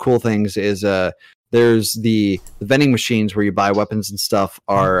one of the cool things is there's the vending machines where you buy weapons and stuff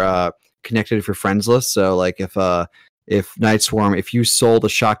are connected with your friends list. So like if Nightswarm, if you sold a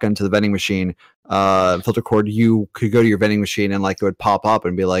shotgun to the vending machine, Filter Cord, you could go to your vending machine and like it would pop up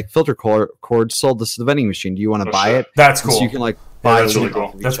and be like, Filter Cord sold this to the vending machine. Do you want to buy it? That's cool. So you can like buy that's really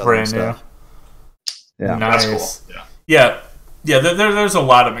cool. That's brand new. Yeah, nice. That's cool. Yeah. There's a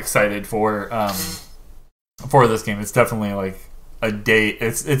lot I'm excited for this game. It's definitely like a day.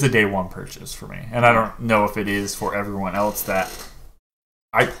 It's a day one purchase for me, and I don't know if it is for everyone else that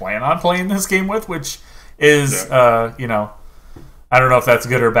I plan on playing this game with, which is I don't know if that's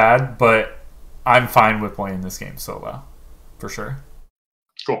good or bad, but I'm fine with playing this game solo, for sure.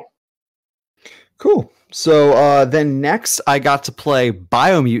 Cool. So then next, I got to play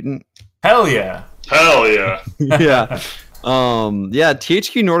Biomutant. Hell yeah! Yeah.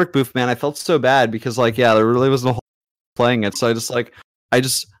 THQ Nordic booth, man. I felt so bad because there really wasn't a whole playing it. So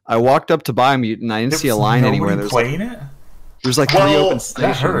I walked up to Biomutant. I didn't see a line anywhere. There's playing it. There's like 3 open stations.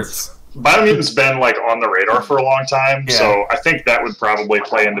 That hurts. Biomutant's been like on the radar for a long time, so I think that would probably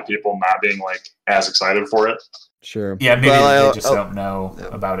play into people not being like as excited for it. Sure. Yeah, maybe they just don't know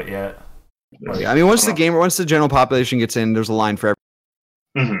about it yet. I mean, once the general population gets in, there's a line for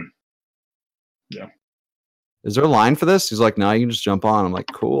everyone. Yeah. is there a line for this? He's like, no, you can just jump on. I'm like,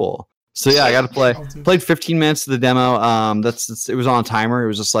 cool. So yeah, I got to play. Played 15 minutes of the demo. It was on a timer. It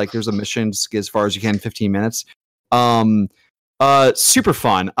was just like there's a mission, just get as far as you can, 15 minutes. Super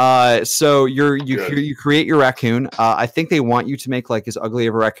fun. So you create your raccoon. I think they want you to make like as ugly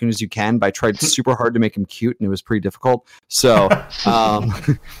of a raccoon as you can, but I tried super hard to make him cute and it was pretty difficult. So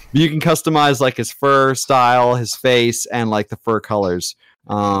you can customize like his fur style, his face, and like the fur colors.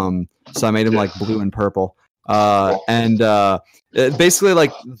 So I made him like blue and purple. Basically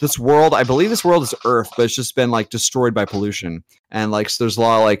like this world, I believe this world is Earth, but it's just been like destroyed by pollution. And like so there's a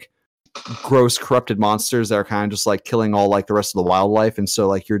lot of like gross corrupted monsters that are kind of just like killing all like the rest of the wildlife, and so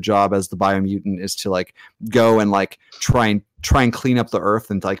like your job as the biomutant is to like go and like try and clean up the earth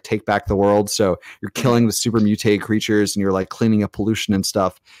and like take back the world. So you're killing the super mutated creatures and you're like cleaning up pollution and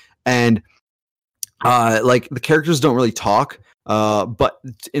stuff. And like the characters don't really talk, but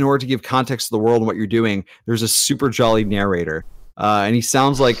in order to give context to the world and what you're doing, there's a super jolly narrator. And he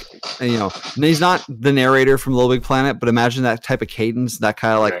sounds like, you know, he's not the narrator from Little Big Planet, but imagine that type of cadence, that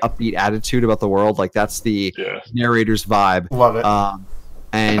kind of like upbeat attitude about the world. Like that's the narrator's vibe. Love it.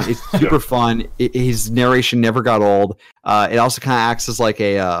 And it's super fun. His narration never got old. It also kind of acts as like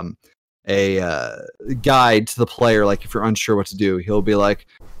a guide to the player. Like if you're unsure what to do, he'll be like,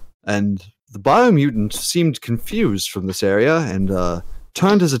 and the biomutant seemed confused from this area and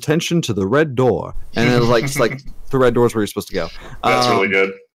turned his attention to the red door. And it was like, it's like the red door is where you're supposed to go. That's really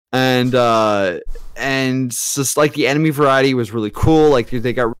good. And just like the enemy variety was really cool. Like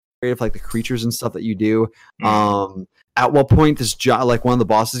they got rid of like the creatures and stuff that you do. At what point this like one of the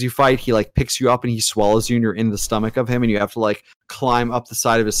bosses you fight, he like picks you up and he swallows you and you're in the stomach of him and you have to like climb up the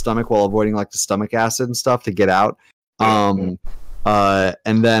side of his stomach while avoiding like the stomach acid and stuff to get out. And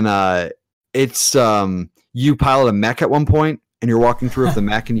then it's you pilot a mech at one point and you're walking through with the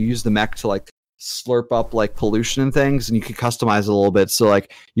mech and you use the mech to like slurp up like pollution and things, and you can customize it a little bit. So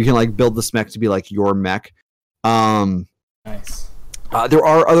like you can like build this mech to be like your mech. Nice. There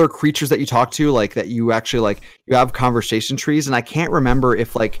are other creatures that you talk to, like that you actually like you have conversation trees, and I can't remember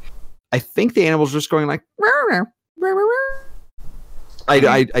if like I think the animals are just going like I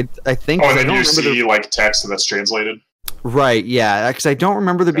think. Oh, and then you see like text that's translated. Right, yeah, because I don't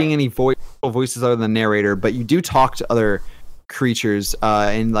remember there being any voices other than the narrator, but you do talk to other creatures,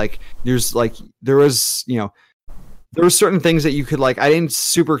 and like there was certain things that you could like. I didn't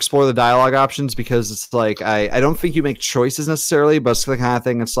super explore the dialogue options because it's like I don't think you make choices necessarily, but it's the kind of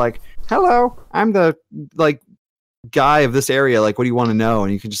thing. It's like, hello, I'm the like guy of this area, like what do you want to know?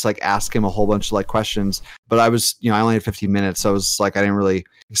 And you can just like ask him a whole bunch of like questions. But I was, I only had 15 minutes, so I was like I didn't really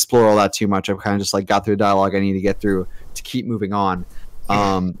explore all that too much. I kind of just like got through the dialogue I need to get through to keep moving on.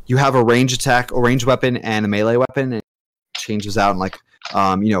 You have a range attack, a range weapon, and a melee weapon, and it changes out and like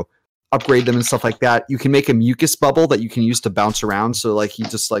upgrade them and stuff like that. You can make a mucus bubble that you can use to bounce around. So like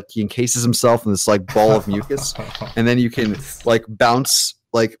he encases himself in this like ball of mucus, and then you can like bounce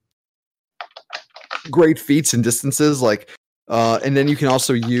like great feats and distances, like and then you can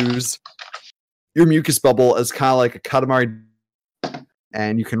also use your mucus bubble as kind of like a Katamari,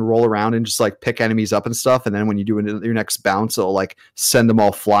 and you can roll around and just like pick enemies up and stuff, and then when you do your next bounce, it'll like send them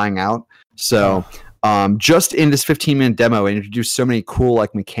all flying out. So just in this 15-minute demo, it introduced so many cool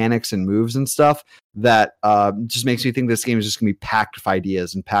like mechanics and moves and stuff that just makes me think this game is just gonna be packed with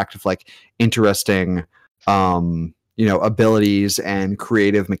ideas and packed with like interesting abilities and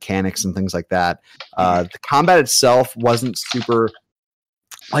creative mechanics and things like that. The combat itself wasn't super,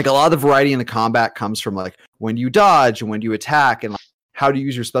 like a lot of the variety in the combat comes from like when you dodge and when you attack and like, how to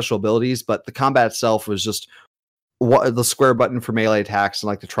use your special abilities, but the combat itself was just the square button for melee attacks and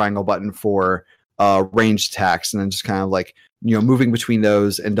like the triangle button for ranged attacks, and then just kind of like moving between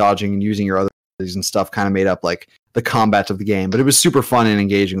those and dodging and using your other abilities and stuff kind of made up like the combat of the game. But it was super fun and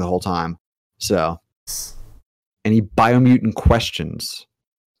engaging the whole time. So any Biomutant questions?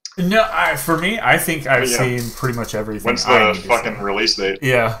 No, for me, I think I've seen pretty much everything. When's the fucking release date?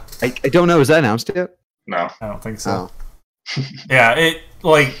 Yeah. I don't know. Is that announced yet? No. I don't think so. Yeah,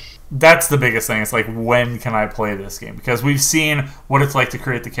 that's the biggest thing. It's like, when can I play this game? Because we've seen what it's like to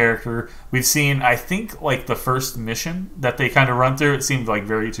create the character. We've seen, I think, like the first mission that they kind of run through. It seemed like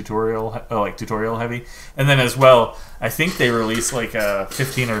very tutorial heavy. And then as well, I think they released like a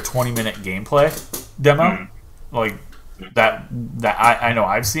 15 or 20 minute gameplay demo, like that I know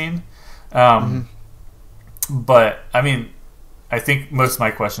I've seen. But I mean, I think most of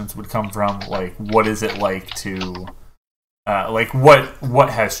my questions would come from like, what is it like to like what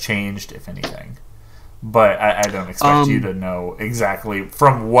has changed, if anything. But I don't expect you to know exactly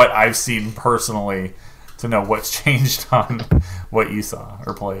from what I've seen personally to know what's changed on what you saw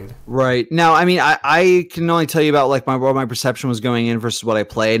or played. Right. Now, I mean, I can only tell you about like what my perception was going in versus what I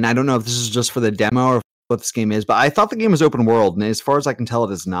played, and I don't know if this is just for the demo or what this game is, but I thought the game was open world, and as far as I can tell,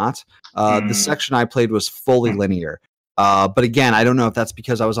 it is not. The section I played was fully linear. But again, I don't know if that's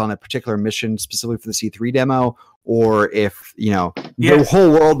because I was on a particular mission specifically for the C3 demo, or if the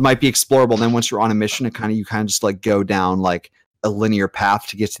whole world might be explorable. And then once you're on a mission, you kind of just like go down like a linear path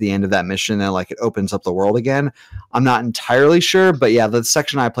to get to the end of that mission, and like it opens up the world again. I'm not entirely sure, but yeah, the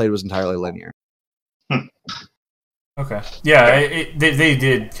section I played was entirely linear. Okay. Yeah, they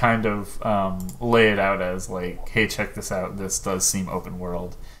did kind of lay it out as like, hey, check this out. This does seem open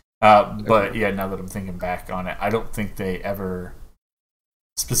world. But yeah, now that I'm thinking back on it, I don't think they ever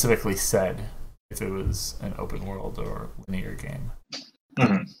specifically said if it was an open world or linear game.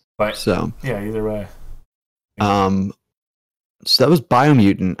 But so yeah, either way. So that was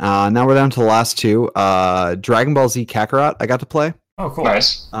Biomutant. Now we're down to the last two. Dragon Ball Z Kakarot I got to play. Oh, cool.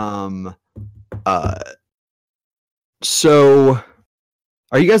 Nice. So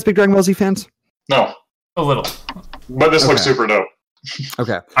are you guys big Dragon Ball Z fans? No. A little. But this looks super dope.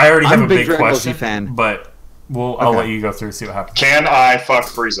 Okay. I already have I'm a big Dragon Ball question, Z fan. but I'll let you go through and see what happens. Can I fuck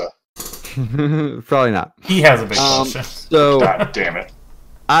Frieza? Probably not. He has a big question. So God damn it.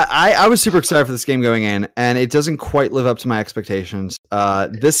 I was super excited for this game going in, and it doesn't quite live up to my expectations.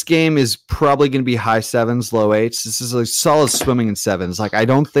 This game is probably going to be high 7s, low 8s. This is a solid swimming in 7s. Like, I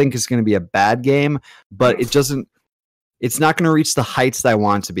don't think it's going to be a bad game, but it's not going to reach the heights that I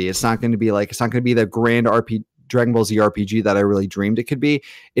want it to be. It's not going to be the grand Dragon Ball Z RPG that I really dreamed it could be.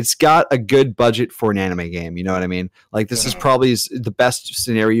 It's got a good budget for an anime game. You know what I mean? Like, this is probably the best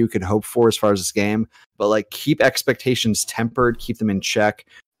scenario you could hope for as far as this game, but like, keep expectations tempered, keep them in check.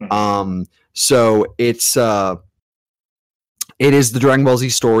 So it is the Dragon Ball Z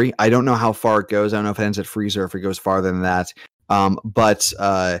story. I don't know how far it goes. I don't know if it ends at Frieza or if it goes farther than that. But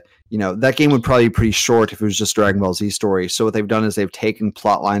that game would probably be pretty short if it was just Dragon Ball Z story. So what they've done is they've taken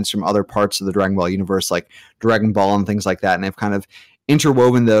plot lines from other parts of the Dragon Ball universe, like Dragon Ball and things like that, and they've kind of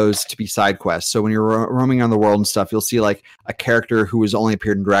interwoven those to be side quests. So when you're roaming around the world and stuff, you'll see like a character who has only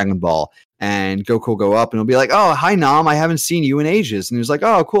appeared in Dragon Ball, and Goku will go up and he'll be like, "Oh, hi Nam, I haven't seen you in ages." And he's like,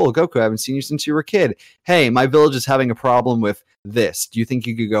 "Oh, cool, Goku, I haven't seen you since you were a kid. Hey, my village is having a problem with this. Do you think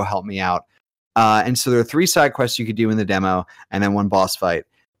you could go help me out?" And so there are 3 side quests you could do in the demo, and then 1 boss fight.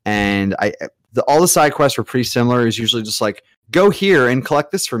 And all the side quests were pretty similar. It's usually just like, go here and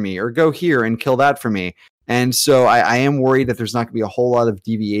collect this for me, or go here and kill that for me. And so I am worried that there's not going to be a whole lot of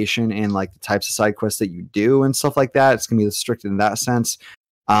deviation in like the types of side quests that you do and stuff like that. It's going to be restricted in that sense.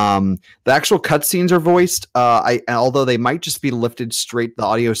 The actual cutscenes are voiced. Although they might just be lifted straight, the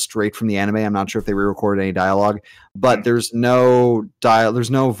audio straight from the anime. I'm not sure if they re-recorded any dialogue, but there's no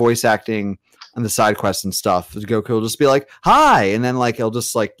voice acting on the side quests and stuff. Goku will just be like, "Hi," and then like it'll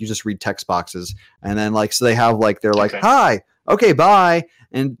just like you just read text boxes, and then like so they have like they're like, "Hi, okay, bye,"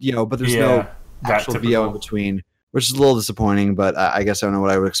 and but there's no actual VO in between, which is a little disappointing. But I guess I don't know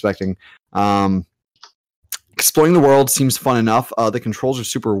what I was expecting. Exploring the world seems fun enough. The controls are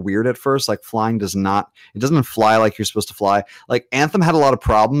super weird at first. Like flying doesn't fly like you're supposed to fly. Like Anthem had a lot of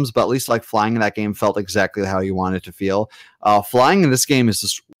problems, but at least like flying in that game felt exactly how you want it to feel. Flying in this game is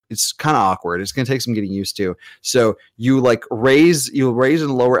just, it's kind of awkward. It's going to take some getting used to. So you'll raise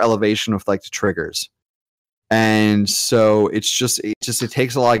and lower elevation with like the triggers. And so it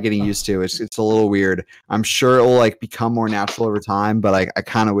takes a lot of getting used to. It's a little weird. I'm sure it will like become more natural over time, but I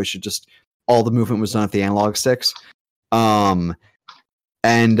kind of wish it just all the movement was done with the analog sticks. There's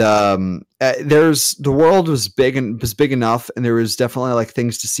the world was big enough, and there was definitely like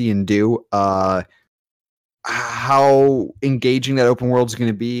things to see and do. How engaging that open world is going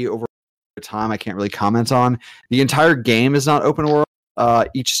to be over time, I can't really comment on. The entire game is not open world.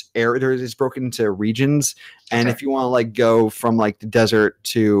 Each area is broken into regions, and if you want to like go from like the desert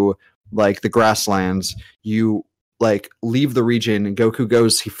to like the grasslands, you like leave the region, and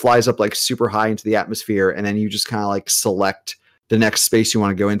he flies up like super high into the atmosphere, and then you just kind of like select the next space you want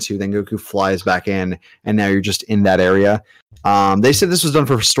to go into. Then Goku flies back in, and now you're just in that area. They said this was done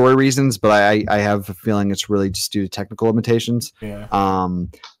for story reasons, but I have a feeling it's really just due to technical limitations. Yeah.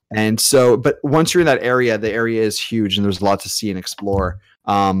 And so, but once you're in that area, the area is huge, and there's a lot to see and explore.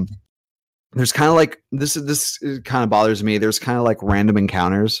 There's kind of like this kind of bothers me. There's kind of like random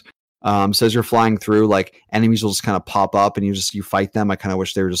encounters. So as you're flying through, like enemies will just kind of pop up, and you fight them. I kind of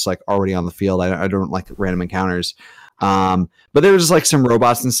wish they were just like already on the field. I don't like random encounters. But there was just like some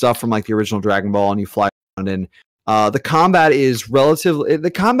robots and stuff from like the original Dragon Ball, and you fly around, and the combat is relatively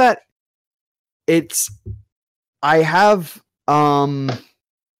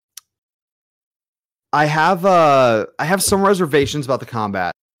I have some reservations about the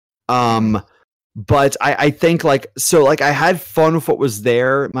combat. But I think like I had fun with what was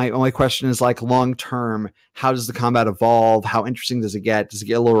there. My only question is like long term, how does the combat evolve? How interesting does it get? Does it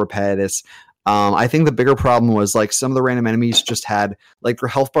get a little repetitive? I think the bigger problem was like some of the random enemies just had like their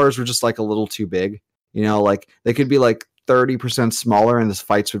health bars were just like a little too big. You know, like they could be like 30% smaller and this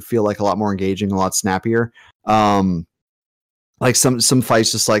fights would feel like a lot more engaging, a lot snappier. Like some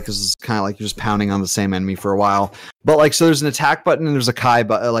fights just like this is kind of like you're just pounding on the same enemy for a while. But like so there's an attack button and there's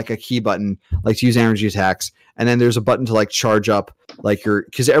a like a key button like to use energy attacks, and then there's a button to like charge up like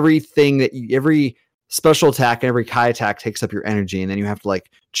because every special attack and every Kai attack takes up your energy, and then you have to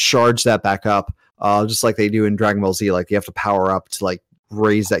like charge that back up, just like they do in Dragon Ball Z. Like you have to power up to like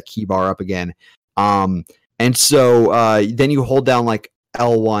raise that key bar up again. And so then you hold down like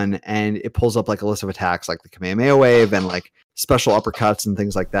L1 and it pulls up like a list of attacks like the Kamehameha wave and like special uppercuts and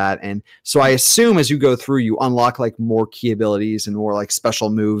things like that. And so I assume as you go through, you unlock like more key abilities and more like special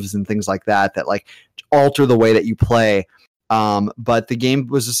moves and things like that like alter the way that you play. But the game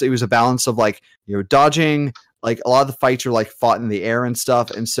it was a balance of like, you know, dodging, like a lot of the fights are like fought in the air and stuff.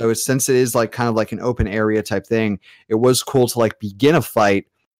 And so since it is like kind of like an open area type thing, it was cool to like begin a fight,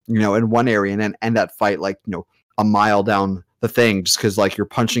 you know, in one area and then end that fight like, you know, a mile down the thing, just because like you're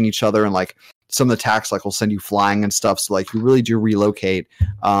punching each other and like some of the attacks like will send you flying and stuff. So like you really do relocate,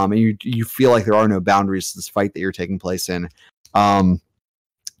 and you feel like there are no boundaries to this fight that you're taking place in.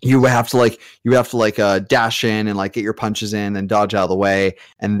 You have to like dash in and like get your punches in and dodge out of the way,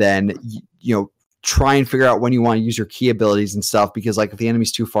 and then you know try and figure out when you want to use your key abilities and stuff, because like if the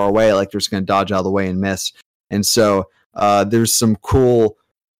enemy's too far away, like they're just going to dodge out of the way and miss. And so there's some cool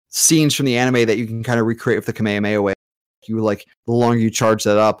scenes from the anime that you can kind of recreate with the Kamehameha wave. You like the longer you charge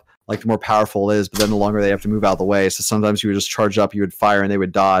that up, like the more powerful it is, but then the longer they have to move out of the way. So sometimes you would just charge up, you would fire, and they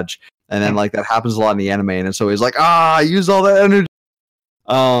would dodge. And then like that happens a lot in the anime, and it's always like, use all that energy.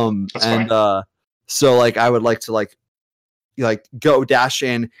 So like I would like to like go dash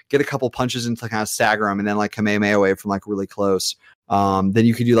in, get a couple punches into kind of stagger them, and then like Kamehameha wave from like really close. Then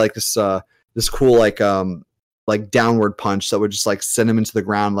you could do like this cool like downward punch that would just like send them into the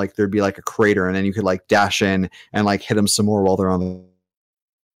ground, like there'd be like a crater, and then you could like dash in and like hit them some more while they're on the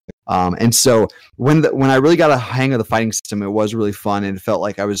and so when I really got a hang of the fighting system, it was really fun, and it felt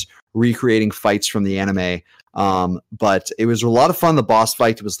like I was recreating fights from the anime. But it was a lot of fun. The boss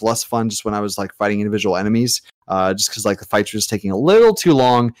fight, it was less fun just when I was like fighting individual enemies, just because like the fights were just taking a little too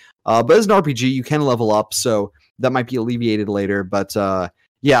long. But as an RPG, you can level up, so that might be alleviated later. But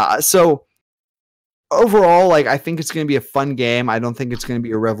yeah, so overall, like I think it's going to be a fun game. I don't think it's going to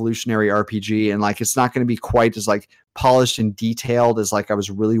be a revolutionary RPG, and like it's not going to be quite as like polished and detailed as like I was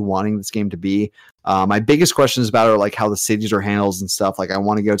really wanting this game to be. My biggest questions about it are like how the cities are handled and stuff. Like I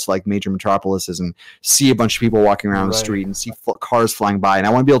want to go to like major metropolises and see a bunch of people walking around the street and see cars flying by, and I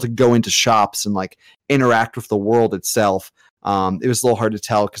want to be able to go into shops and like interact with the world itself. It was a little hard to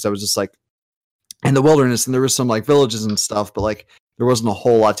tell because I was just like in the wilderness, and there was some like villages and stuff, but like there wasn't a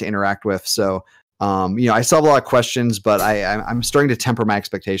whole lot to interact with. So you know, I still have a lot of questions, but I'm starting to temper my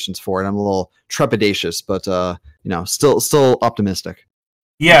expectations for it. I'm a little trepidatious, but you know, still optimistic.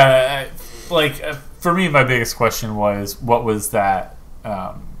 Yeah, for me, my biggest question was, what was that?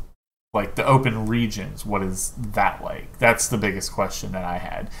 Like the open regions, what is that like? That's the biggest question that I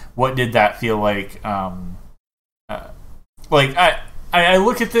had. What did that feel like? Like I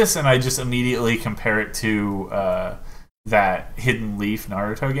look at this and I just immediately compare it to that Hidden Leaf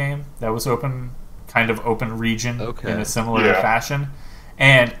Naruto game that was kind of open region in a similar fashion,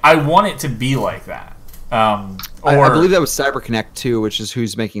 and I want it to be like that. I believe that was CyberConnect too, which is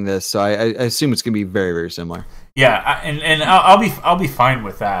who's making this, so I assume it's going to be very, very similar. Yeah, and I'll be fine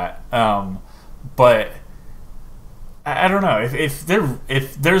with that. But I don't know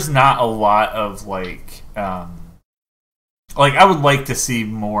if there's not a lot of like I would like to see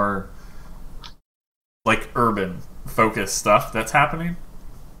more like urban focused stuff that's happening.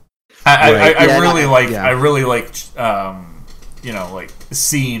 I really like you know, like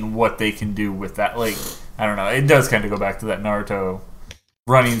seeing what they can do with that. Like I don't know, it does kind of go back to that Naruto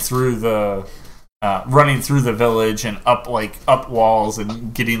running through the village and up walls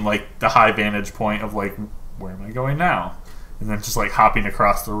and getting like the high vantage point of like, where am I going now? And then just like hopping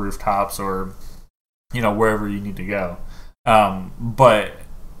across the rooftops or, you know, wherever you need to go. But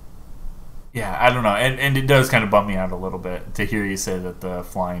yeah, I don't know, and it does kind of bum me out a little bit to hear you say that the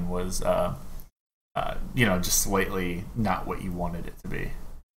flying was, you know, just slightly not what you wanted it to be.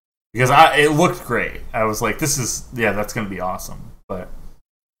 Because it looked great. I was like, that's going to be awesome. But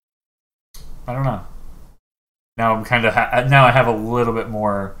I don't know. Now I'm kind of now I have a little bit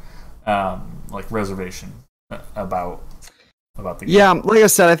more like reservation about the game. Yeah, like I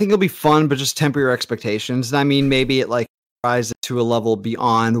said, I think it'll be fun, but just temper your expectations. And I mean, maybe it like rises to a level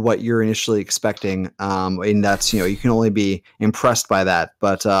beyond what you're initially expecting. And that's, you can only be impressed by that.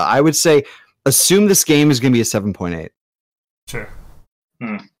 But I would say assume this game is going to be a 7.8. Sure.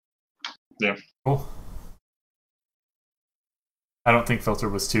 Yeah. Cool. I don't think Filter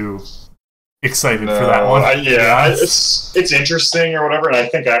was too excited for that one. It's interesting or whatever, and I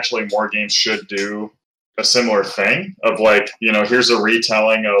think actually more games should do a similar thing of like, here's a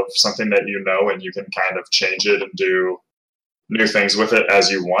retelling of something that and you can kind of change it and do new things with it as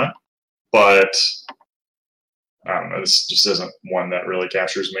you want. But I don't know, this just isn't one that really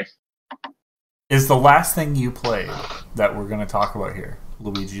captures me. Is the last thing you played that we're going to talk about here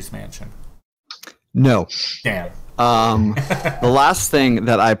Luigi's Mansion? No. Damn. The last thing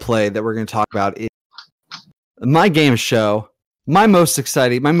that I played that we're going to talk about is my game show, my most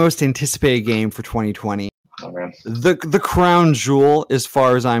exciting, my most anticipated game for 2020. Oh, man. The crown jewel, as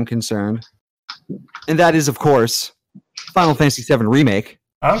far as I'm concerned, and that is, of course, Final Fantasy VII Remake.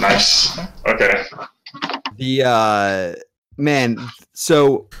 Okay. Nice. Okay.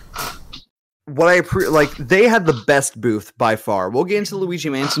 So what they had the best booth by far. We'll get into the Luigi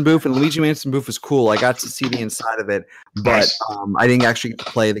Mansion booth, and Luigi Mansion booth was cool. I got to see the inside of it, but I didn't actually get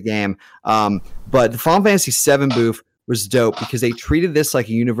to play the game. But the Final Fantasy VII booth was dope because they treated this like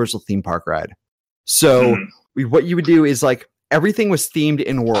a Universal theme park ride. So what you would do is like everything was themed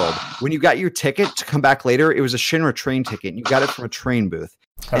in world. When you got your ticket to come back later, it was a Shinra train ticket. And you got it from a train booth.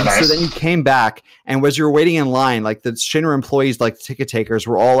 And so then you came back, and as you were waiting in line, like the Shinra employees, like the ticket takers,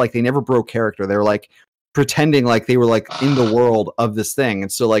 were all like, they never broke character. They were like pretending like they were like in the world of this thing.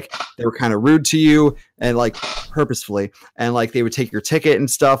 And so like they were kind of rude to you and like purposefully, and like they would take your ticket and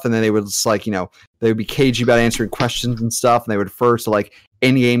stuff. And then they would just like, they would be cagey about answering questions and stuff. And they would refer to like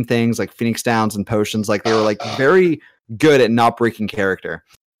in-game things like Phoenix Downs and potions. Like they were like very good at not breaking character.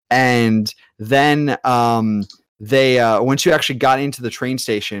 And then, they once you actually got into the train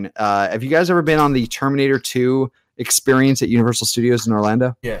station, have you guys ever been on the Terminator 2 experience at Universal Studios in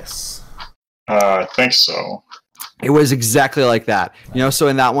Orlando? Yes. I think so. It was exactly like that. So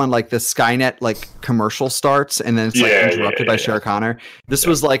in that one, like the Skynet like commercial starts, and then it's like interrupted by Sarah Connor. This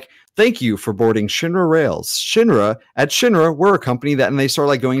was like, thank you for boarding Shinra Rails. At Shinra, we're a company that, and they started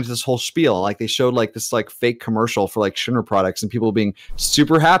like going into this whole spiel. Like they showed like this like fake commercial for like Shinra products and people being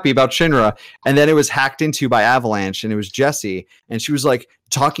super happy about Shinra. And then it was hacked into by Avalanche, and it was Jessie. And she was like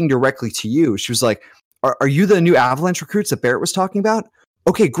talking directly to you. She was like, are you the new Avalanche recruits that Barrett was talking about?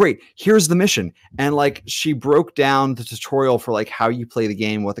 Okay, great. Here's the mission. And like she broke down the tutorial for like how you play the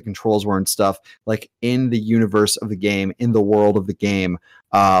game, what the controls were and stuff, like in the universe of the game, in the world of the game,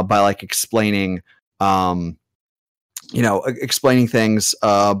 by like explaining explaining things,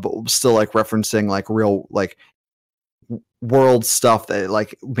 but still like referencing like real like world stuff that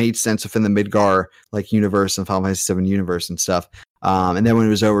like made sense within the Midgar like universe and Final Fantasy VII universe and stuff. And then when it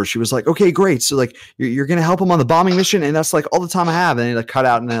was over, she was like, okay, great. So like you're going to help him on the bombing mission. And that's like all the time I have. And it like cut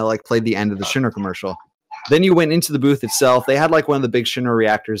out, and then like played the end of the Shinra commercial. Then you went into the booth itself. They had like one of the big Shinra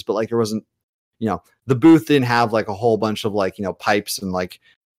reactors, but like there wasn't, the booth didn't have like a whole bunch of like, pipes and like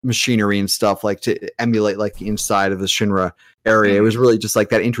machinery and stuff like to emulate like the inside of the Shinra area. It was really just like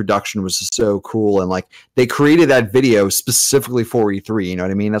that introduction was just so cool, and like they created that video specifically for E3. You know what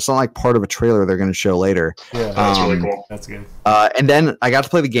I mean? That's not like part of a trailer they're going to show later. Yeah, that's really cool. That's good. And then I got to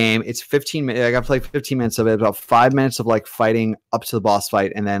play the game. It's 15 minutes. I got to play 15 minutes of it. About 5 minutes of like fighting up to the boss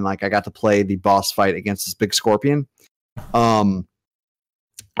fight, and then like I got to play the boss fight against this big scorpion.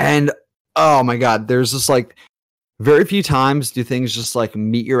 And oh my god, there's just like very few times do things just like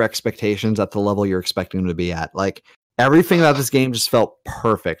meet your expectations at the level you're expecting them to be at. Like everything about this game just felt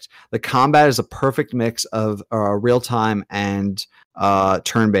perfect. The combat is a perfect mix of real time and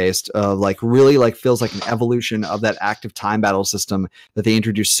turn-based. Like really like feels like an evolution of that active time battle system that they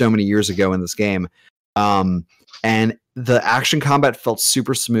introduced so many years ago in this game. And the action combat felt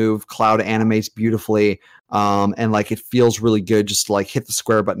super smooth. Cloud animates beautifully, and like it feels really good. Just to, like hit the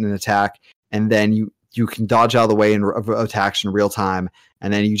square button and attack, and then you can dodge out of the way and attacks in real time.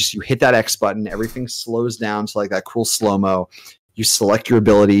 And then you hit that X button. Everything slows down to like that cool slow-mo. You select your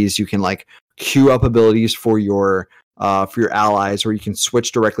abilities. You can like queue up abilities for your allies, or you can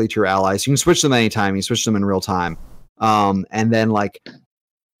switch directly to your allies. You can switch them anytime. You switch them in real time. And then like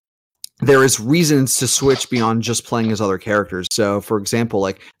there is reasons to switch beyond just playing as other characters. So for example,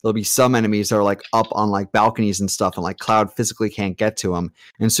 like there'll be some enemies that are like up on like balconies and stuff, and like Cloud physically can't get to them.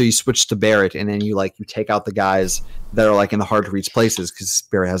 And so you switch to Barrett, and then you take out the guys that are like in the hard to reach places, because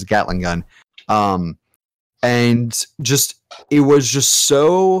Barrett has a Gatling gun. And just, it was just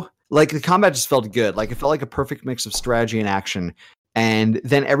so like the combat just felt good. Like it felt like a perfect mix of strategy and action. And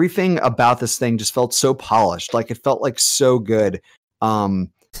then everything about this thing just felt so polished. Like it felt like so good.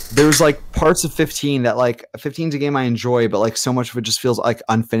 There's like parts of 15 that like 15 is a game I enjoy, but like so much of it just feels like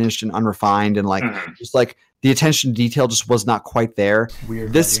unfinished and unrefined, and like just like the attention to detail just was not quite there.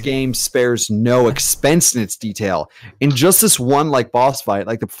 Weird. This game spares no expense in its detail. In just this one like boss fight,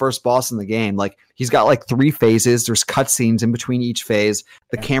 like the first boss in the game, like he's got like 3 phases. There's cutscenes in between each phase.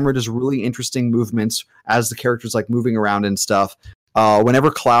 The camera does really interesting movements as the character's like moving around and stuff.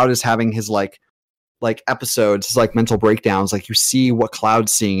 Whenever Cloud is having his like episodes, his like mental breakdowns, like you see what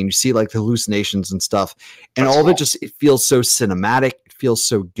Cloud's seeing and you see like the hallucinations and stuff, and all of it just, it feels so cinematic. It feels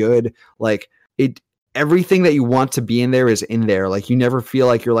so good. Like everything that you want to be in there is in there. Like you never feel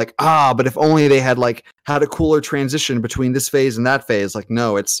like you're like, but if only they had like had a cooler transition between this phase and that phase. Like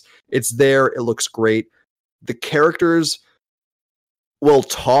no, it's there. It looks great. The characters will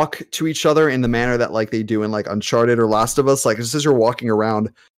talk to each other in the manner that like they do in like Uncharted or Last of Us. Like just as you're walking around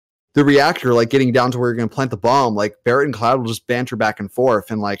the reactor, like getting down to where you're going to plant the bomb, like Barret and Cloud will just banter back and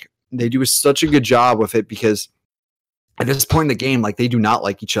forth, and like they do such a good job with it, because at this point in the game, like they do not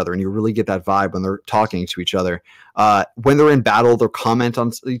like each other, and you really get that vibe when they're talking to each other. When they're in battle, they'll comment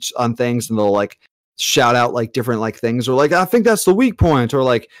on things, and they'll like shout out like different like things, or like I think that's the weak point, or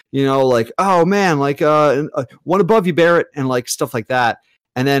like, you know, like oh man, like one above you, Barret, and like stuff like that.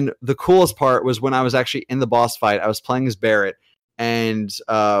 And then the coolest part was when I was actually in the boss fight. I was playing as Barret, and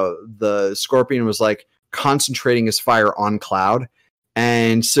the Scorpion was like concentrating his fire on Cloud,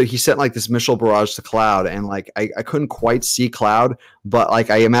 and so he sent like this missile barrage to Cloud, and like I couldn't quite see Cloud, but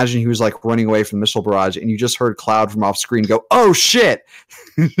like I imagine he was like running away from the missile barrage, and you just heard Cloud from off screen go, "Oh shit!"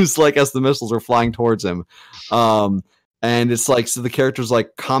 just like as the missiles are flying towards him. And it's like, so the character's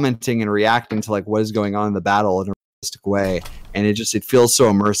like commenting and reacting to like what is going on in the battle in a realistic way, and it feels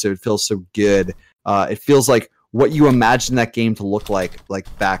so immersive. It feels so good. It feels like what you imagine that game to look like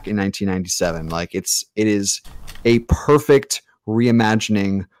back in 1997. Like it is a perfect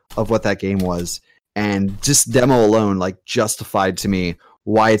reimagining of what that game was, and just demo alone like justified to me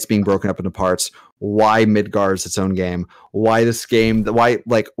why it's being broken up into parts, why Midgar is its own game, why this game, why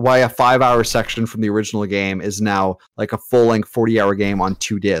a 5-hour section from the original game is now like a full-length 40-hour game on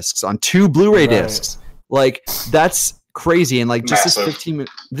 2 discs, on 2 Blu-ray discs. Like that's crazy. And like just Massive.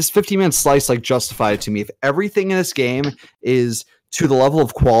 this 15 minute slice like justified it to me. If everything in this game is to the level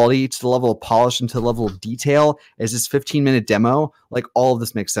of quality, to the level of polish, and to the level of detail as this 15-minute demo, like all of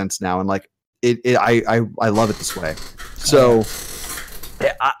this makes sense now, and like I love it this way. So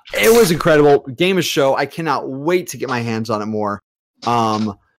it was incredible. Game of show. I cannot wait to get my hands on it more.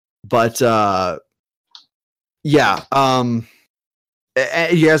 But yeah.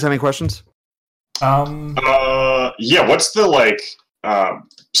 You guys have any questions? Yeah, what's the like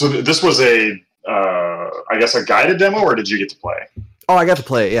so this was a I guess a guided demo, or did you get to play? Oh, I got to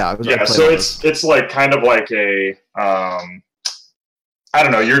play it, yeah. So it's like kind of like a I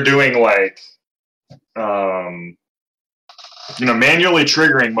don't know, you're doing like you know, manually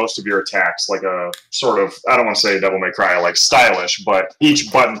triggering most of your attacks, like a sort of, I don't want to say Devil May Cry, like stylish, but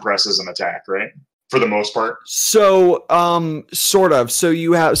each button presses an attack, right? For the most part. So, sort of. So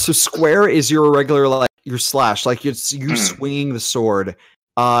square is your regular, like your slash, like you swinging the sword,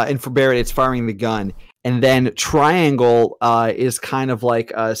 and for Barret, it's firing the gun. And then triangle is kind of like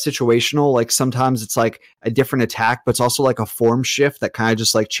situational. Like sometimes it's like a different attack, but it's also like a form shift that kind of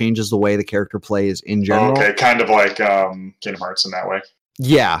just like changes the way the character plays in general. Okay, kind of like Kingdom Hearts in that way.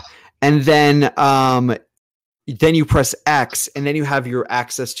 Yeah, and then you press X, and then you have your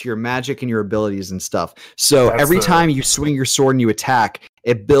access to your magic and your abilities and stuff. So every time you swing your sword and you attack,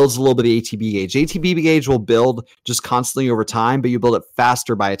 it builds a little bit of ATB gauge. ATB gauge will build just constantly over time, but you build it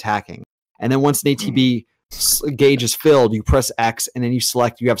faster by attacking. And then once an ATB gauge is filled, you press X, and then you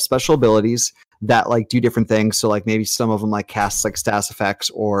select, you have special abilities that like do different things. So like maybe some of them like cast like status effects,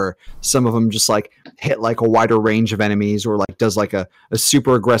 or some of them just like hit like a wider range of enemies, or like does like a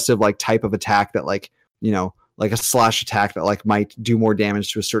super aggressive like type of attack that like, you know, like a slash attack that like might do more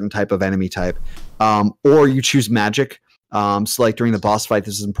damage to a certain type of enemy type. Or you choose magic. So like during the boss fight,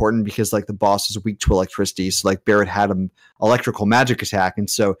 this is important because like the boss is weak to electricity. So like Barret had an electrical magic attack. And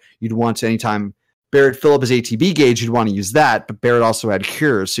so you'd want to, anytime Barret fill up his ATB gauge, you'd want to use that. But Barret also had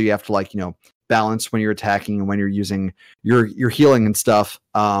cures. So you have to like, you know, balance when you're attacking and when you're using your healing and stuff.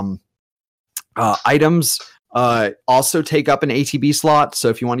 Items also take up an ATB slot. So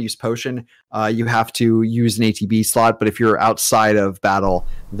if you want to use potion, you have to use an ATB slot. But if you're outside of battle,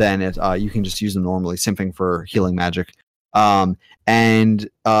 then you can just use them normally. Same thing for healing magic. But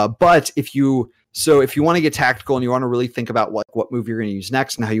if you So if you want to get tactical and you want to really think about what move you're going to use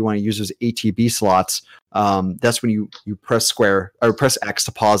next and how you want to use those ATB slots, that's when you press square or press X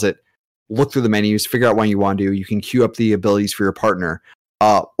to pause it, look through the menus, figure out what you want to do. You can queue up the abilities for your partner.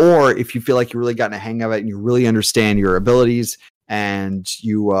 Or if you feel like you've really gotten a hang of it and you really understand your abilities and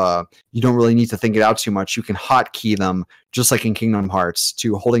you don't really need to think it out too much, you can hotkey them just like in Kingdom Hearts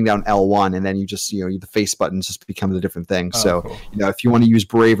to holding down L1, and then you just the face buttons just become the different thing. Cool. If you want to use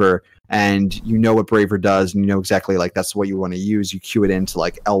Braver and you know what Braver does and you know exactly like that's what you want to use, you queue it into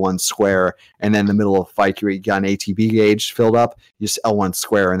like L1 square, and then in the middle of a fight you got an ATB gauge filled up, you just L1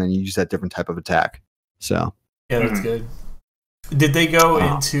 square, and then you use that different type of attack. So yeah, that's good. Did they go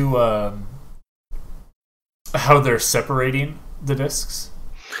into how they're separating the discs?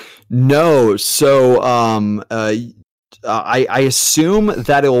 No. So I assume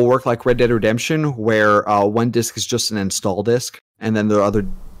that it will work like Red Dead Redemption, where one disc is just an install disc, and then the other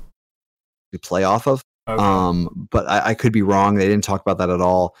you play off of. Okay. But I could be wrong. They didn't talk about that at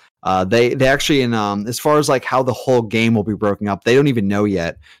all. They actually as far as like how the whole game will be broken up, they don't even know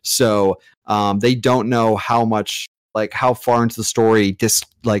yet. So they don't know how much, like how far into the story disc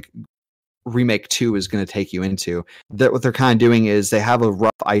like Remake 2 is going to take you into. What they're kind of doing is they have a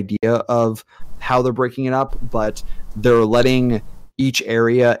rough idea of how they're breaking it up, but they're letting each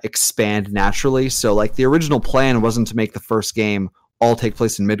area expand naturally. So like the original plan wasn't to make the first game all take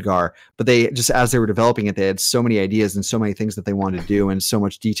place in Midgar, but they just, as they were developing it, they had so many ideas and so many things that they wanted to do and so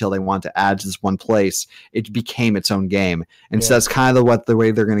much detail they wanted to add to this one place, it became its own game. And so that's kind of the way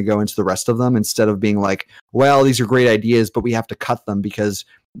they're going to go into the rest of them, instead of being like, well, these are great ideas, but we have to cut them because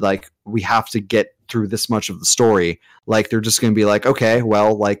like we have to get through this much of the story. Like they're just going to be like, okay,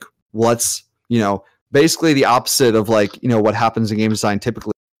 well, like let's, basically the opposite of like, what happens in game design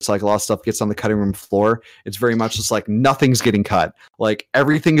typically. It's like a lot of stuff gets on the cutting room floor. It's very much just like nothing's getting cut. Like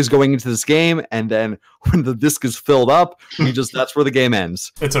everything is going into this game, and then when the disc is filled up, that's where the game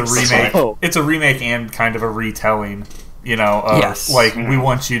ends. It's a remake. It's a remake and kind of a retelling. Yes. Like we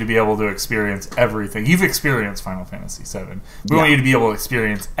want you to be able to experience everything. You've experienced Final Fantasy VII. We want you to be able to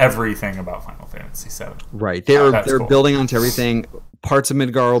experience everything about Final Fantasy VII. Right. They're cool. Building onto everything. Parts of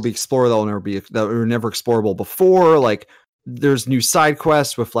Midgar will be explored that were never explorable before. Like there's new side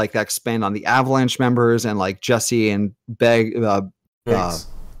quests with like that expand on the Avalanche members, and like Jesse and Biggs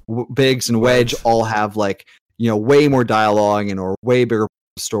and Wedge all have like way more dialogue and or way bigger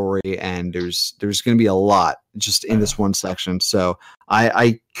story, and there's going to be a lot just in this one section. So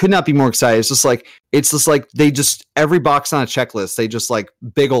I could not be more excited. It's just like they just, every box on a checklist, they just like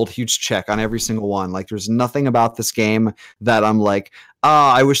big old huge check on every single one. Like there's nothing about this game that I'm like,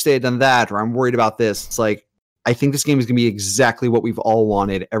 I wish they had done that, or I'm worried about this. It's like, I think this game is going to be exactly what we've all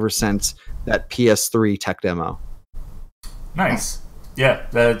wanted ever since that PS3 tech demo. Nice. Yeah,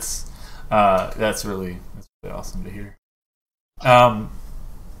 that's really awesome to hear.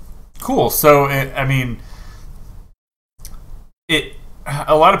 Cool. So, a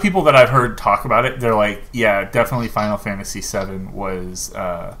lot of people that I've heard talk about it, they're like, yeah, definitely Final Fantasy VII was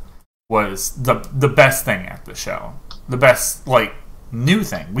the best thing at the show. The best, like, new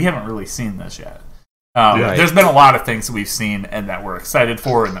thing. We haven't really seen this yet. Right. There's been a lot of things that we've seen and that we're excited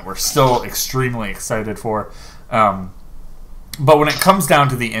for and that we're still extremely excited for. But when it comes down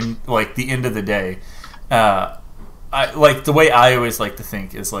to the end of the day, the way I always like to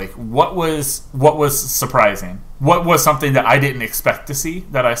think is like, what was surprising? What was something that I didn't expect to see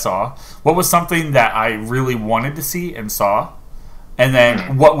that I saw? What was something that I really wanted to see and saw? And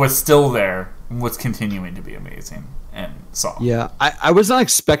then what was still there and was continuing to be amazing and saw. Yeah, I was not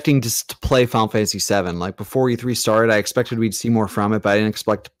expecting to play Final Fantasy VII. Like before E3 started, I expected we'd see more from it, but I didn't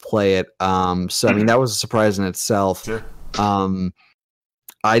expect to play it. So I mean, that was a surprise in itself. Sure.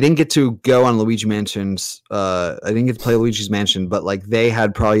 I didn't get to go on Luigi Mansion's. I didn't get to play Luigi's Mansion, but like they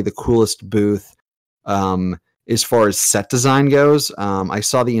had probably the coolest booth as far as set design goes. I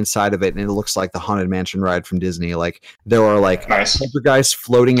saw the inside of it, and it looks like the Haunted Mansion ride from Disney. Like there are like poltergeists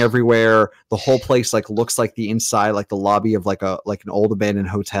floating everywhere. The whole place like looks like the inside, like the lobby of like an old abandoned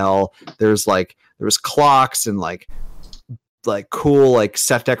hotel. There's clocks and like cool like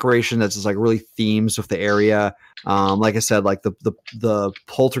set decoration that's just like really themes with the area. Like I said, like the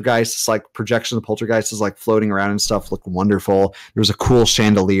poltergeist is like projection of the poltergeist is like floating around and stuff, look wonderful. There's a cool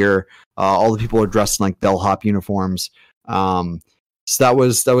chandelier. All the people are dressed in like bellhop uniforms. So that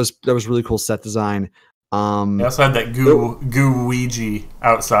was really cool set design. They also had that goo Ouija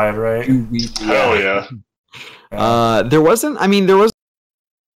outside, right? Hell yeah. There was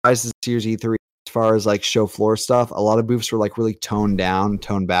Series E3 as far as like show floor stuff. A lot of booths were like really toned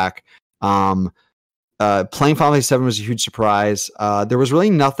back. Playing Final Fantasy 7 was a huge surprise. There was really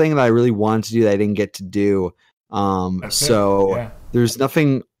nothing that I really wanted to do that I didn't get to do. There's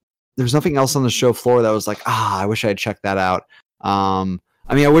nothing else on the show floor that was like, I wish I had checked that out. I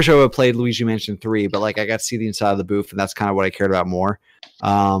mean, I wish I would have played Luigi Mansion 3, but like I got to see the inside of the booth, and that's kind of what I cared about more. It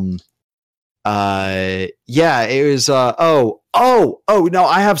was no,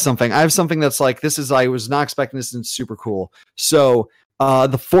 I have something that's like, I was not expecting this, and it's super cool. So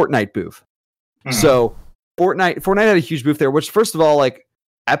the Fortnite booth. So Fortnite had a huge booth there, which, first of all, like,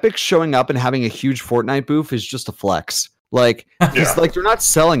 Epic showing up and having a huge Fortnite booth is just a flex. Like, it's like they're not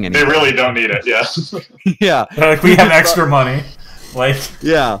selling anything. They really don't need it. Yeah. Yeah. Like, we have extra money. Like,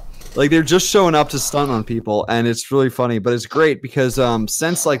 yeah. Like, they're just showing up to stunt on people, and it's really funny. But it's great because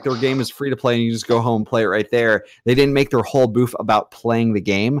since like their game is free to play and you just go home and play it right there, they didn't make their whole booth about playing the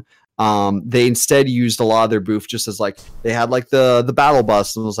game. They instead used a lot of their booth just as like, they had like the battle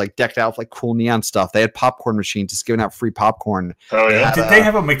bus, and it was like decked out with like cool neon stuff. They had popcorn machines just giving out free popcorn. Oh yeah. Did they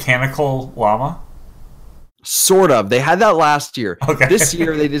have a mechanical llama? Sort of. They had that last year. Okay. This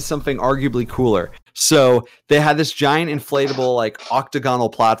year they did something arguably cooler. So they had this giant inflatable like octagonal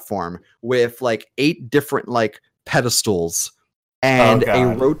platform with like 8 different like pedestals and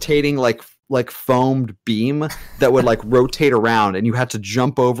a rotating like foamed beam that would like rotate around, and you had to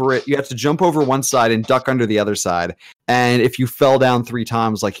jump over it. You had to jump over one side and duck under the other side. And if you fell down 3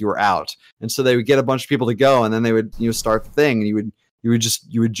 times, like, you were out. And so they would get a bunch of people to go, and then they would start the thing, and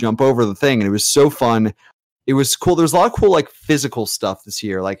you would jump over the thing, and it was so fun. It was cool. There was a lot of cool like physical stuff this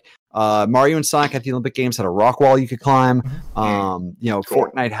year. Like Mario and Sonic at the Olympic Games had a rock wall you could climb. Cool.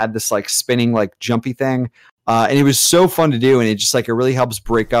 Fortnite had this like spinning like jumpy thing. And it was so fun to do, and it just like, it really helps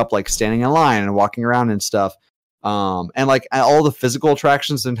break up like standing in line and walking around and stuff. And like all the physical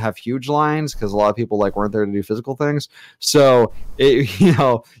attractions didn't have huge lines because a lot of people like weren't there to do physical things. So you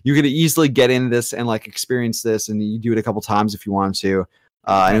could easily get into this and like experience this, and you do it a couple times if you wanted to.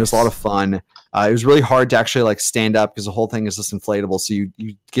 And it was a lot of fun. It was really hard to actually like stand up because the whole thing is just inflatable. So you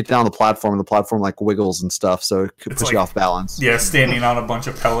get down the platform, and the platform like wiggles and stuff, so it could push you off balance. Yeah, standing on a bunch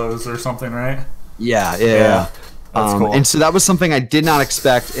of pillows or something, right? Yeah. That's cool. And so that was something I did not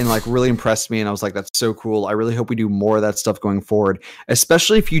expect, and like really impressed me. And I was like, that's so cool. I really hope we do more of that stuff going forward,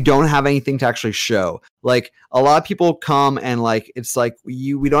 especially if you don't have anything to actually show. Like, a lot of people come and like, it's like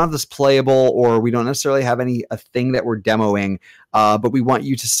we don't have this playable, or we don't necessarily have a thing that we're demoing. But we want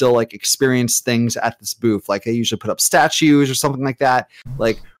you to still like experience things at this booth. Like, they usually put up statues or something like that.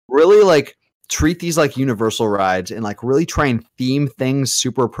 Like, really like treat these like universal rides, and like really try and theme things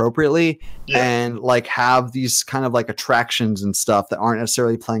super appropriately. And like have these kind of like attractions and stuff that aren't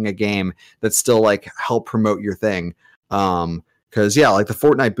necessarily playing a game that still like help promote your thing. Because like the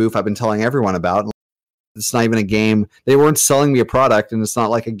Fortnite booth I've been telling everyone about, it's not even a game. They weren't selling me a product, and it's not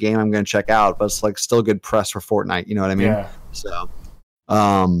like a game I'm going to check out, but it's like still good press for Fortnite. You know what I mean? Yeah. So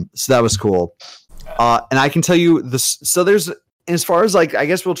that was cool. And I can tell you this. So there's, as far as like, I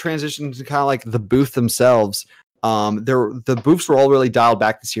guess we'll transition to kind of like the booth themselves. The booths were all really dialed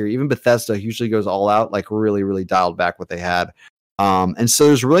back this year. Even Bethesda usually goes all out, like really, really dialed back what they had. And so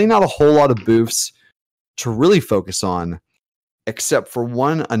there's really not a whole lot of booths to really focus on, except for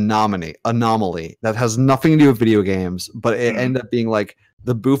one anomaly that has nothing to do with video games, but it ended up being like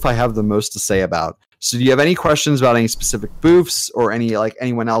the booth I have the most to say about. So do you have any questions about any specific booths or any like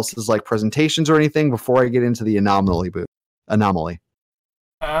anyone else's like presentations or anything before I get into the anomaly?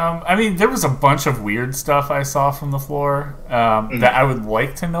 I mean, there was a bunch of weird stuff I saw from the floor that I would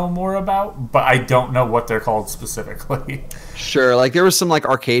like to know more about, but I don't know what they're called specifically. Sure, like there was some like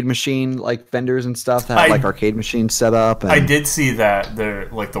arcade machine like vendors and stuff that had like arcade machines set up. And... I did see that they're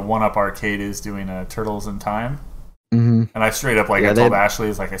like the 1UP Arcade is doing a Turtles in Time, and I straight up like I told Ashley,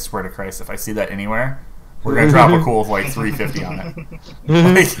 is like, I swear to Christ, if I see that anywhere, we're gonna drop a cool of like $350 on it.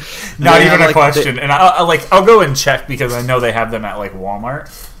 Like, not even a question. And I'll go and check because I know they have them at like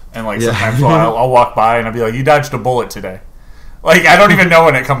Walmart, and like sometimes I'll walk by and I'll be like, you dodged a bullet today. Like, I don't even know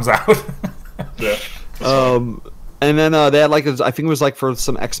when it comes out. And then they had like I think it was like for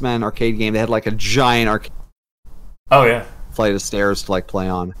some X-Men arcade game, they had like a giant arcade. Oh yeah, flight of stairs to like play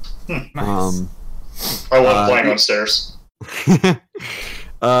on. Nice. I love playing on stairs.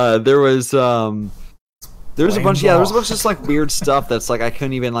 There was a bunch of just like weird stuff that's like I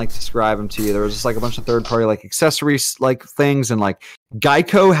couldn't even like describe them to you. There was just like a bunch of third-party like accessories like things, and like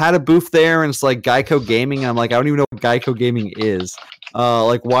Geico had a booth there, and it's like Geico Gaming, and I'm like, I don't even know what Geico Gaming is.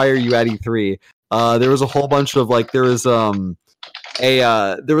 Like, why are you at E3? There was a whole bunch of like there was a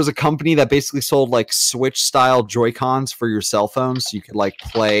company that basically sold like Switch style Joy-Cons for your cell phone, so you could like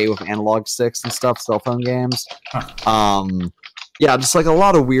play with analog sticks and stuff, cell phone games. Yeah, just like a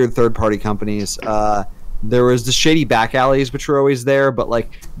lot of weird third-party companies. There was the shady back alleys, which were always there, but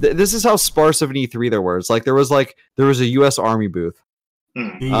like this is how sparse of an E3 there was. Like there was a U.S. Army booth.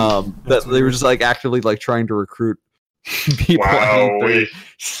 That they were just like actively like trying to recruit people to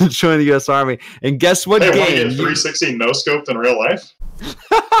join the U.S. Army. And guess what game? Want to get 360 no scoped in real life?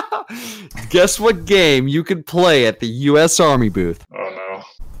 Guess what game you could play at the U.S. Army booth? Oh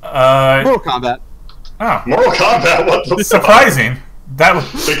no. Mortal Kombat. Oh, Mortal Kombat. What the surprising. That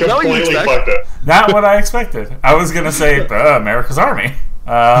was they completely fucked it. Not what I expected. I was gonna say America's Army.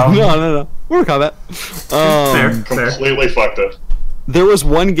 No. Mortal Kombat. Completely fucked it. There was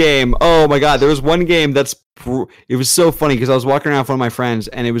one game. Oh my god! There was one game it was so funny because I was walking around with one of my friends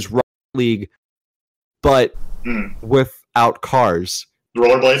and it was Rocket League, but without cars.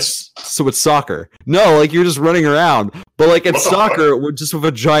 Rollerblades. So it's soccer. No, like you're just running around, but like it's soccer just with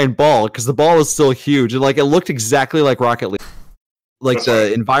a giant ball because the ball is still huge and like it looked exactly like Rocket League. Like that's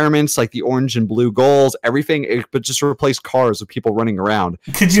the environments, like the orange and blue goals, everything, but just replace cars with people running around.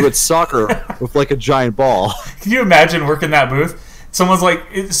 So it's soccer with like a giant ball. Can you imagine working that booth? Someone's like,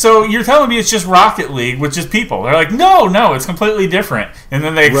 so you're telling me it's just Rocket League with just people? They're like, no, it's completely different. And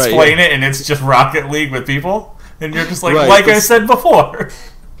then they explain it, and it's just Rocket League with people. And you're just like, like I said before.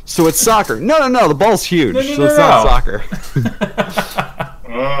 So it's soccer. No, the ball's huge, so it's not soccer.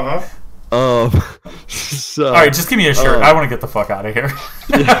 All right, just give me a shirt. I want to get the fuck out of here.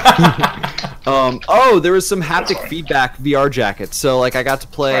 There was some haptic feedback VR jackets. So like I got to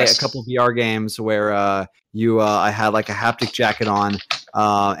play a couple VR games where I had like a haptic jacket on,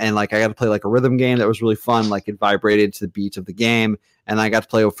 and like I got to play like a rhythm game that was really fun. Like it vibrated to the beat of the game, and I got to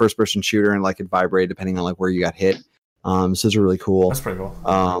play a first-person shooter, and like it vibrated depending on like where you got hit. So those are really cool. That's pretty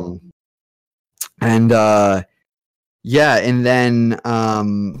cool. And then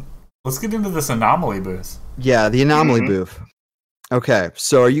let's get into this Anomaly booth. Yeah, the Anomaly booth. Okay,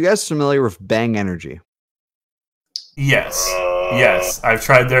 so are you guys familiar with Bang Energy? Yes. Yes. I've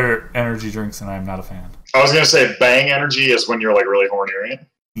tried their energy drinks and I'm not a fan. I was going to say Bang Energy is when you're like really horny, right?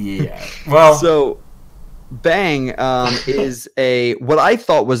 Yeah. Well, so Bang is what I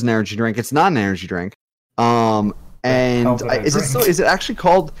thought was an energy drink. It's not an energy drink. And is it actually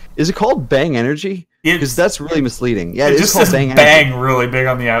called Bang Energy? Because that's really misleading. Yeah, it just says Bang really big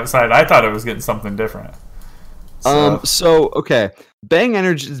on the outside. I thought it was getting something different. Okay, Bang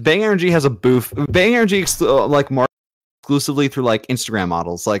Energy has a booth. Bang Energy exclusively through like Instagram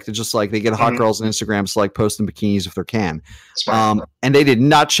models. Like they're just like they get hot girls on Instagram to like post in bikinis if they can. And they did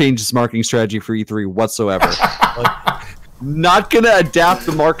not change this marketing strategy for E3 whatsoever. Not gonna adapt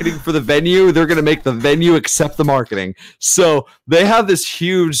the marketing for the venue. They're gonna make the venue accept the marketing. So they have this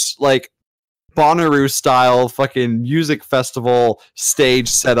huge like Bonnaroo style fucking music festival stage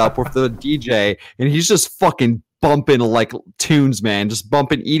set up with the DJ, and he's just fucking bumping like tunes, man, just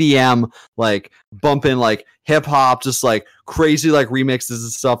bumping EDM, like bumping like hip hop, just like crazy like remixes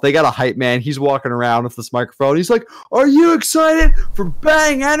and stuff. They got a hype man. He's walking around with this microphone. He's like, "Are you excited for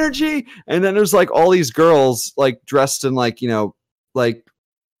Bang Energy?" And then there's like all these girls like dressed in like, you know, like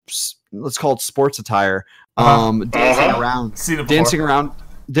let's call it sports attire, dancing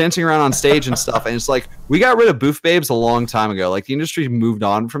around on stage and stuff. And it's like, we got rid of booth babes a long time ago. Like the industry moved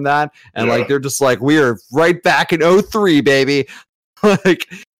on from that, and like they're just like, we are right back in 03, baby. Like,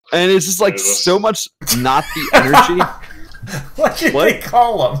 and it's just like so much not the energy. What did they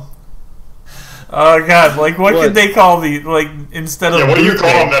call them? Oh god, like what could they call the like instead of what do you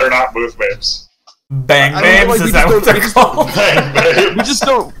call them that are not booth babes? Bang babes, is that what they're called? Bang babes.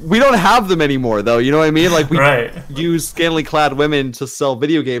 We don't have them anymore though, you know what I mean? Like we use scantily clad women to sell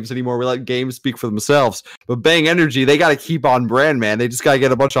video games anymore. We let games speak for themselves. But Bang Energy, they gotta keep on brand, man. They just gotta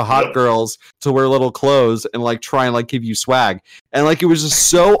get a bunch of hot girls to wear little clothes and like try and like give you swag. And like it was just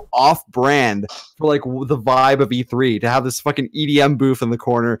so off brand for like the vibe of E3 to have this fucking EDM booth in the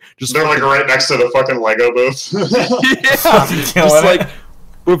corner. They're like right next to the fucking Lego booth. Just like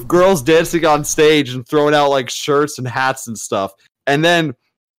with girls dancing on stage and throwing out like shirts and hats and stuff. And then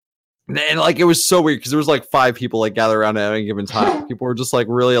like it was so weird because there was like 5 people like gathered around at any given time. People were just like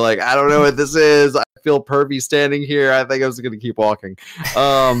really like, I don't know what this is. I feel pervy standing here. I think I was gonna keep walking.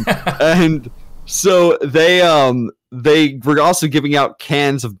 And so they were also giving out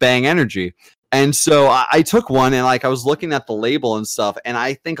cans of Bang Energy. And so I took one and like I was looking at the label and stuff, and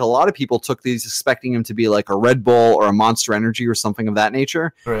I think a lot of people took these expecting them to be like a Red Bull or a Monster Energy or something of that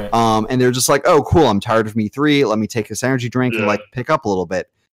nature. Right. And they're just like, oh, cool, I'm tired of E3. Let me take this energy drink and like pick up a little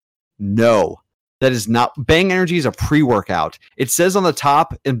bit. No, that is not. Bang Energy is a pre-workout. It says on the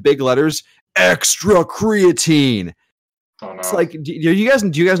top in big letters, extra creatine. Oh, no. It's like, do you guys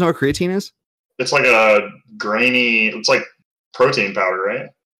know what creatine is? It's like a grainy. It's like protein powder, right?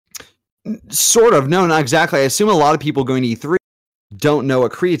 Sort of. No, not exactly. I assume a lot of people going to E3 don't know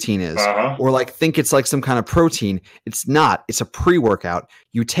what creatine is, or like think it's like some kind of protein. It's not. It's a pre-workout.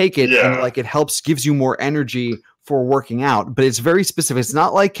 You take it and like it helps, gives you more energy for working out, but it's very specific. It's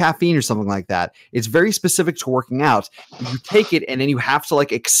not like caffeine or something like that. It's very specific to working out. You take it and then you have to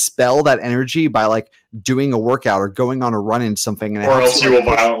like expel that energy by like doing a workout or going on a run in something. And or else you will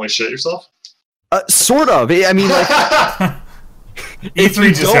violently shit yourself? Sort of. I mean, like... E3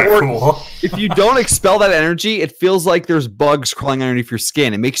 just got cool. If you don't expel that energy, it feels like there's bugs crawling underneath your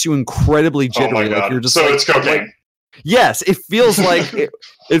skin. It makes you incredibly jittery. Oh my God. Like you're just so like, it's cocaine. Like, yes, it feels like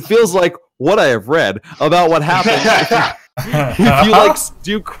it feels like what I have read about what happens if you like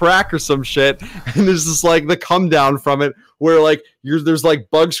do crack or some shit, and there's just like the come down from it, where like there's like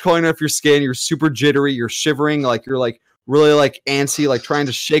bugs crawling off your skin. You're super jittery. You're shivering. Like you're like really like antsy, like trying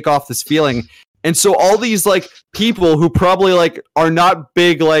to shake off this feeling. And so all these like people who probably like are not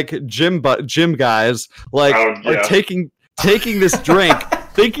big like gym guys like are taking this drink,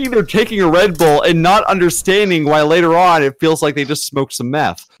 thinking they're taking a Red Bull and not understanding why later on it feels like they just smoked some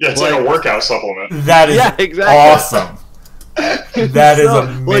meth. Yeah, it's like a workout supplement. That is exactly. Awesome. That is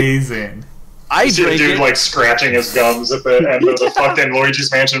amazing. I see a dude like scratching his gums at the end of the fucking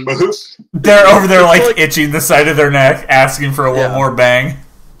Luigi's Mansion booth. They're over there like itching the side of their neck, asking for a little more bang.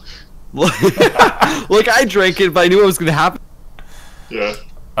 Like I drank it, but I knew what was going to happen. Yeah.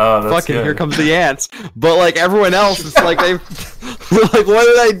 Oh, that's fucking good. Here comes the ants. But like everyone else, it's like they're like, what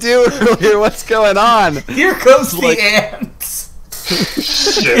did I do earlier? What's going on? Here comes the ants.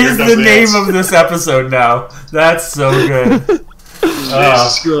 Shit, is the name of this episode now. That's so good.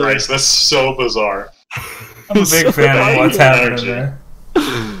 Jesus Christ, that's so bizarre. I'm a big fan of what's happening there.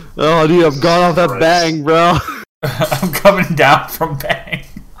 Oh, dude, I'm gone off that bang, bro. I'm coming down from bang.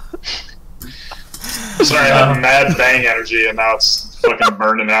 Sorry, I had mad bang energy, and now it's fucking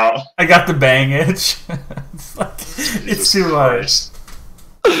burning out. I got the bang itch. It's too much.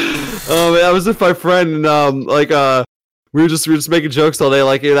 Oh man, I was with my friend, and we were just making jokes all day.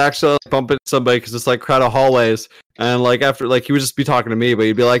 Like, it actually bump into somebody because it's like crowded hallways, and like after, like he would just be talking to me, but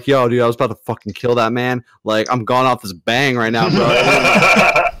he'd be like, "Yo, dude, I was about to fucking kill that man. Like, I'm gone off this bang right now, bro."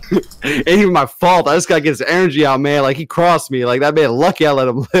 Ain't even my fault. I just gotta get his energy out, man. Like, he crossed me. Like, that man lucky I let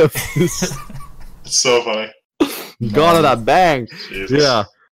him live. It's so funny. Gone on that bang. Jesus. Yeah.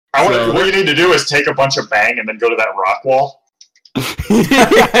 What you need to do is take a bunch of bang and then go to that rock wall.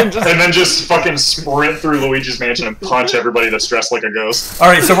 And then just fucking sprint through Luigi's Mansion and punch everybody that's dressed like a ghost.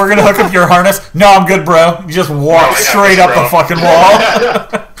 Alright, so we're gonna hook up your harness. No, I'm good, bro. You just walk straight up the fucking wall.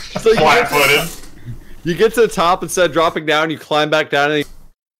 So flat-footed. You get to the top, instead of dropping down, you climb back down, and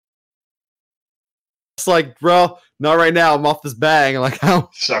it's like, bro, not right now. I'm off this bang. I'm like, how?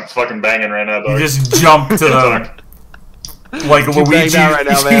 I'm fucking banging right now, dog. You just jump to the like Luigi. Right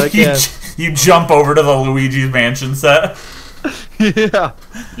now, man. You jump over to the Luigi's Mansion set. Yeah.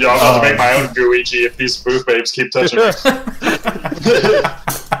 Yo, I'm about to make my own Gooigi if these booth babes keep touching me.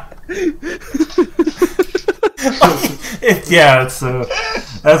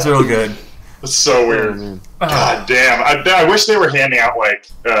 That's real good. It's so weird. God damn. I wish they were handing out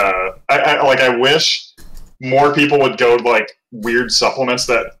like I wish more people would go to like weird supplements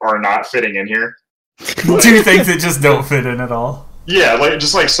that are not fitting in here. Like, 2 things that just don't fit in at all. Yeah, like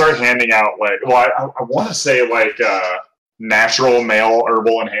just like start handing out like I want to say like natural male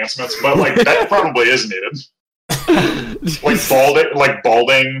herbal enhancements, but like that probably is needed. Like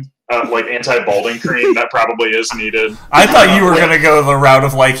balding, like anti-balding cream, that probably is needed. I thought you were gonna go the route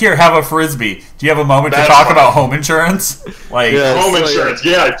of like, here, have a frisbee. Do you have a moment to talk about home insurance? Like home insurance.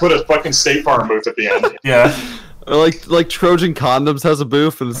 Yeah, I put a fucking State Farm booth at the end. Yeah. Like Trojan Condoms has a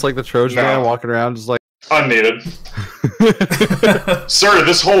booth, and it's like the Trojan man walking around just like unneeded. Sir,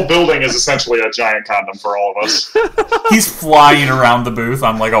 this whole building is essentially a giant condom for all of us. He's flying around the booth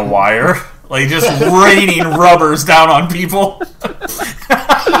on like a wire, like just raining rubbers down on people.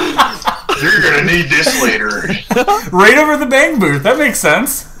 You're gonna need this later. Right over the bang booth. That makes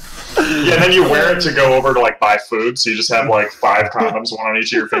sense. Yeah, and then you wear it to go over to like buy food, so you just have like 5 condoms, one on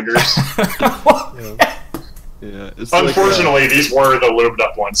each of your fingers. Yeah. Unfortunately, these were the lubed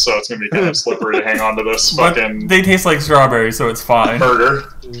up ones, so it's gonna be kind of slippery to hang on to this fucking. They taste like strawberries, so it's fine.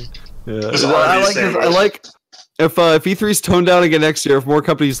 Burger. Yeah. I like if E3's toned down again next year, if more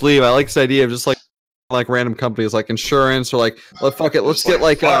companies leave, I like this idea of just like random companies like insurance or like, well, fuck it, let's get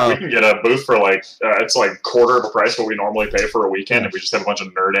like we can get a booth for like it's like quarter of the price what we normally pay for a weekend if we just have a bunch of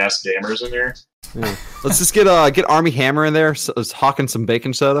nerd ass gamers in here. Yeah. Let's just get Army Hammer in there, hawking some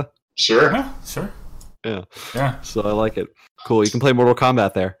baking soda. Sure. Yeah, sure. Yeah. Yeah. So I like it. Cool. You can play Mortal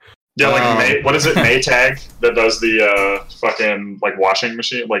Kombat there. Yeah, like what is it, Maytag that does the fucking like washing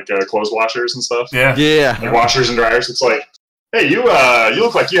machine, like clothes washers and stuff. Yeah. Like washers and dryers. It's like, hey, you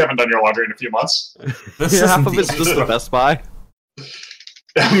look like you haven't done your laundry in a few months. Half of it's just the Best Buy.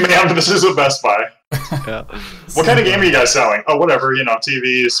 Man, this is a Best Buy. Yeah. What kind of game are you guys selling? Oh, whatever,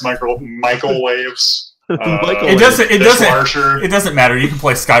 TVs, microwaves. It doesn't matter. You can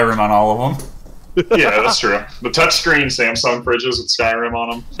play Skyrim on all of them. Yeah, that's true. The touchscreen Samsung fridges with Skyrim on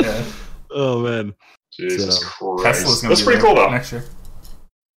them. Yeah. Oh man. Jesus Christ. Tesla's That's pretty cool though. Next year.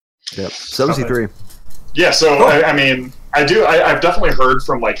 Yep. WC3. Yeah, so cool. I mean, I've definitely heard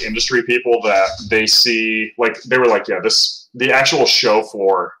from like industry people that they see like they were like, yeah, the actual show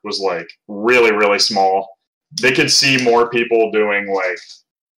floor was like really, really small. They could see more people doing like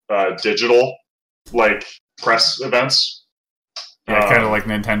digital like press events. Yeah, kind of like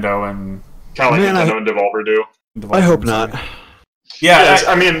Nintendo and Nintendo and Devolver do. I hope not. Yeah,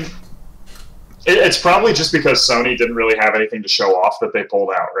 I mean, it's probably just because Sony didn't really have anything to show off that they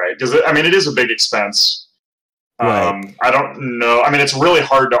pulled out, right? Because I mean, it is a big expense. Right. I don't know. I mean, it's really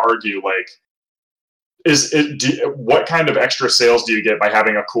hard to argue. Like, what kind of extra sales do you get by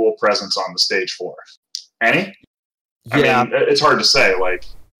having a cool presence on the stage floor? Any? Yeah. I mean, it's hard to say. Like,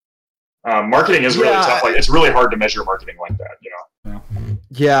 marketing is really tough. Like, it's really hard to measure marketing like that.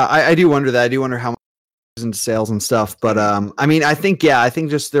 Yeah, I do wonder that. I do wonder how much in sales and stuff. But I mean, I think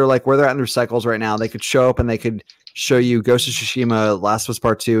just they're like where they're at in their cycles right now. They could show up and they could show you Ghost of Tsushima, Last of Us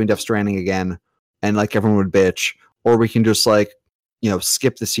Part 2, and Death Stranding again, and like everyone would bitch. Or we can just like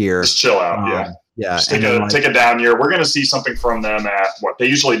skip this year. Just chill out. Yeah. Just take a down year. We're gonna see something from them at what they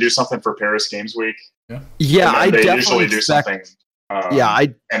usually do something for Paris Games Week. Yeah, they usually do something.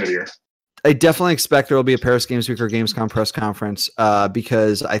 End of the year. I definitely expect there will be a Paris Games Week or Gamescom press conference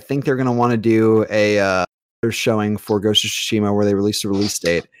because I think they're going to want to do a showing for Ghost of Tsushima where they release the release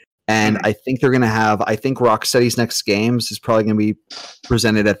date. And I think they're going to have, I think Rocksteady's next games is probably going to be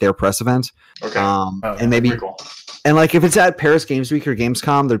presented at their press event. Okay. And maybe, cool. And like if it's at Paris Games Week or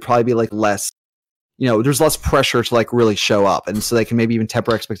Gamescom, there'd probably be like less, there's less pressure to like really show up. And so they can maybe even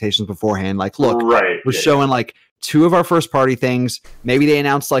temper expectations beforehand. Like, look, we're showing like 2 of our first party things. Maybe they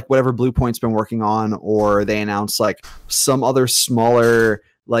announce like whatever Blue Point's been working on, or they announce like some other smaller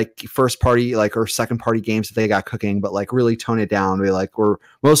like first party like or second party games that they got cooking, but like really tone it down. We're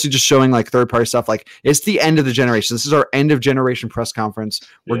mostly just showing like third party stuff. Like it's the end of the generation. This is our end of generation press conference.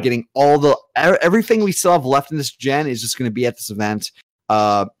 We're getting everything we still have left in this gen is just going to be at this event.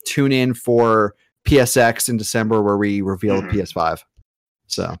 Tune in for PSX in December where we reveal the PS5.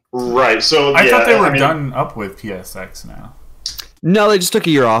 So I thought they were done up with PSX now. No, they just took a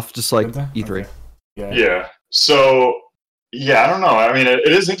year off, just like E3. Okay. Yeah. So I don't know. I mean,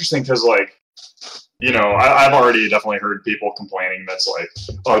 it is interesting because like, I've already definitely heard people complaining that's like,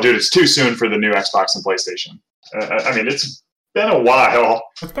 oh, dude, it's too soon for the new Xbox and PlayStation. I mean, it's been a while.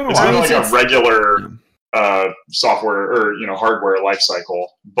 It's been like a regular software or hardware life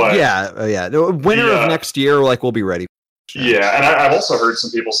cycle. But the winter of next year, like we'll be ready. Yeah, and I've also heard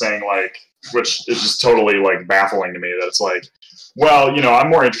some people saying like, which is just totally like baffling to me, that it's like, well, I'm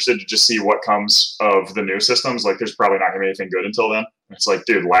more interested to just see what comes of the new systems. Like, there's probably not gonna be anything good until then. It's like,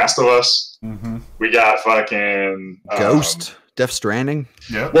 dude, Last of Us, we got fucking Ghost, Death Stranding.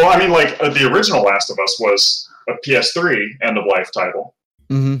 Yeah. Well, I mean, like the original Last of Us was a PS3 end of life title.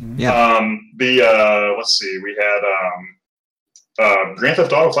 Yeah. Let's see, we had Grand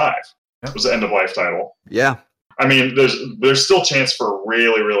Theft Auto 5 was the end of life title. Yeah. I mean, there's still chance for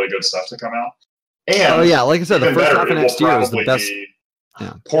really, really good stuff to come out. And like I said, the first half of next year is the best. Be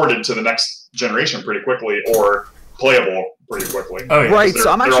ported to the next generation pretty quickly, or playable pretty quickly. Oh, yeah. Right.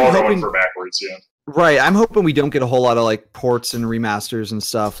 So I'm actually hoping for backwards. Yeah. Right. I'm hoping we don't get a whole lot of like ports and remasters and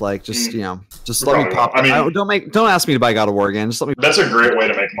stuff. Like just just let me pop. I mean, don't ask me to buy God of War again. Just let me. That's a great way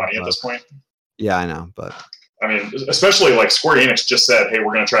to make money at this point. Yeah, I know, but I mean, especially like Square Enix just said, "Hey,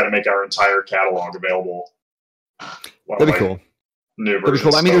 we're going to try to make our entire catalog available." That'd be cool. That'd be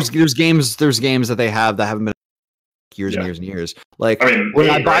cool. I mean, there's games that they have that haven't been years and years and years. Like, I mean, when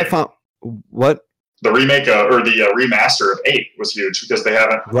I buy what the remake or the remaster of 8 was huge because they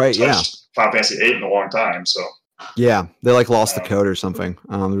haven't touched Final Fantasy 8 in a long time. So yeah, they like lost the code or something.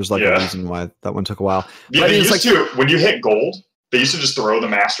 There's like a reason why that one took a while. Yeah, they used to, when you hit gold, they used to just throw the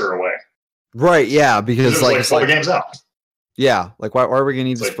master away. Right. Yeah, because like pull the games out. Yeah, like why are we gonna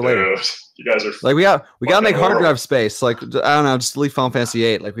need this for later? You guys are like we gotta make hard drive space. Like I don't know, just delete Final Fantasy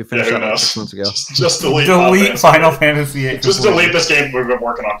VIII. Like we finished that like 6 months ago. Just delete Final Fantasy VIII. Just delete this game we've been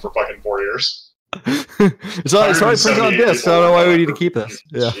working on for fucking 4 years. It's already printed on disc, so I don't know why we need to keep this.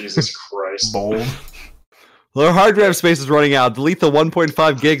 Yeah. Jesus Christ. Bold. Their hard drive space is running out. Delete the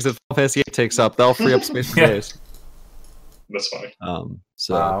 1.5 gigs that Final Fantasy 8 takes up. That'll free up space for days. That's funny.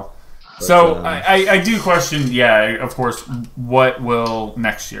 Wow. So I do question, of course, what will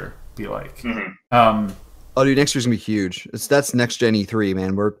next year be like? Mm-hmm. Oh, dude, next year's gonna be huge. That's next gen E3,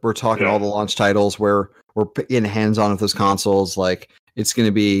 man. We're talking all the launch titles where we're getting hands on with those consoles. Like, it's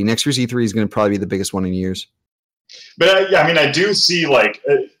gonna be next year's E3 is gonna probably be the biggest one in years. But I mean, I do see like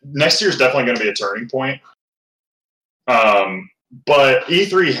next year's definitely going to be a turning point. But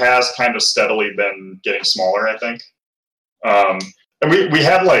E3 has kind of steadily been getting smaller, I think. And we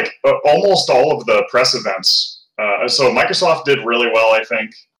had like almost all of the press events. So Microsoft did really well, I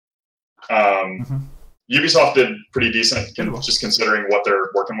think. Ubisoft did pretty decent, just considering what they're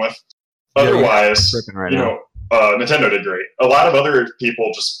working with. Otherwise, Nintendo did great. A lot of other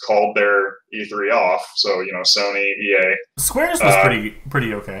people just called their E3 off. So Sony, EA, Square's was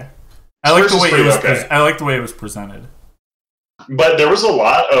pretty okay. I like the way it was. I like the way it was presented. But there was a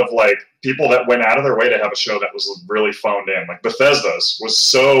lot of like people that went out of their way to have a show that was really phoned in. Like Bethesda's was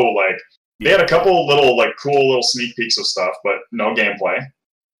so like they had a couple little like cool little sneak peeks of stuff, but no gameplay.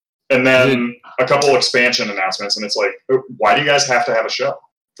 And then a couple expansion announcements, and it's like, why do you guys have to have a show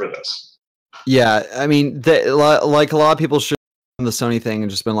for this? Yeah, I mean, like a lot of people should have the Sony thing and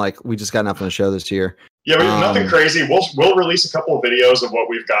just been like, we just got enough on the show this year. Yeah, but nothing crazy. We'll release a couple of videos of what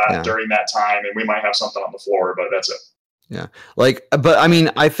we've got during that time, and we might have something on the floor, but that's it. Yeah, but I mean,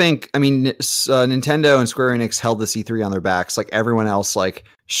 Nintendo and Square Enix held the E3 on their backs. Like everyone else, like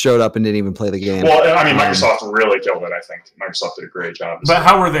showed up and didn't even play the game. Well, I mean, Microsoft really killed it. I think Microsoft did a great job. But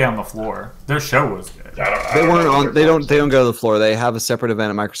how were they on the floor? Their show was good. I don't know. They weren't on. They don't go to the floor. They have a separate event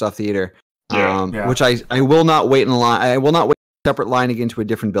at Microsoft Theater. Which I will not wait in line. I will not wait a separate line to get into a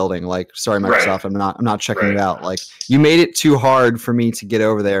different building. Like, sorry, Microsoft, I'm not checking it out. Like, you made it too hard for me to get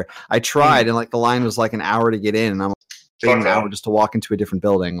over there. I tried, and like the line was like an hour to get in, and I'm an hour just to walk into a different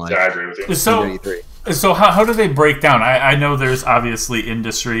building. Like, I agree with you. So how do they break down? I know there's obviously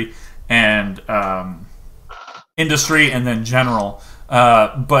industry and then general.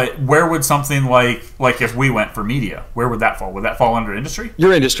 But where would something like if we went for media, where would that fall? Would that fall under industry?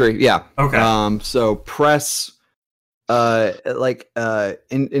 Your industry, yeah. Okay. So press,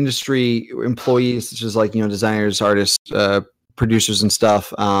 industry employees such as like designers, artists, producers, and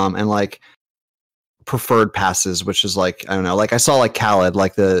stuff, and like preferred passes, which is like I don't know. Like I saw like Khaled,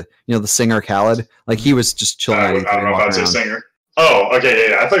 like the singer Khaled, like he was just chilling. I don't know if that's a singer. Oh, okay,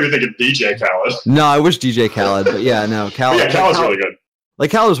 yeah. I thought you were thinking DJ Khaled. No, I wish DJ Khaled, but yeah, no, Khaled. Yeah, Khaled's really good.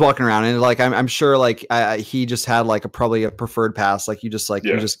 Like Khaled was walking around, and like I'm sure like he just had like probably a preferred pass. Like you just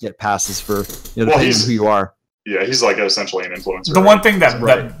get passes for depending on who you are. Yeah, he's like essentially an influencer. The one thing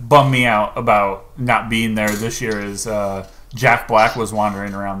that bummed me out about not being there this year is Jack Black was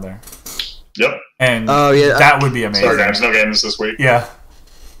wandering around there. Yep. And that would be amazing. Sorry, guys, no games this week. Yeah.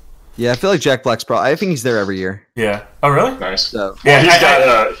 Yeah, I feel like Jack Black's I think he's there every year. Yeah. Oh, really? Nice. So, yeah, he's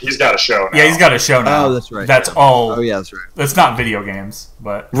got a show now. Yeah, he's got a show now. Oh, that's right. That's all. Oh, yeah, that's right. That's not video games,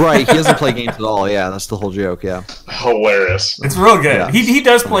 but right. He doesn't play games at all. Yeah, that's the whole joke. Yeah. Hilarious. It's real good. Yeah. He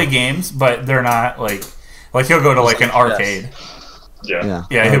does play games, but they're not like he'll go to like an arcade. Yeah.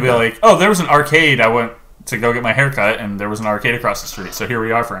 Yeah, he'll be like, oh, there was an arcade. I went to go get my haircut, and there was an arcade across the street. So here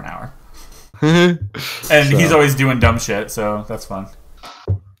we are for an hour. And he's always doing dumb shit, so that's fun.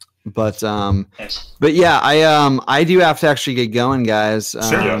 But yeah, I do have to actually get going, guys.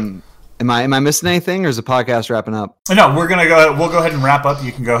 Sure. Am I missing anything, or is the podcast wrapping up? No, we'll go ahead and wrap up.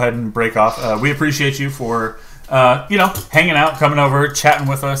 You can go ahead and break off. We appreciate you for hanging out, coming over, chatting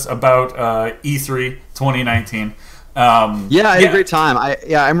with us about E3 2019. I had a great time.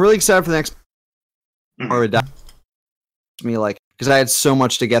 I'm really excited for the next. Me like. Because I had so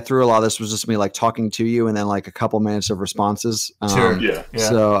much to get through. A lot of this was just me like talking to you, and then like a couple minutes of responses. Sure. Yeah.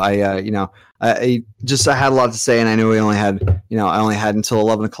 So I had a lot to say, and I knew we only had I only had until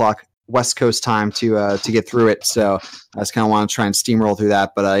 11 o'clock West Coast time to get through it. So I just kind of want to try and steamroll through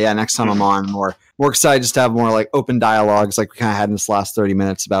that. But next time I'm on, more excited just to have more like open dialogues like we kind of had in this last 30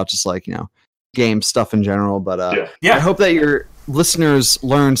 minutes about just like game stuff in general. But I hope that your listeners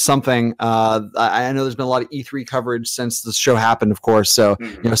learned something. I know there's been a lot of E3 coverage since the show happened, of course. So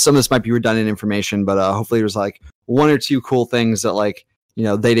some of this might be redundant information, but hopefully there's like one or two cool things that like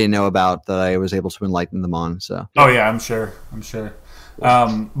they didn't know about that I was able to enlighten them on. So I'm sure.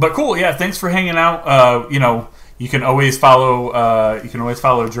 But cool, yeah. Thanks for hanging out. You can always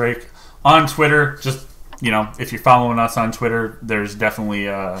follow Drake on Twitter. Just if you're following us on Twitter, there's definitely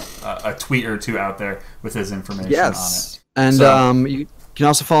a tweet or two out there with his information on it. And You can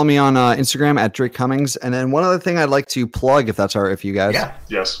also follow me on Instagram at Drake Cummings. And then one other thing I'd like to plug, if that's all right with you guys. Yeah.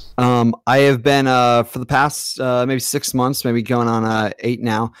 Yes. I have been for the past maybe 6 months, maybe going on 8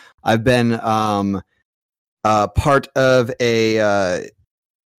 now. I've been part of a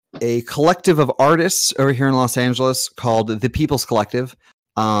collective of artists over here in Los Angeles called the People's Collective.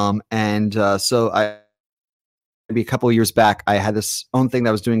 So maybe a couple of years back, I had this own thing that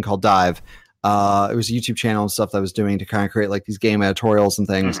I was doing called Dive. It was a YouTube channel and stuff that I was doing to kind of create like these game editorials and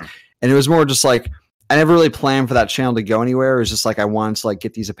things. Mm-hmm. And it was more just like, I never really planned for that channel to go anywhere. It was just like, I wanted to like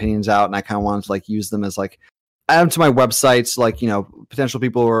get these opinions out, and I kind of wanted to like use them as like, add them to my websites. Like, you know, potential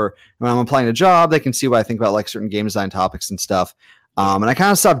people who are, when I'm applying a job, they can see what I think about like certain game design topics and stuff. And I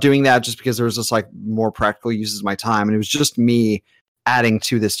kind of stopped doing that just because there was just like more practical uses of my time. And it was just me adding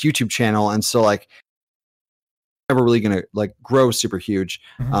to this YouTube channel. And so like, never really gonna like grow super huge.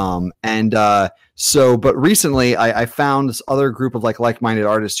 Mm-hmm. But recently I found this other group of like-minded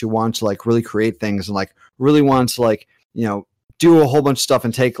artists who want to like really create things and like really want to like, you know, do a whole bunch of stuff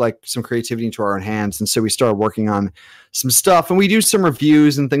and take like some creativity into our own hands. And so we started working on some stuff, and we do some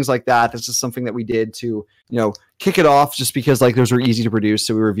reviews and things like that. This is something that we did to, you know, kick it off, just because like those were easy to produce.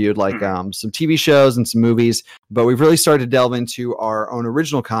 So we reviewed like some TV shows and some movies, but we've really started to delve into our own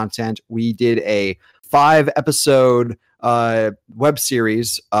original content. We did a 5-episode web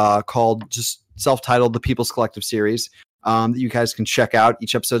series called just self-titled The People's Collective series that you guys can check out.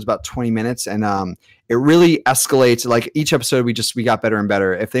 Each episode's about 20 minutes, and it really escalates. Like each episode, we got better and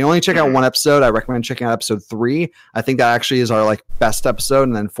better. If they only check out one episode, I recommend checking out episode 3. I think that actually is our like best episode,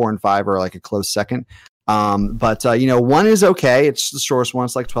 and then 4 and 5 are like a close second. You know, 1 is okay. It's the shortest one.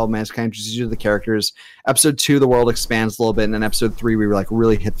 It's like 12 minutes, kind of introduces you to the characters. Episode 2, the world expands a little bit. And then episode 3, we were like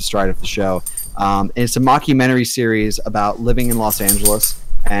really hit the stride of the show. And it's a mockumentary series about living in Los Angeles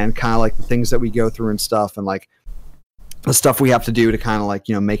and kind of like the things that we go through and stuff, and like the stuff we have to do to kind of like,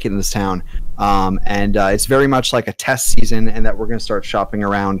 you know, make it in this town. It's very much like a test season, and that we're going to start shopping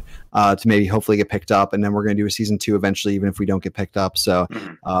around to maybe hopefully get picked up. And then we're going to do a season 2 eventually, even if we don't get picked up. So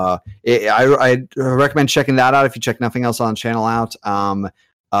I recommend checking that out if you check nothing else on the channel out.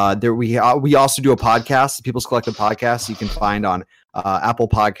 We also do a podcast, the People's Collective podcast. You can find on Apple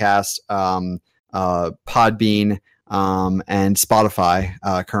Podcasts, Podbean, and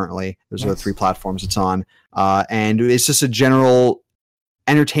Spotify. Currently, those are the 3 platforms it's on. And it's just a general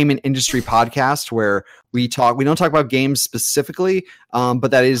entertainment industry podcast where we don't talk about games specifically,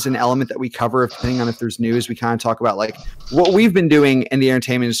 but that is an element that we cover. Depending on if there's news, we kind of talk about like what we've been doing in the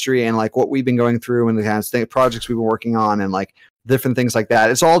entertainment industry and like what we've been going through and the kind of projects we've been working on and like different things like that.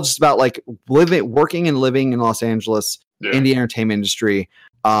 It's all just about like working and living in Los Angeles in the entertainment industry.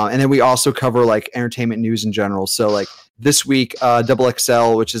 And then we also cover like entertainment news in general. So like this week, Double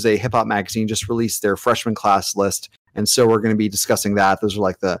XL, which is a hip hop magazine, just released their freshman class list. And so we're going to be discussing that. Those are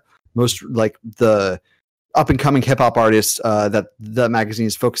like the most like the up and coming hip hop artists that the magazine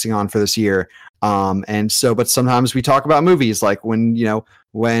is focusing on for this year. But sometimes we talk about movies, like when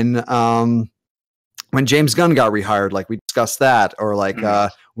James Gunn got rehired, like we discussed that, or like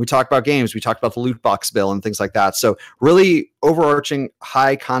we talk about games, we talked about the loot box bill and things like that. So really overarching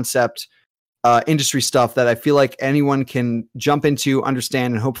high concept industry stuff that I feel like anyone can jump into,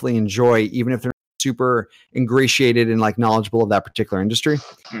 understand, and hopefully enjoy, even if they're super ingratiated and like knowledgeable of that particular industry.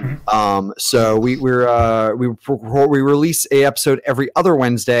 So we release a episode every other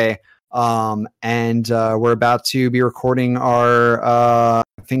Wednesday. We're about to be recording our I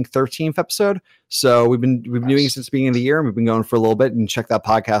think 13th episode. So we've been doing it since the beginning of the year, and we've been going for a little bit. And check that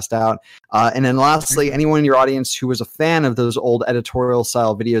podcast out. And then lastly, anyone in your audience who was a fan of those old editorial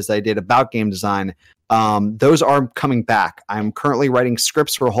style videos that I did about game design, those are coming back. I'm currently writing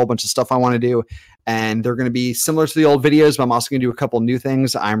scripts for a whole bunch of stuff I want to do, and they're going to be similar to the old videos, but I'm also going to do a couple new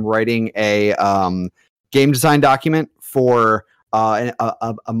things. I'm writing a game design document for a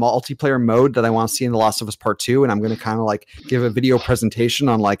multiplayer mode that I want to see in The Last of Us Part 2, and I'm going to kind of like give a video presentation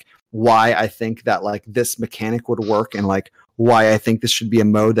on like why I think that like this mechanic would work, and like why I think this should be a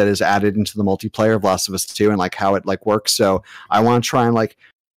mode that is added into the multiplayer of Last of Us 2, and like how it like works. So I want to try and like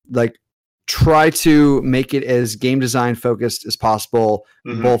try to make it as game design focused as possible,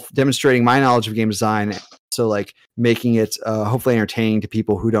 both demonstrating my knowledge of game design, so like making it hopefully entertaining to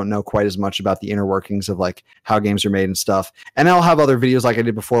people who don't know quite as much about the inner workings of like how games are made and stuff. And I'll have other videos like I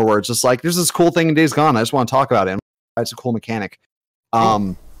did before where it's just like, there's this cool thing in Days Gone, I just want to talk about it. It's a cool mechanic.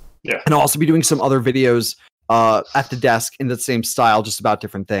 And I'll also be doing some other videos at the desk in the same style, just about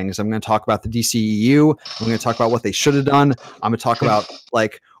different things. I'm going to talk about the DCEU. I'm going to talk about what they should have done. I'm going to talk about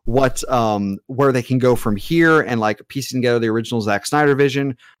like what where they can go from here, and like piecing together the original Zack Snyder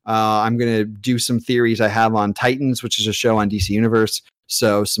vision. I'm going to do some theories I have on Titans, which is a show on DC Universe.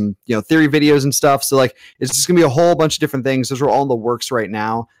 So some, theory videos and stuff. So like, it's just gonna be a whole bunch of different things. Those are all in the works right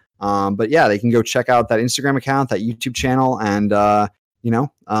now. But yeah, they can go check out that Instagram account, that YouTube channel, and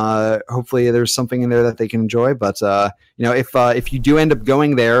hopefully there's something in there that they can enjoy. But if you do end up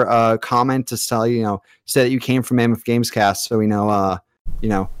going there, comment to tell say that you came from Mammoth Gamescast, so we know we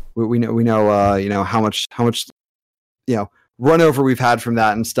know how much run over we've had from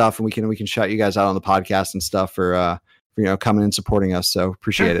that and stuff, and we can shout you guys out on the podcast and stuff for coming and supporting us. So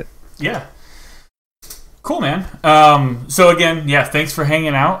appreciate it. Yeah. Cool, man. So again, yeah, thanks for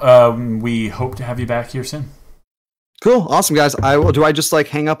hanging out. We hope to have you back here soon. Cool. Awesome, guys. Do I just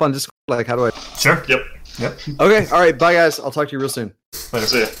hang up on Discord? Like, how do I? Sure. Yep. Okay. All right. Bye, guys. I'll talk to you real soon. Later.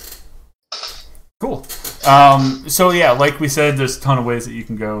 See ya. Cool. So yeah, like we said, there's a ton of ways that you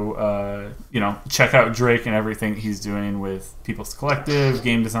can go, check out Drake and everything he's doing with People's Collective,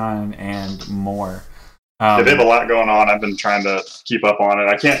 game design, and more. Yeah, they have a lot going on. I've been trying to keep up on it.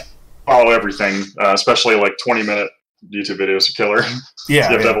 I can't follow everything, especially like 20-minute YouTube videos are killer. Yeah,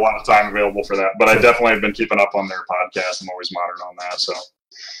 you have to have a lot of time available for that. But I definitely have been keeping up on their podcast. I'm always monitoring on that. So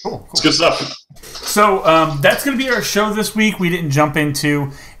cool. It's good stuff. So that's going to be our show this week. We didn't jump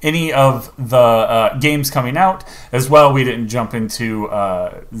into any of the games coming out. As well, we didn't jump into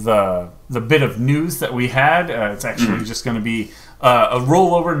the bit of news that we had. It's actually just going to be a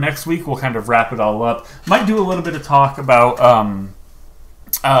rollover next week. We'll kind of wrap it all up. Might do a little bit of talk about,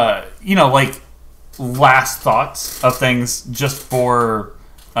 like last thoughts of things just for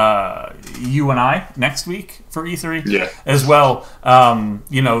you and I next week for E3. Yeah. As well,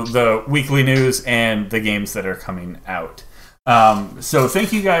 the weekly news and the games that are coming out. So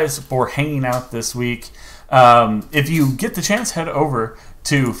thank you guys for hanging out this week. If you get the chance, head over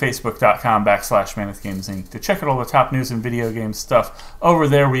to facebook.com/Mammoth Games Inc. to check out all the top news and video game stuff over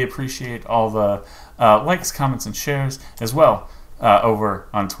there. We appreciate all the likes, comments, and shares as well over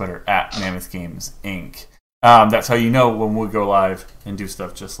on Twitter @Mammoth Games Inc. That's how you know when we go live and do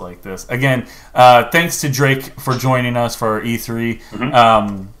stuff just like this. Again, thanks to Drake for joining us for our E3.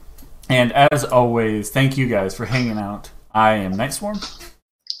 And as always, thank you guys for hanging out. I am Nightswarm.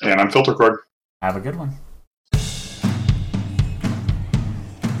 And I'm Filtercord. Have a good one.